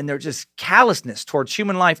and their just callousness towards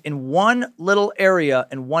human life in one little area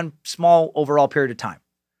in one small overall period of time.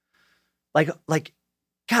 Like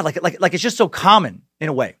it's just so common in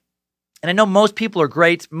a way. And I know most people are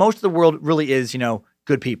great. Most of the world really is,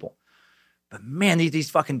 good people. But man, these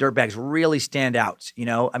fucking dirtbags really stand out,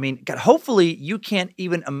 God, hopefully you can't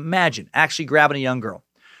even imagine actually grabbing a young girl,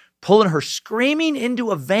 pulling her screaming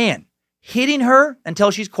into a van, hitting her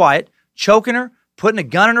until she's quiet, choking her, putting a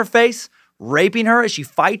gun in her face, raping her as she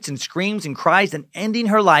fights and screams and cries, and ending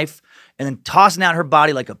her life, and then tossing out her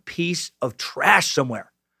body like a piece of trash somewhere.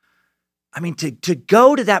 To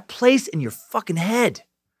go to that place in your fucking head.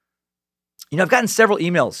 I've gotten several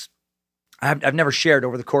emails I've never shared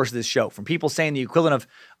over the course of this show from people saying the equivalent of,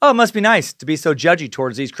 oh, it must be nice to be so judgy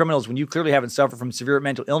towards these criminals when you clearly haven't suffered from severe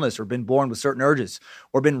mental illness or been born with certain urges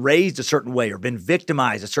or been raised a certain way or been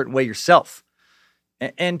victimized a certain way yourself.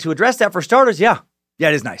 And to address that for starters, yeah,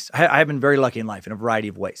 it is nice. I have been very lucky in life in a variety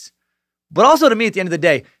of ways. But also to me, at the end of the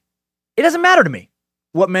day, it doesn't matter to me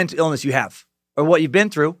what mental illness you have or what you've been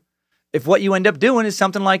through if what you end up doing is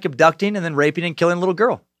something like abducting and then raping and killing a little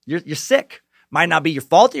girl. You're sick. Might not be your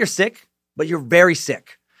fault that you're sick, but you're very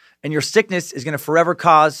sick. And your sickness is going to forever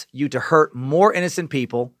cause you to hurt more innocent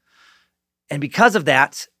people. And because of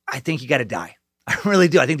that, I think you got to die. I really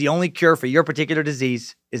do. I think the only cure for your particular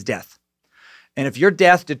disease is death. And if your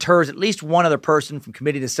death deters at least one other person from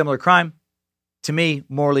committing a similar crime, to me,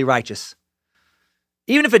 morally righteous.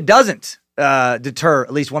 Even if it doesn't, deter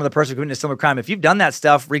at least one of the person committing a similar crime. If you've done that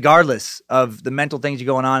stuff, regardless of the mental things you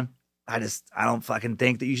going on, I don't fucking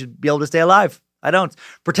think that you should be able to stay alive. I don't.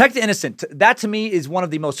 Protect the innocent. That to me is one of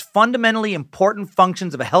the most fundamentally important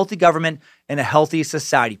functions of a healthy government and a healthy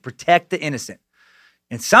society. Protect the innocent.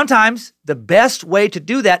 And sometimes the best way to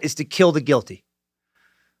do that is to kill the guilty.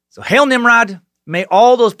 So hail Nimrod. May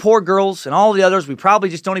all those poor girls and all the others we probably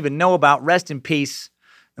just don't even know about rest in peace.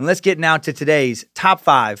 And let's get now to today's top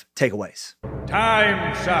 5 takeaways.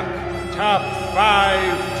 Timesuck top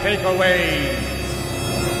 5 takeaways.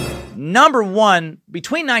 Number 1,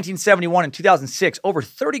 between 1971 and 2006, over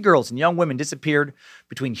 30 girls and young women disappeared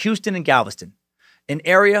between Houston and Galveston, an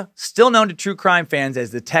area still known to true crime fans as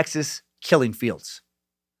the Texas Killing Fields.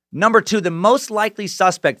 Number 2, the most likely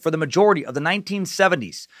suspect for the majority of the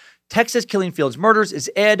 1970s Texas Killing Fields murders is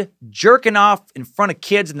Ed jerking off in front of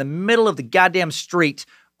kids in the middle of the goddamn street,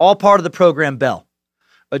 all part of the program Bell.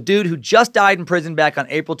 A dude who just died in prison back on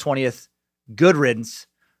April 20th. Good riddance.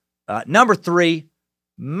 Number 3,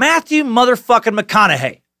 Matthew motherfucking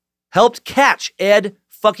McConaughey helped catch Ed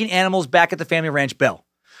fucking animals back at the family ranch Bell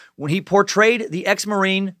when he portrayed the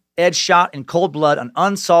ex-Marine Ed shot in cold blood on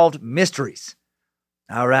Unsolved Mysteries.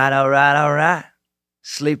 All right.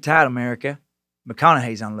 Sleep tight, America.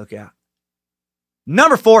 McConaughey's on the lookout.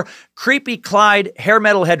 Number 4, creepy Clyde hair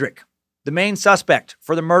metal Hedrick, the main suspect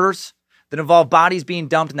for the murders that involved bodies being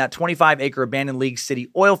dumped in that 25-acre abandoned League City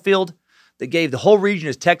oil field that gave the whole region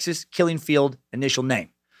its Texas Killing Field initial name.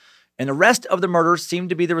 And the rest of the murders seem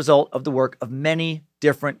to be the result of the work of many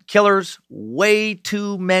different killers. Way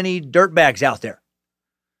too many dirtbags out there.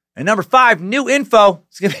 And number 5, new info.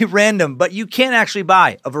 It's going to be random, but you can actually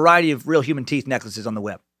buy a variety of real human teeth necklaces on the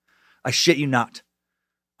web. I shit you not.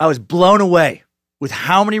 I was blown away with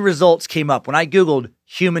how many results came up when I Googled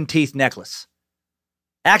human teeth necklace.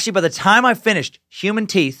 Actually, by the time I finished human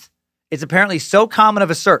teeth, it's apparently so common of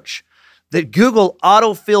a search that Google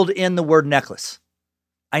auto-filled in the word necklace.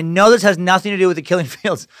 I know this has nothing to do with the Killing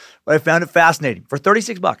Fields, but I found it fascinating. For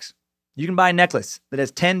 $36, you can buy a necklace that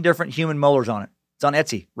has 10 different human molars on it. It's on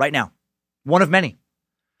Etsy right now. One of many.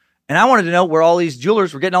 And I wanted to know where all these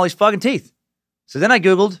jewelers were getting all these fucking teeth. So then I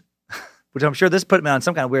Googled, which I'm sure this put me on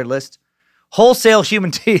some kind of weird list, wholesale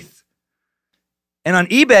human teeth. And on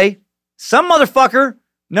eBay, some motherfucker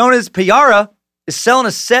known as Piara is selling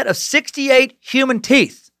a set of 68 human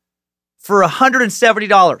teeth for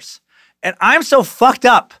 $170. And I'm so fucked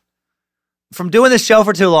up from doing this show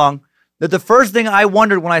for too long that the first thing I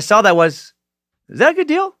wondered when I saw that was, is that a good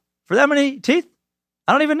deal for that many teeth?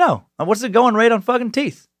 I don't even know. What's the going rate on fucking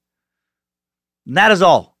teeth? And that is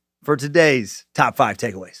all for today's top 5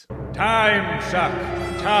 takeaways.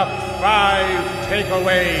 Timesuck top 5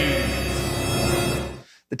 takeaways.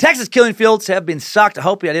 The Texas Killing Fields have been sucked. I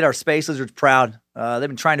hope I did our space lizards proud. They've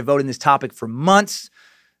been trying to vote in this topic for months.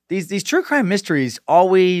 These true crime mysteries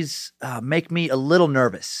always make me a little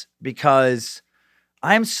nervous because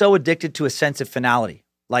I'm so addicted to a sense of finality.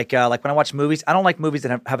 Like when I watch movies, I don't like movies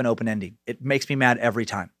that have an open ending. It makes me mad every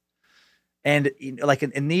time. And like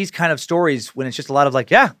in these kind of stories, when it's just a lot of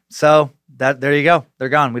like, yeah, so there you go, they're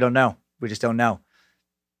gone. We don't know. We just don't know.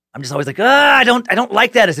 I'm just always like, I don't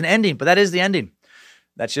like that as an ending, but that is the ending.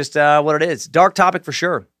 That's just what it is. Dark topic for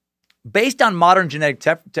sure. Based on modern genetic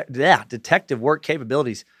detective work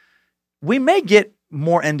capabilities, we may get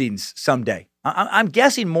more endings someday. I'm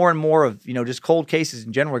guessing more and more of, just cold cases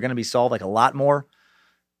in general are going to be solved, like a lot more.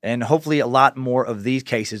 And hopefully a lot more of these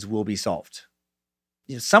cases will be solved.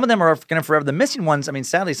 Some of them are going to forever. The missing ones,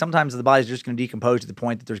 sadly, sometimes the bodies are just going to decompose to the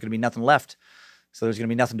point that there's going to be nothing left. So there's going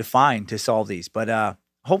to be nothing to find to solve these. But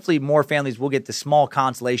hopefully more families will get the small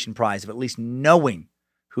consolation prize of at least knowing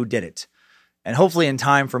who did it. And hopefully in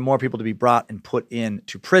time for more people to be brought and put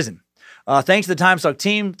into prison. Thanks to the Timesuck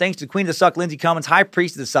team. Thanks to Queen of the Suck, Lindsay Cummins, High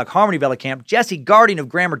Priest of the Suck, Harmony Vellicamp, Jesse, Guardian of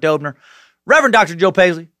Grammar Dobner, Reverend Dr. Joe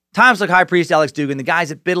Paisley, Timesuck High Priest Alex Dugan, the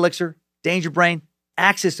guys at Bit Elixir, Danger Brain,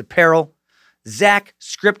 Axis Apparel, Zach,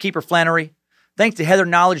 Script Keeper Flannery. Thanks to Heather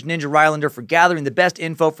Knowledge Ninja Rylander for gathering the best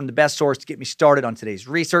info from the best source to get me started on today's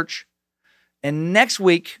research. And next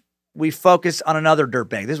week, we focus on another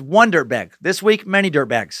dirtbag. This is one dirtbag. This week, many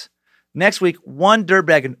dirtbags. Next week, one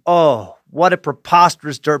dirtbag, and oh, what a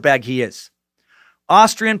preposterous dirtbag he is.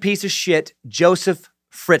 Austrian piece of shit, Joseph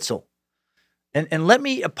Fritzl. And let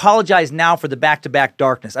me apologize now for the back-to-back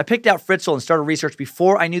darkness. I picked out Fritzl and started research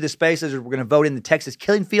before I knew the space lizards were going to vote in the Texas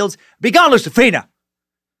Killing Fields. Begone, Lucifina!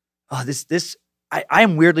 Oh, I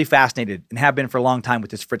am weirdly fascinated and have been for a long time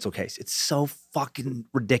with this Fritzl case. It's so fucking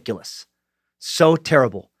ridiculous. So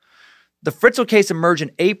terrible. The Fritzl case emerged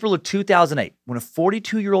in April of 2008 when a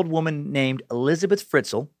 42-year-old woman named Elizabeth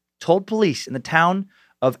Fritzl told police in the town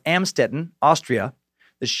of Amstetten, Austria,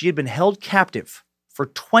 that she had been held captive for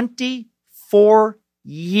 24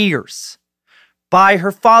 years by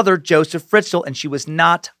her father, Joseph Fritzl, and she was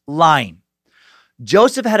not lying.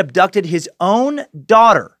 Joseph had abducted his own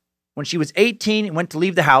daughter when she was 18 and went to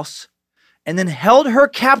leave the house, and then held her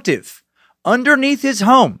captive underneath his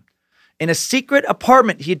home in a secret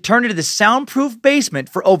apartment he had turned into the soundproof basement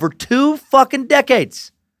for over 2 fucking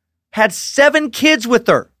decades. Had 7 kids with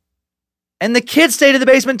her. And the kids stayed in the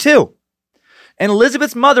basement too. And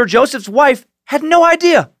Elizabeth's mother, Joseph's wife, had no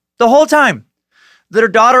idea the whole time that her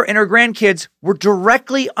daughter and her grandkids were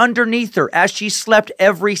directly underneath her as she slept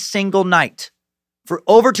every single night. For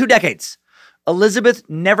over 2 decades, Elizabeth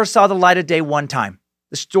never saw the light of day one time.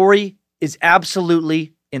 The story is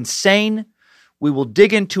absolutely insane. We will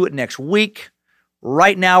dig into it next week.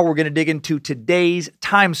 Right now, we're going to dig into today's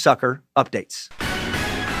Timesucker updates.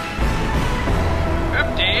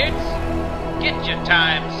 Updates? Get your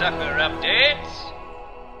Timesucker updates.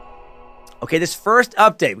 Okay, this first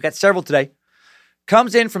update, we got several today,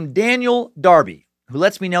 comes in from Daniel Darby, who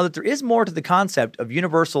lets me know that there is more to the concept of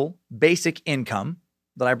universal basic income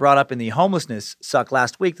that I brought up in the homelessness suck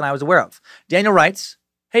last week than I was aware of. Daniel writes,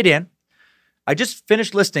 "Hey, Dan, I just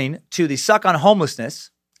finished listening to the suck on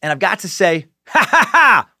homelessness, and I've got to say, ha ha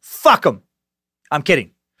ha, fuck them." I'm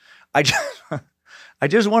kidding. I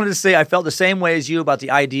just wanted to say I felt the same way as you about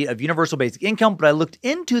the idea of universal basic income, but I looked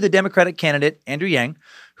into the Democratic candidate, Andrew Yang,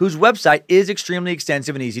 whose website is extremely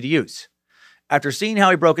extensive and easy to use. After seeing how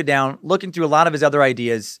he broke it down, looking through a lot of his other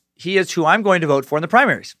ideas, he is who I'm going to vote for in the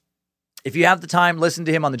primaries. If you have the time, listen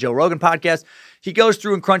to him on the Joe Rogan podcast. He goes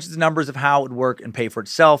through and crunches the numbers of how it would work and pay for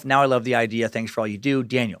itself. Now I love the idea. Thanks for all you do,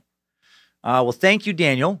 Daniel. Well, thank you,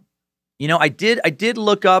 Daniel. You know, I did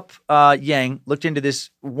look up Yang, looked into this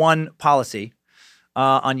one policy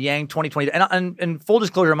on Yang 2020. And full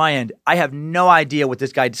disclosure on my end, I have no idea what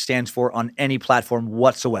this guy stands for on any platform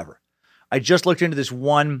whatsoever. I just looked into this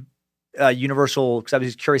one universal, because I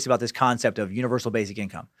was curious about this concept of universal basic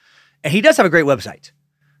income. And he does have a great website.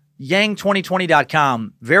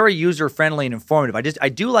 Yang2020.com, very user-friendly and informative. I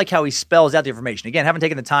do like how he spells out the information. Again, haven't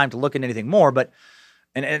taken the time to look into anything more, but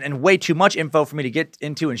and way too much info for me to get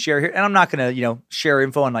into and share here. And I'm not going to, share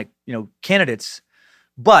info on candidates.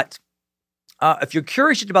 But if you're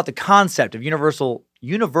curious about the concept of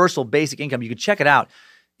universal basic income, you could check it out.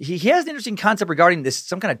 He has an interesting concept regarding this,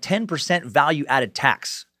 some kind of 10% value-added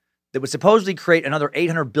tax that would supposedly create another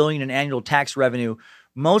 $800 billion in annual tax revenue,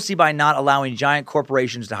 mostly by not allowing giant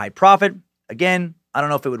corporations to hide profit. Again, I don't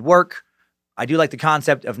know if it would work. I do like the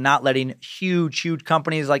concept of not letting huge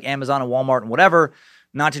companies like Amazon and Walmart and whatever,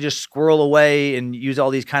 not to just squirrel away and use all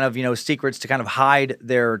these kind of, secrets to kind of hide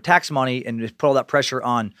their tax money and just put all that pressure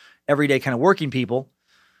on everyday kind of working people.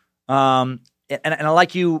 And I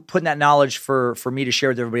like you putting that knowledge for me to share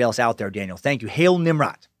with everybody else out there, Daniel. Thank you. Hail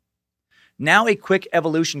Nimrod. Now a quick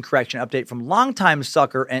evolution correction update from longtime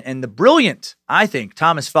sucker and the brilliant, I think,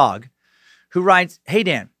 Thomas Fogg, who writes, "Hey,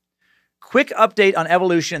 Dan, quick update on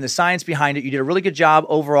evolution and the science behind it. You did a really good job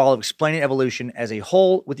overall of explaining evolution as a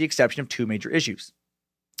whole with the exception of 2 major issues.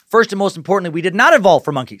 First and most importantly, we did not evolve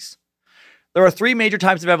from monkeys. There are 3 major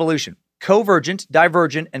types of evolution: convergent,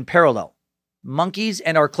 divergent, and parallel. Monkeys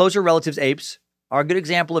and our closer relatives apes are a good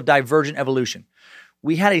example of divergent evolution.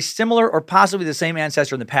 We had a similar or possibly the same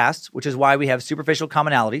ancestor in the past, which is why we have superficial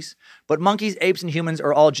commonalities, but monkeys, apes, and humans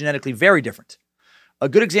are all genetically very different. A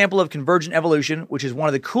good example of convergent evolution, which is one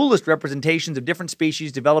of the coolest representations of different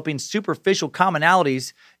species developing superficial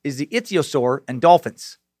commonalities, is the ichthyosaur and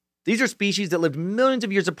dolphins. These are species that lived millions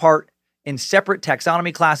of years apart in separate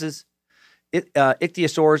taxonomy classes.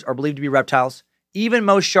 Ichthyosaurs are believed to be reptiles. Even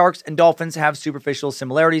most sharks and dolphins have superficial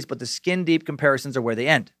similarities, but the skin-deep comparisons are where they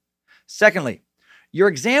end. Secondly, your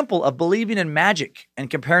example of believing in magic and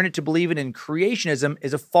comparing it to believing in creationism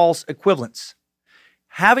is a false equivalence.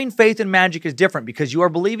 Having faith in magic is different because you are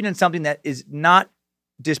believing in something that is not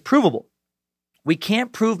disprovable. We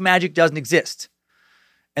can't prove magic doesn't exist,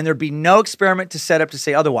 and there'd be no experiment to set up to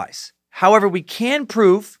say otherwise. However, we can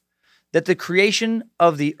prove that the creation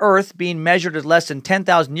of the earth being measured as less than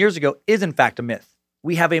 10,000 years ago is in fact a myth.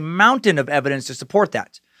 We have a mountain of evidence to support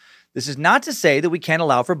that. This is not to say that we can't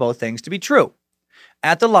allow for both things to be true.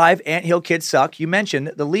 At the live Anthill Kids Suck, you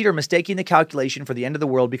mentioned the leader mistaking the calculation for the end of the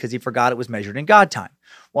world because he forgot it was measured in God time.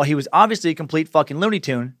 While he was obviously a complete fucking Looney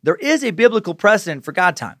Tune, there is a biblical precedent for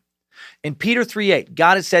God time. In Peter 3:8,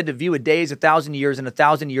 God is said to view a day as 1,000 years and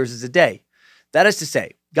 1,000 years as a day. That is to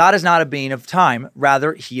say, God is not a being of time.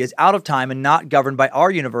 Rather, he is out of time and not governed by our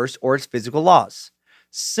universe or its physical laws.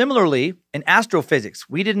 Similarly, in astrophysics,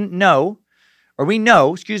 we know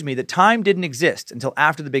that time didn't exist until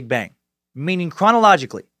after the Big Bang. meaning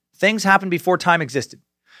chronologically, things happened before time existed.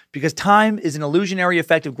 Because time is an illusionary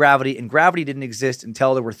effect of gravity, and gravity didn't exist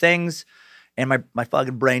until there were things, and my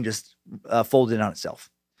fucking brain just folded in on itself.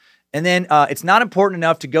 And then it's not important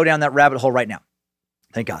enough to go down that rabbit hole right now.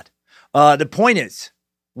 Thank God. The point is,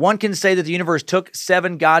 one can say that the universe took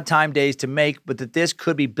 7 God time days to make, but that this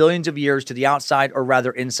could be billions of years to the outside or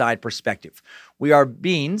rather inside perspective. We are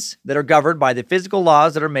beings that are governed by the physical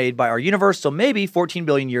laws that are made by our universe, so maybe 14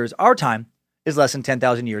 billion years, our time, is less than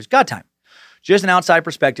 10,000 years God time. Just an outside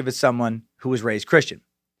perspective as someone who was raised Christian.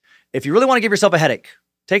 If you really want to give yourself a headache,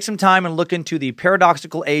 take some time and look into the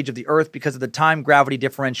paradoxical age of the Earth because of the time-gravity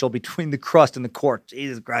differential between the crust and the core.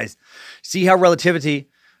 Jesus Christ. See how relativity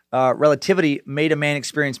made a man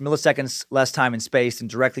experience milliseconds less time in space and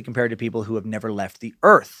directly compared to people who have never left the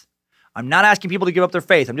Earth. I'm not asking people to give up their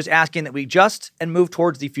faith. I'm just asking that we adjust and move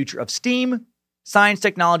towards the future of STEAM, science,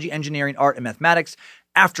 technology, engineering, art, and mathematics.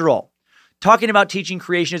 After all, talking about teaching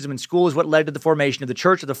creationism in school is what led to the formation of the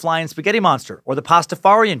Church of the Flying Spaghetti Monster or the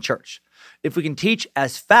Pastafarian Church. If we can teach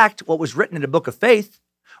as fact what was written in a book of faith,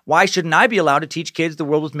 why shouldn't I be allowed to teach kids the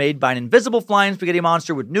world was made by an invisible flying spaghetti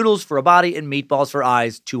monster with noodles for a body and meatballs for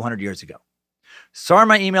eyes 200 years ago? Sorry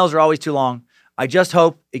my emails are always too long. I just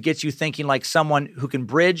hope it gets you thinking like someone who can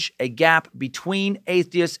bridge a gap between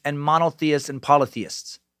atheists and monotheists and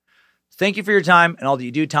polytheists. Thank you for your time and all that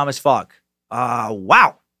you do, Thomas Fogg.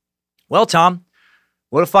 Wow. Well, Tom,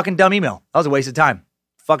 what a fucking dumb email. That was a waste of time.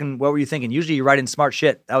 Fucking, what were you thinking? Usually you write in smart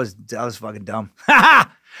shit. That was fucking dumb.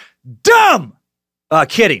 Dumb!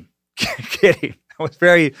 Kidding. Kidding. That was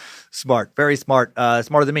very smart. Very smart.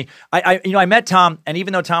 Smarter than me. I met Tom, and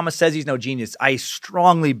even though Thomas says he's no genius, I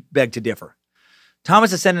strongly beg to differ.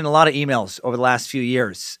 Thomas has sent in a lot of emails over the last few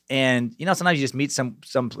years, and sometimes you just meet some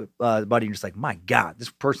buddy and you're just like, my God, this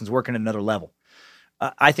person's working at another level.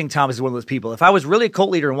 I think Thomas is one of those people. If I was really a cult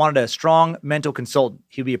leader and wanted a strong mental consultant,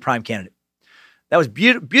 he'd be a prime candidate. That was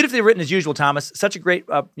beautifully written as usual, Thomas. Such a great,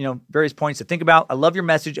 various points to think about. I love your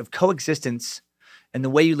message of coexistence and the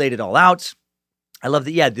way you laid it all out. I love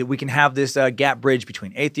that, that we can have this gap bridge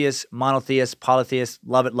between atheists, monotheists, polytheists.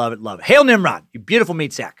 Love it, love it, love it. Hail Nimrod, you beautiful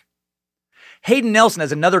meat sack. Hayden Nelson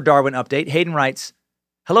has another Darwin update. Hayden writes,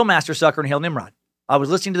 hello, Master Sucker and Hail Nimrod. I was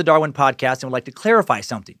listening to the Darwin podcast and would like to clarify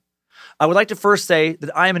something. I would like to first say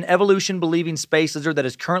that I am an evolution-believing space lizard that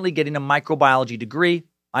is currently getting a microbiology degree.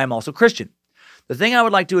 I am also Christian. The thing I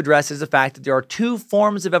would like to address is the fact that there are 2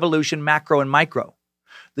 forms of evolution, macro and micro.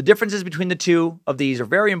 The differences between the 2 of these are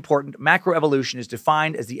very important. Macroevolution is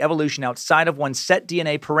defined as the evolution outside of one's set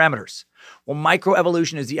DNA parameters, while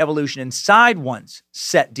microevolution is the evolution inside one's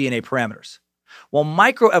set DNA parameters. While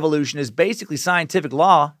microevolution is basically scientific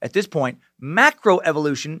law at this point,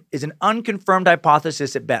 macroevolution is an unconfirmed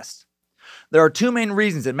hypothesis at best. There are 2 main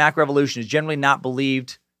reasons that macroevolution is generally not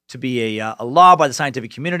believed to be a law by the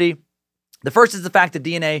scientific community. The first is the fact that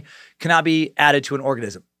DNA cannot be added to an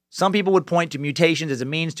organism. Some people would point to mutations as a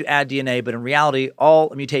means to add DNA, but in reality,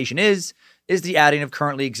 all a mutation is the adding of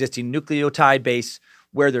currently existing nucleotide base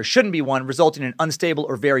where there shouldn't be one, resulting in unstable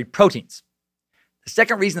or varied proteins. The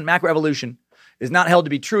second reason that macroevolution is not held to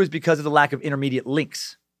be true is because of the lack of intermediate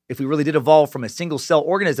links. If we really did evolve from a single-cell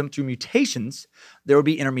organism through mutations, there would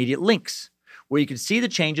be intermediate links, where you could see the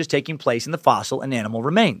changes taking place in the fossil and animal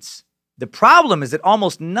remains. The problem is that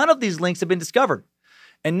almost none of these links have been discovered,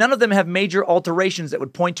 and none of them have major alterations that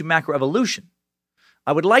would point to macroevolution.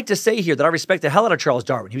 I would like to say here that I respect the hell out of Charles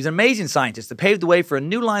Darwin. He was an amazing scientist that paved the way for a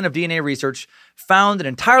new line of DNA research, found an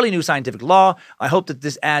entirely new scientific law. I hope that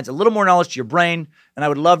this adds a little more knowledge to your brain, and I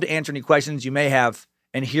would love to answer any questions you may have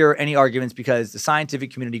and hear any arguments because the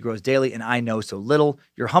scientific community grows daily and I know so little.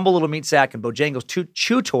 Your humble little meat sack and Bojangles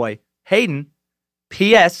chew toy, Hayden.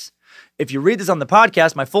 P.S. If you read this on the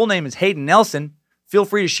podcast, my full name is Hayden Nelson. Feel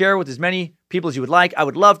free to share with as many people as you would like. I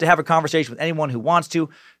would love to have a conversation with anyone who wants to.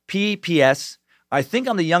 P.P.S. I think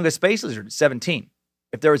I'm the youngest space lizard at 17.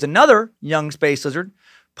 If there is another young space lizard,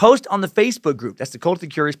 post on the Facebook group. That's the Cult of the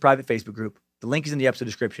Curious private Facebook group. The link is in the episode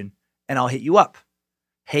description, and I'll hit you up.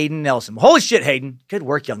 Hayden Nelson. Holy shit, Hayden. Good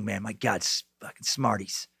work, young man. My God, fucking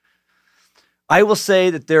smarties. I will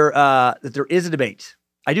say that there is a debate.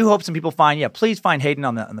 I do hope some people please find Hayden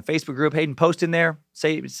on the Facebook group. Hayden, post in there.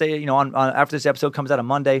 Say on after this episode comes out on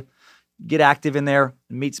Monday, get active in there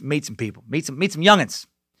and meet some people. Meet some youngins.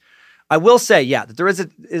 I will say, that there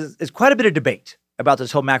is quite a bit of debate about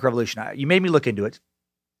this whole macroevolution. You made me look into it.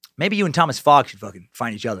 Maybe you and Thomas Fogg should fucking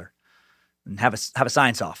find each other and have a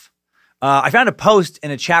science off. I found a post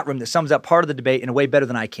in a chat room that sums up part of the debate in a way better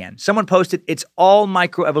than I can. Someone posted, it's all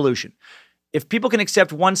microevolution. If people can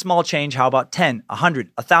accept one small change, how about 10,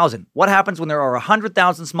 100, 1,000? What happens when there are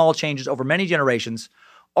 100,000 small changes over many generations,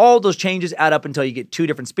 All those changes add up until you get 2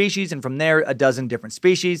 different species, and from there, a dozen different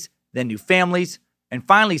species, then new families, and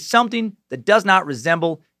finally something that does not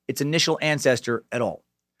resemble its initial ancestor at all.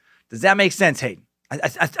 Does that make sense, Hayden?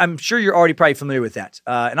 I'm sure you're already probably familiar with that.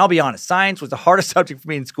 And I'll be honest, science was the hardest subject for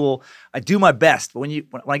me in school. I do my best, but when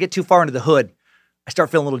I get too far into the hood, I start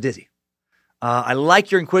feeling a little dizzy. I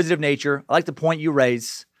like your inquisitive nature. I like the point you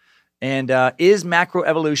raise. And is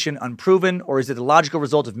macroevolution unproven, or is it the logical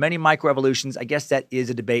result of many microevolutions? I guess that is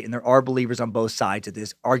a debate, and there are believers on both sides of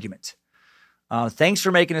this argument. Thanks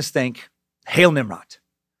for making us think. Hail Nimrod.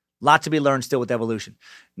 Lot to be learned still with evolution.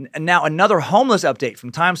 And now another homeless update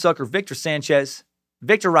from Timesucker Victor Sanchez.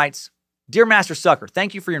 Victor writes, Dear Master Sucker,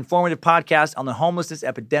 thank you for your informative podcast on the homelessness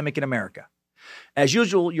epidemic in America. As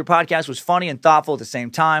usual, your podcast was funny and thoughtful at the same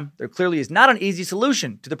time. There clearly is not an easy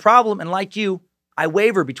solution to the problem, and like you, I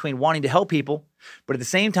waver between wanting to help people, but at the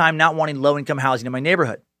same time not wanting low-income housing in my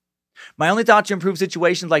neighborhood. My only thought to improve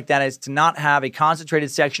situations like that is to not have a concentrated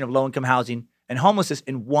section of low-income housing and homelessness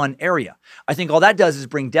in one area. I think all that does is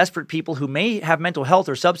bring desperate people who may have mental health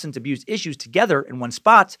or substance abuse issues together in one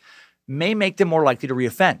spot, may make them more likely to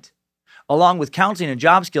reoffend. Along with counseling and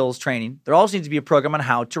job skills training, there also needs to be a program on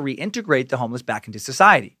how to reintegrate the homeless back into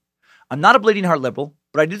society. I'm not a bleeding heart liberal,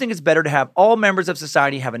 but I do think it's better to have all members of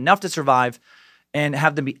society have enough to survive and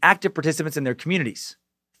have them be active participants in their communities.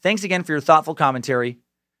 Thanks again for your thoughtful commentary.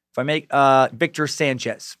 If I make Victor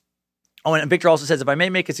Sanchez. Oh, and Victor also says, if I may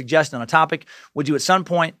make a suggestion on a topic, would you at some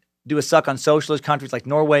point do a suck on socialist countries like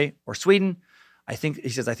Norway or Sweden? I think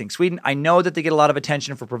Sweden. I know that they get a lot of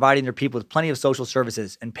attention for providing their people with plenty of social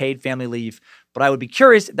services and paid family leave, but I would be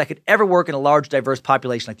curious if that could ever work in a large, diverse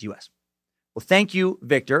population like the U.S. Well, thank you,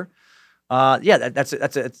 Victor. That's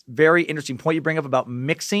a very interesting point you bring up about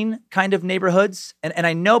mixing kind of neighborhoods. And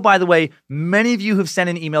I know, by the way, many of you have sent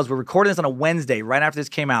in emails. We're recording this on a Wednesday, right after this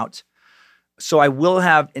came out. So I will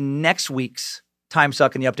have in next week's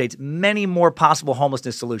Timesuck and the updates many more possible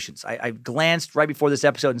homelessness solutions. I glanced right before this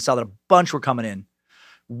episode and saw that a bunch were coming in.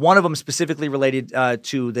 One of them specifically related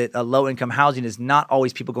to that low-income housing is not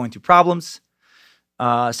always people going through problems,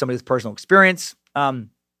 somebody with personal experience.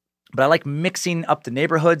 But I like mixing up the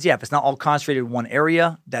neighborhoods. Yeah, if it's not all concentrated in one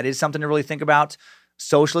area, that is something to really think about.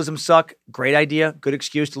 Socialism suck. Great idea. Good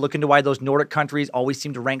excuse to look into why those Nordic countries always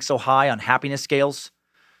seem to rank so high on happiness scales.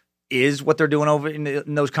 Is what they're doing over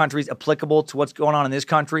in those countries applicable to what's going on in this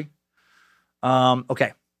country?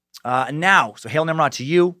 Okay. Now, so Hail Nimrod to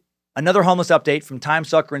you. Another homeless update from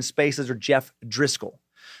Timesucker and Space Lizard Jeff Driscoll.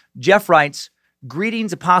 Jeff writes,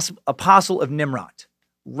 greetings, apostle of Nimrod,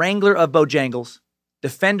 wrangler of Bojangles,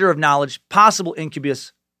 defender of knowledge, possible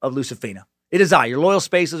incubus of Lucifina. It is I, your loyal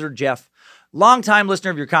Space Lizard Jeff, longtime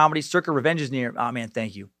listener of your comedy, Circa Revenge is Near. Oh, man,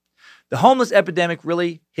 thank you. The homeless epidemic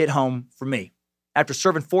really hit home for me. After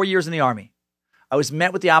serving 4 years in the Army, I was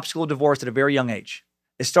met with the obstacle of divorce at a very young age.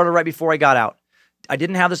 It started right before I got out. I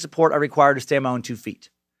didn't have the support I required to stay on my own 2 feet.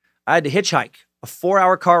 I had to hitchhike a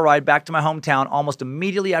 4-hour car ride back to my hometown almost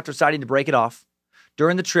immediately after deciding to break it off.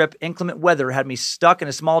 During the trip, inclement weather had me stuck in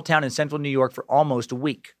a small town in central New York for almost a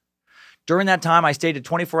week. During that time, I stayed at a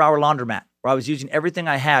 24-hour laundromat where I was using everything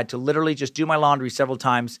I had to literally just do my laundry several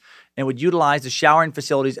times and would utilize the showering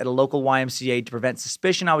facilities at a local YMCA to prevent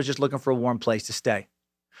suspicion I was just looking for a warm place to stay.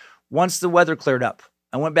 Once the weather cleared up,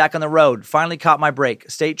 I went back on the road, finally caught my break.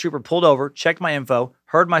 A state trooper pulled over, checked my info,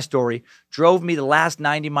 heard my story, drove me the last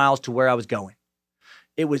 90 miles to where I was going.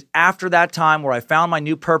 It was after that time where I found my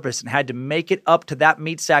new purpose and had to make it up to that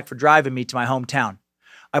meat sack for driving me to my hometown.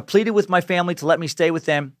 I pleaded with my family to let me stay with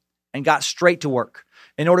them and got straight to work.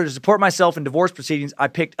 In order to support myself in divorce proceedings, I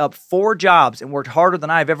picked up 4 jobs and worked harder than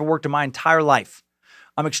I have ever worked in my entire life.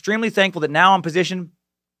 I'm extremely thankful that now I'm positioned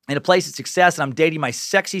in a place of success and I'm dating my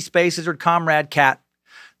sexy Space Lizard comrade, Kat.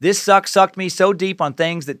 This sucked me so deep on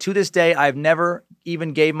things that to this day I've never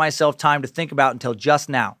even gave myself time to think about until just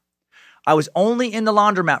now. I was only in the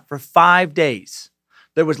laundromat for 5 days.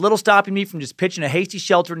 There was little stopping me from just pitching a hasty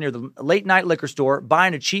shelter near the late-night liquor store,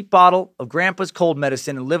 buying a cheap bottle of Grandpa's cold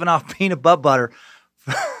medicine, and living off peanut butter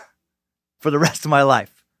for the rest of my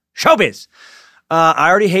life. Showbiz! I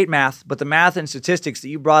already hate math, but the math and statistics that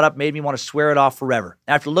you brought up made me want to swear it off forever.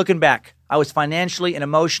 After looking back, I was financially and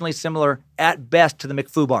emotionally similar at best to the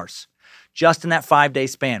McFoobars, just in that 5-day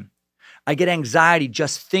span. I get anxiety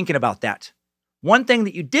just thinking about that. One thing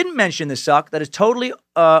that you didn't mention in this suck that is totally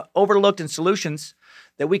overlooked in solutions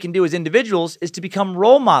that we can do as individuals is to become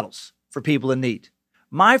role models for people in need.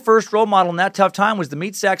 My first role model in that tough time was the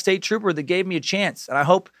meat sack state trooper that gave me a chance, and I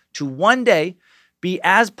hope to one day be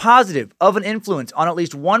as positive of an influence on at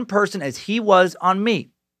least one person as he was on me.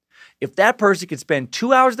 If that person could spend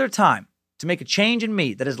 2 hours of their time to make a change in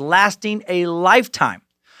me that is lasting a lifetime,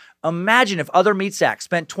 Imagine if other meat sacks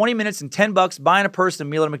spent 20 minutes and $10 buying a person a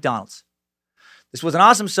meal at McDonald's. This was an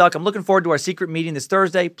awesome suck. I'm looking forward to our secret meeting this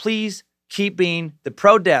Thursday. Please keep being the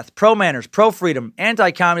pro-death, pro-manners, pro-freedom,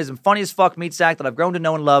 anti-communism, funny as fuck meat sack that I've grown to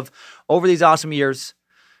know and love over these awesome years.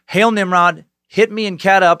 Hail Nimrod. Hit me and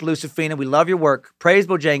cat up, Lucifina. We love your work. Praise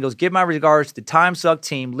Bojangles. Give my regards to the Timesuck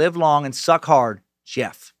team. Live long and suck hard,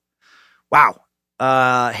 Jeff. Wow.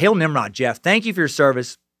 Hail Nimrod, Jeff. Thank you for your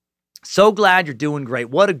service. So glad you're doing great.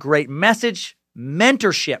 What a great message.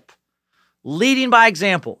 Mentorship. Leading by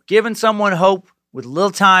example. Giving someone hope with a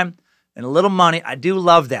little time and a little money. I do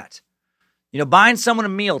love that. You know, buying someone a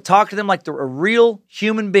meal. Talk to them like they're a real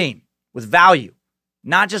human being with value.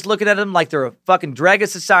 Not just looking at them like they're a fucking drag of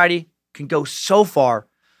society. Can go so far.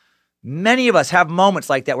 Many of us have moments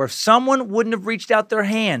like that where if someone wouldn't have reached out their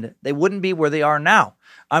hand, they wouldn't be where they are now.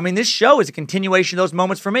 I mean, this show is a continuation of those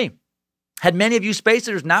moments for me. Had many of you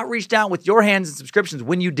spacers not reached out with your hands and subscriptions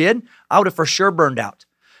when you did, I would have for sure burned out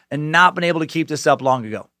and not been able to keep this up long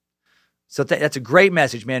ago. So that's a great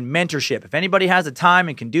message, man. Mentorship. If anybody has the time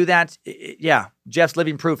and can do that, yeah, Jeff's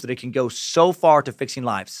living proof that it can go so far to fixing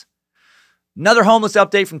lives. Another homeless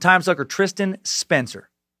update from Timesucker Tristan Spencer.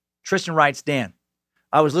 Tristan writes, Dan,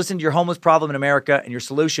 I was listening to your homeless problem in America, and your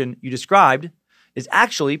solution you described is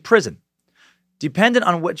actually prison. Dependent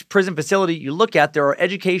on which prison facility you look at, there are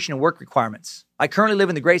education and work requirements. I currently live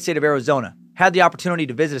in the great state of Arizona. Had the opportunity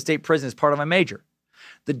to visit a state prison as part of my major.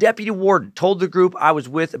 The deputy warden told the group I was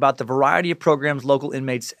with about the variety of programs local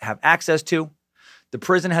inmates have access to. The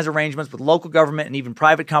prison has arrangements with local government and even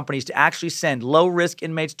private companies to actually send low-risk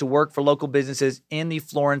inmates to work for local businesses in the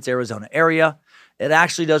Florence, Arizona area. It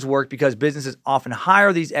actually does work because businesses often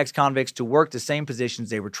hire these ex-convicts to work the same positions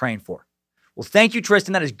they were trained for. Well, thank you,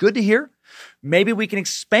 Tristan. That is good to hear. Maybe we can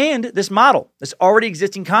expand this model, this already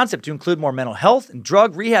existing concept, to include more mental health and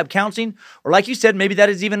drug rehab counseling, or like you said, maybe that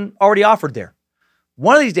is even already offered there.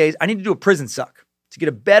 One of these days, I need to do a prison suck to get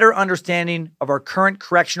a better understanding of our current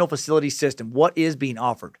correctional facility system. What is being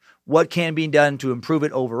offered? What can be done to improve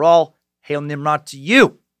it overall? Hail Nimrod to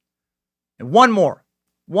you. And one more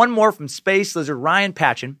from Space Lizard Ryan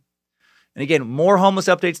Patchen. And again, more homeless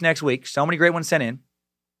updates next week. So many great ones sent in.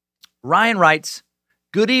 Ryan writes,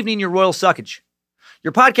 good evening, your royal suckage.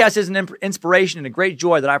 Your podcast is an inspiration and a great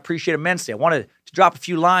joy that I appreciate immensely. I wanted to drop a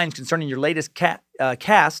few lines concerning your latest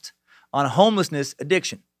cast on homelessness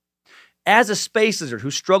addiction. As a space lizard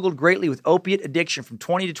who struggled greatly with opiate addiction from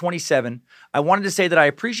 20 to 27, I wanted to say that I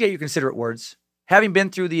appreciate your considerate words. Having been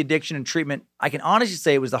through the addiction and treatment, I can honestly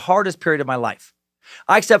say it was the hardest period of my life.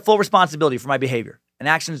 I accept full responsibility for my behavior and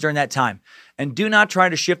actions during that time, and do not try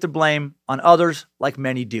to shift the blame on others like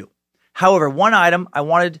many do. However, one item I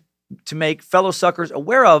wanted to make fellow suckers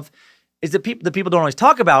aware of is that the people don't always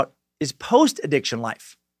talk about is post-addiction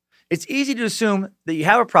life. It's easy to assume that you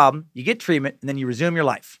have a problem, you get treatment, and then you resume your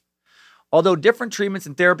life. Although different treatments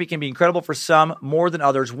and therapy can be incredible for some more than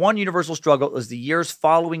others, one universal struggle is the years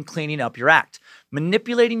following cleaning up your act.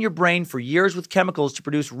 Manipulating your brain for years with chemicals to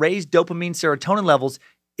produce raised dopamine serotonin levels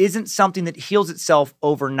isn't something that heals itself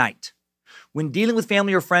overnight. When dealing with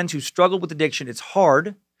family or friends who struggle with addiction, it's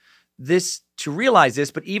hard to realize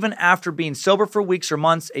this, but even after being sober for weeks or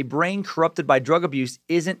months, a brain corrupted by drug abuse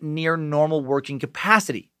isn't near normal working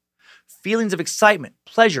capacity. Feelings of excitement,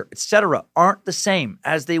 pleasure, etc. aren't the same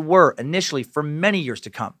as they were initially for many years to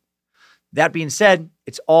come. That being said,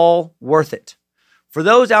 it's all worth it. For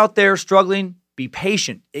those out there struggling, be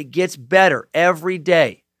patient. It gets better every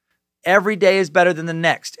day. Every day is better than the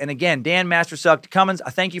next. And again, Dan Mastersuck Cummins, I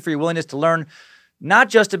thank you for your willingness to learn not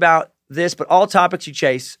just about this, but all topics you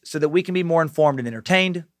chase so that we can be more informed and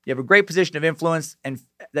entertained. You have a great position of influence and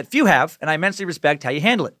that few have, and I immensely respect how you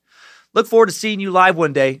handle it. Look forward to seeing you live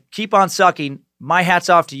one day. Keep on sucking. My hat's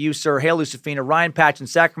off to you, sir. Hail Lucifina. Ryan Patch in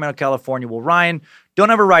Sacramento, California. Well, Ryan,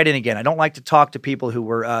 don't ever write in again. I don't like to talk to people who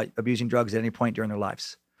were abusing drugs at any point during their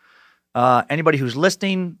lives. Anybody who's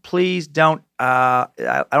listening, please don't. I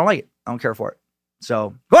don't like it. I don't care for it.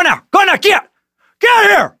 So go now. Get out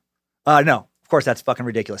of here. No, of course, that's fucking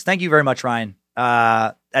ridiculous. Thank you very much, Ryan.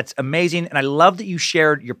 That's amazing. And I love that you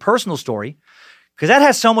shared your personal story, because that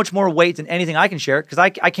has so much more weight than anything I can share, because I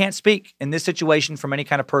can't speak in this situation from any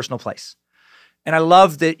kind of personal place. And I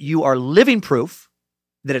love that you are living proof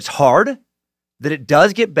that it's hard, that it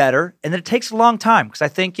does get better, and that it takes a long time. Because I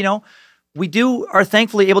think, we are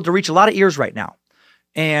thankfully able to reach a lot of ears right now.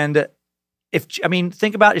 And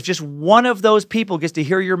think about if just one of those people gets to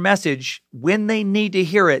hear your message when they need to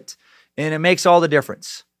hear it, and it makes all the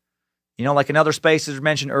difference. Like another space as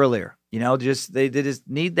mentioned earlier, they just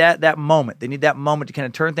need that moment. They need that moment to kind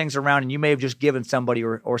of turn things around, and you may have just given somebody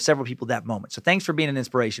or several people that moment. So thanks for being an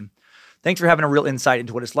inspiration. Thanks for having a real insight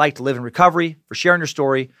into what it's like to live in recovery, for sharing your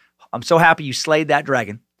story. I'm so happy you slayed that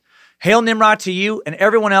dragon. Hail Nimrod to you and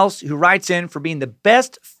everyone else who writes in for being the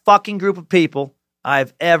best fucking group of people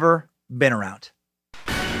I've ever been around.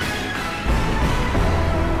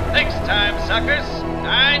 Thanks, time suckers.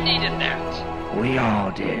 I needed that. We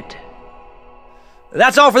all did.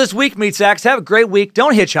 That's all for this week, Meat Sacks. Have a great week.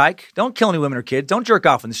 Don't hitchhike. Don't kill any women or kids. Don't jerk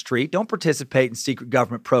off in the street. Don't participate in secret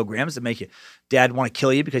government programs that make your dad want to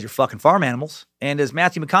kill you because you're fucking farm animals. And as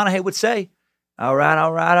Matthew McConaughey would say, all right,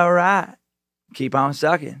 all right, all right. Keep on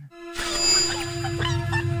sucking.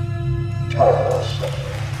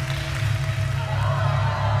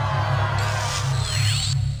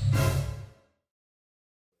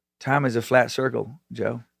 Time is a flat circle,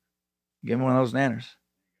 Joe. Give me one of those nanners.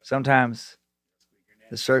 Sometimes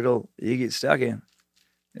the circle you get stuck in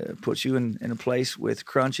puts you in a place with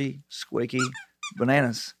crunchy, squeaky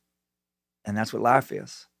bananas. And that's what life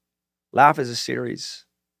is. Life is a series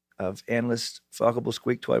of endless, fuckable,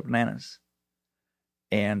 squeak toy bananas.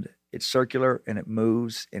 And it's circular, and it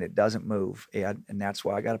moves, and it doesn't move. And that's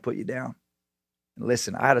why I got to put you down. And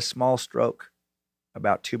listen, I had a small stroke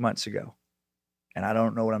about 2 months ago. And I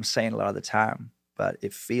don't know what I'm saying a lot of the time, but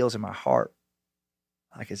it feels in my heart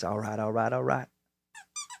like it's all right, all right, all right.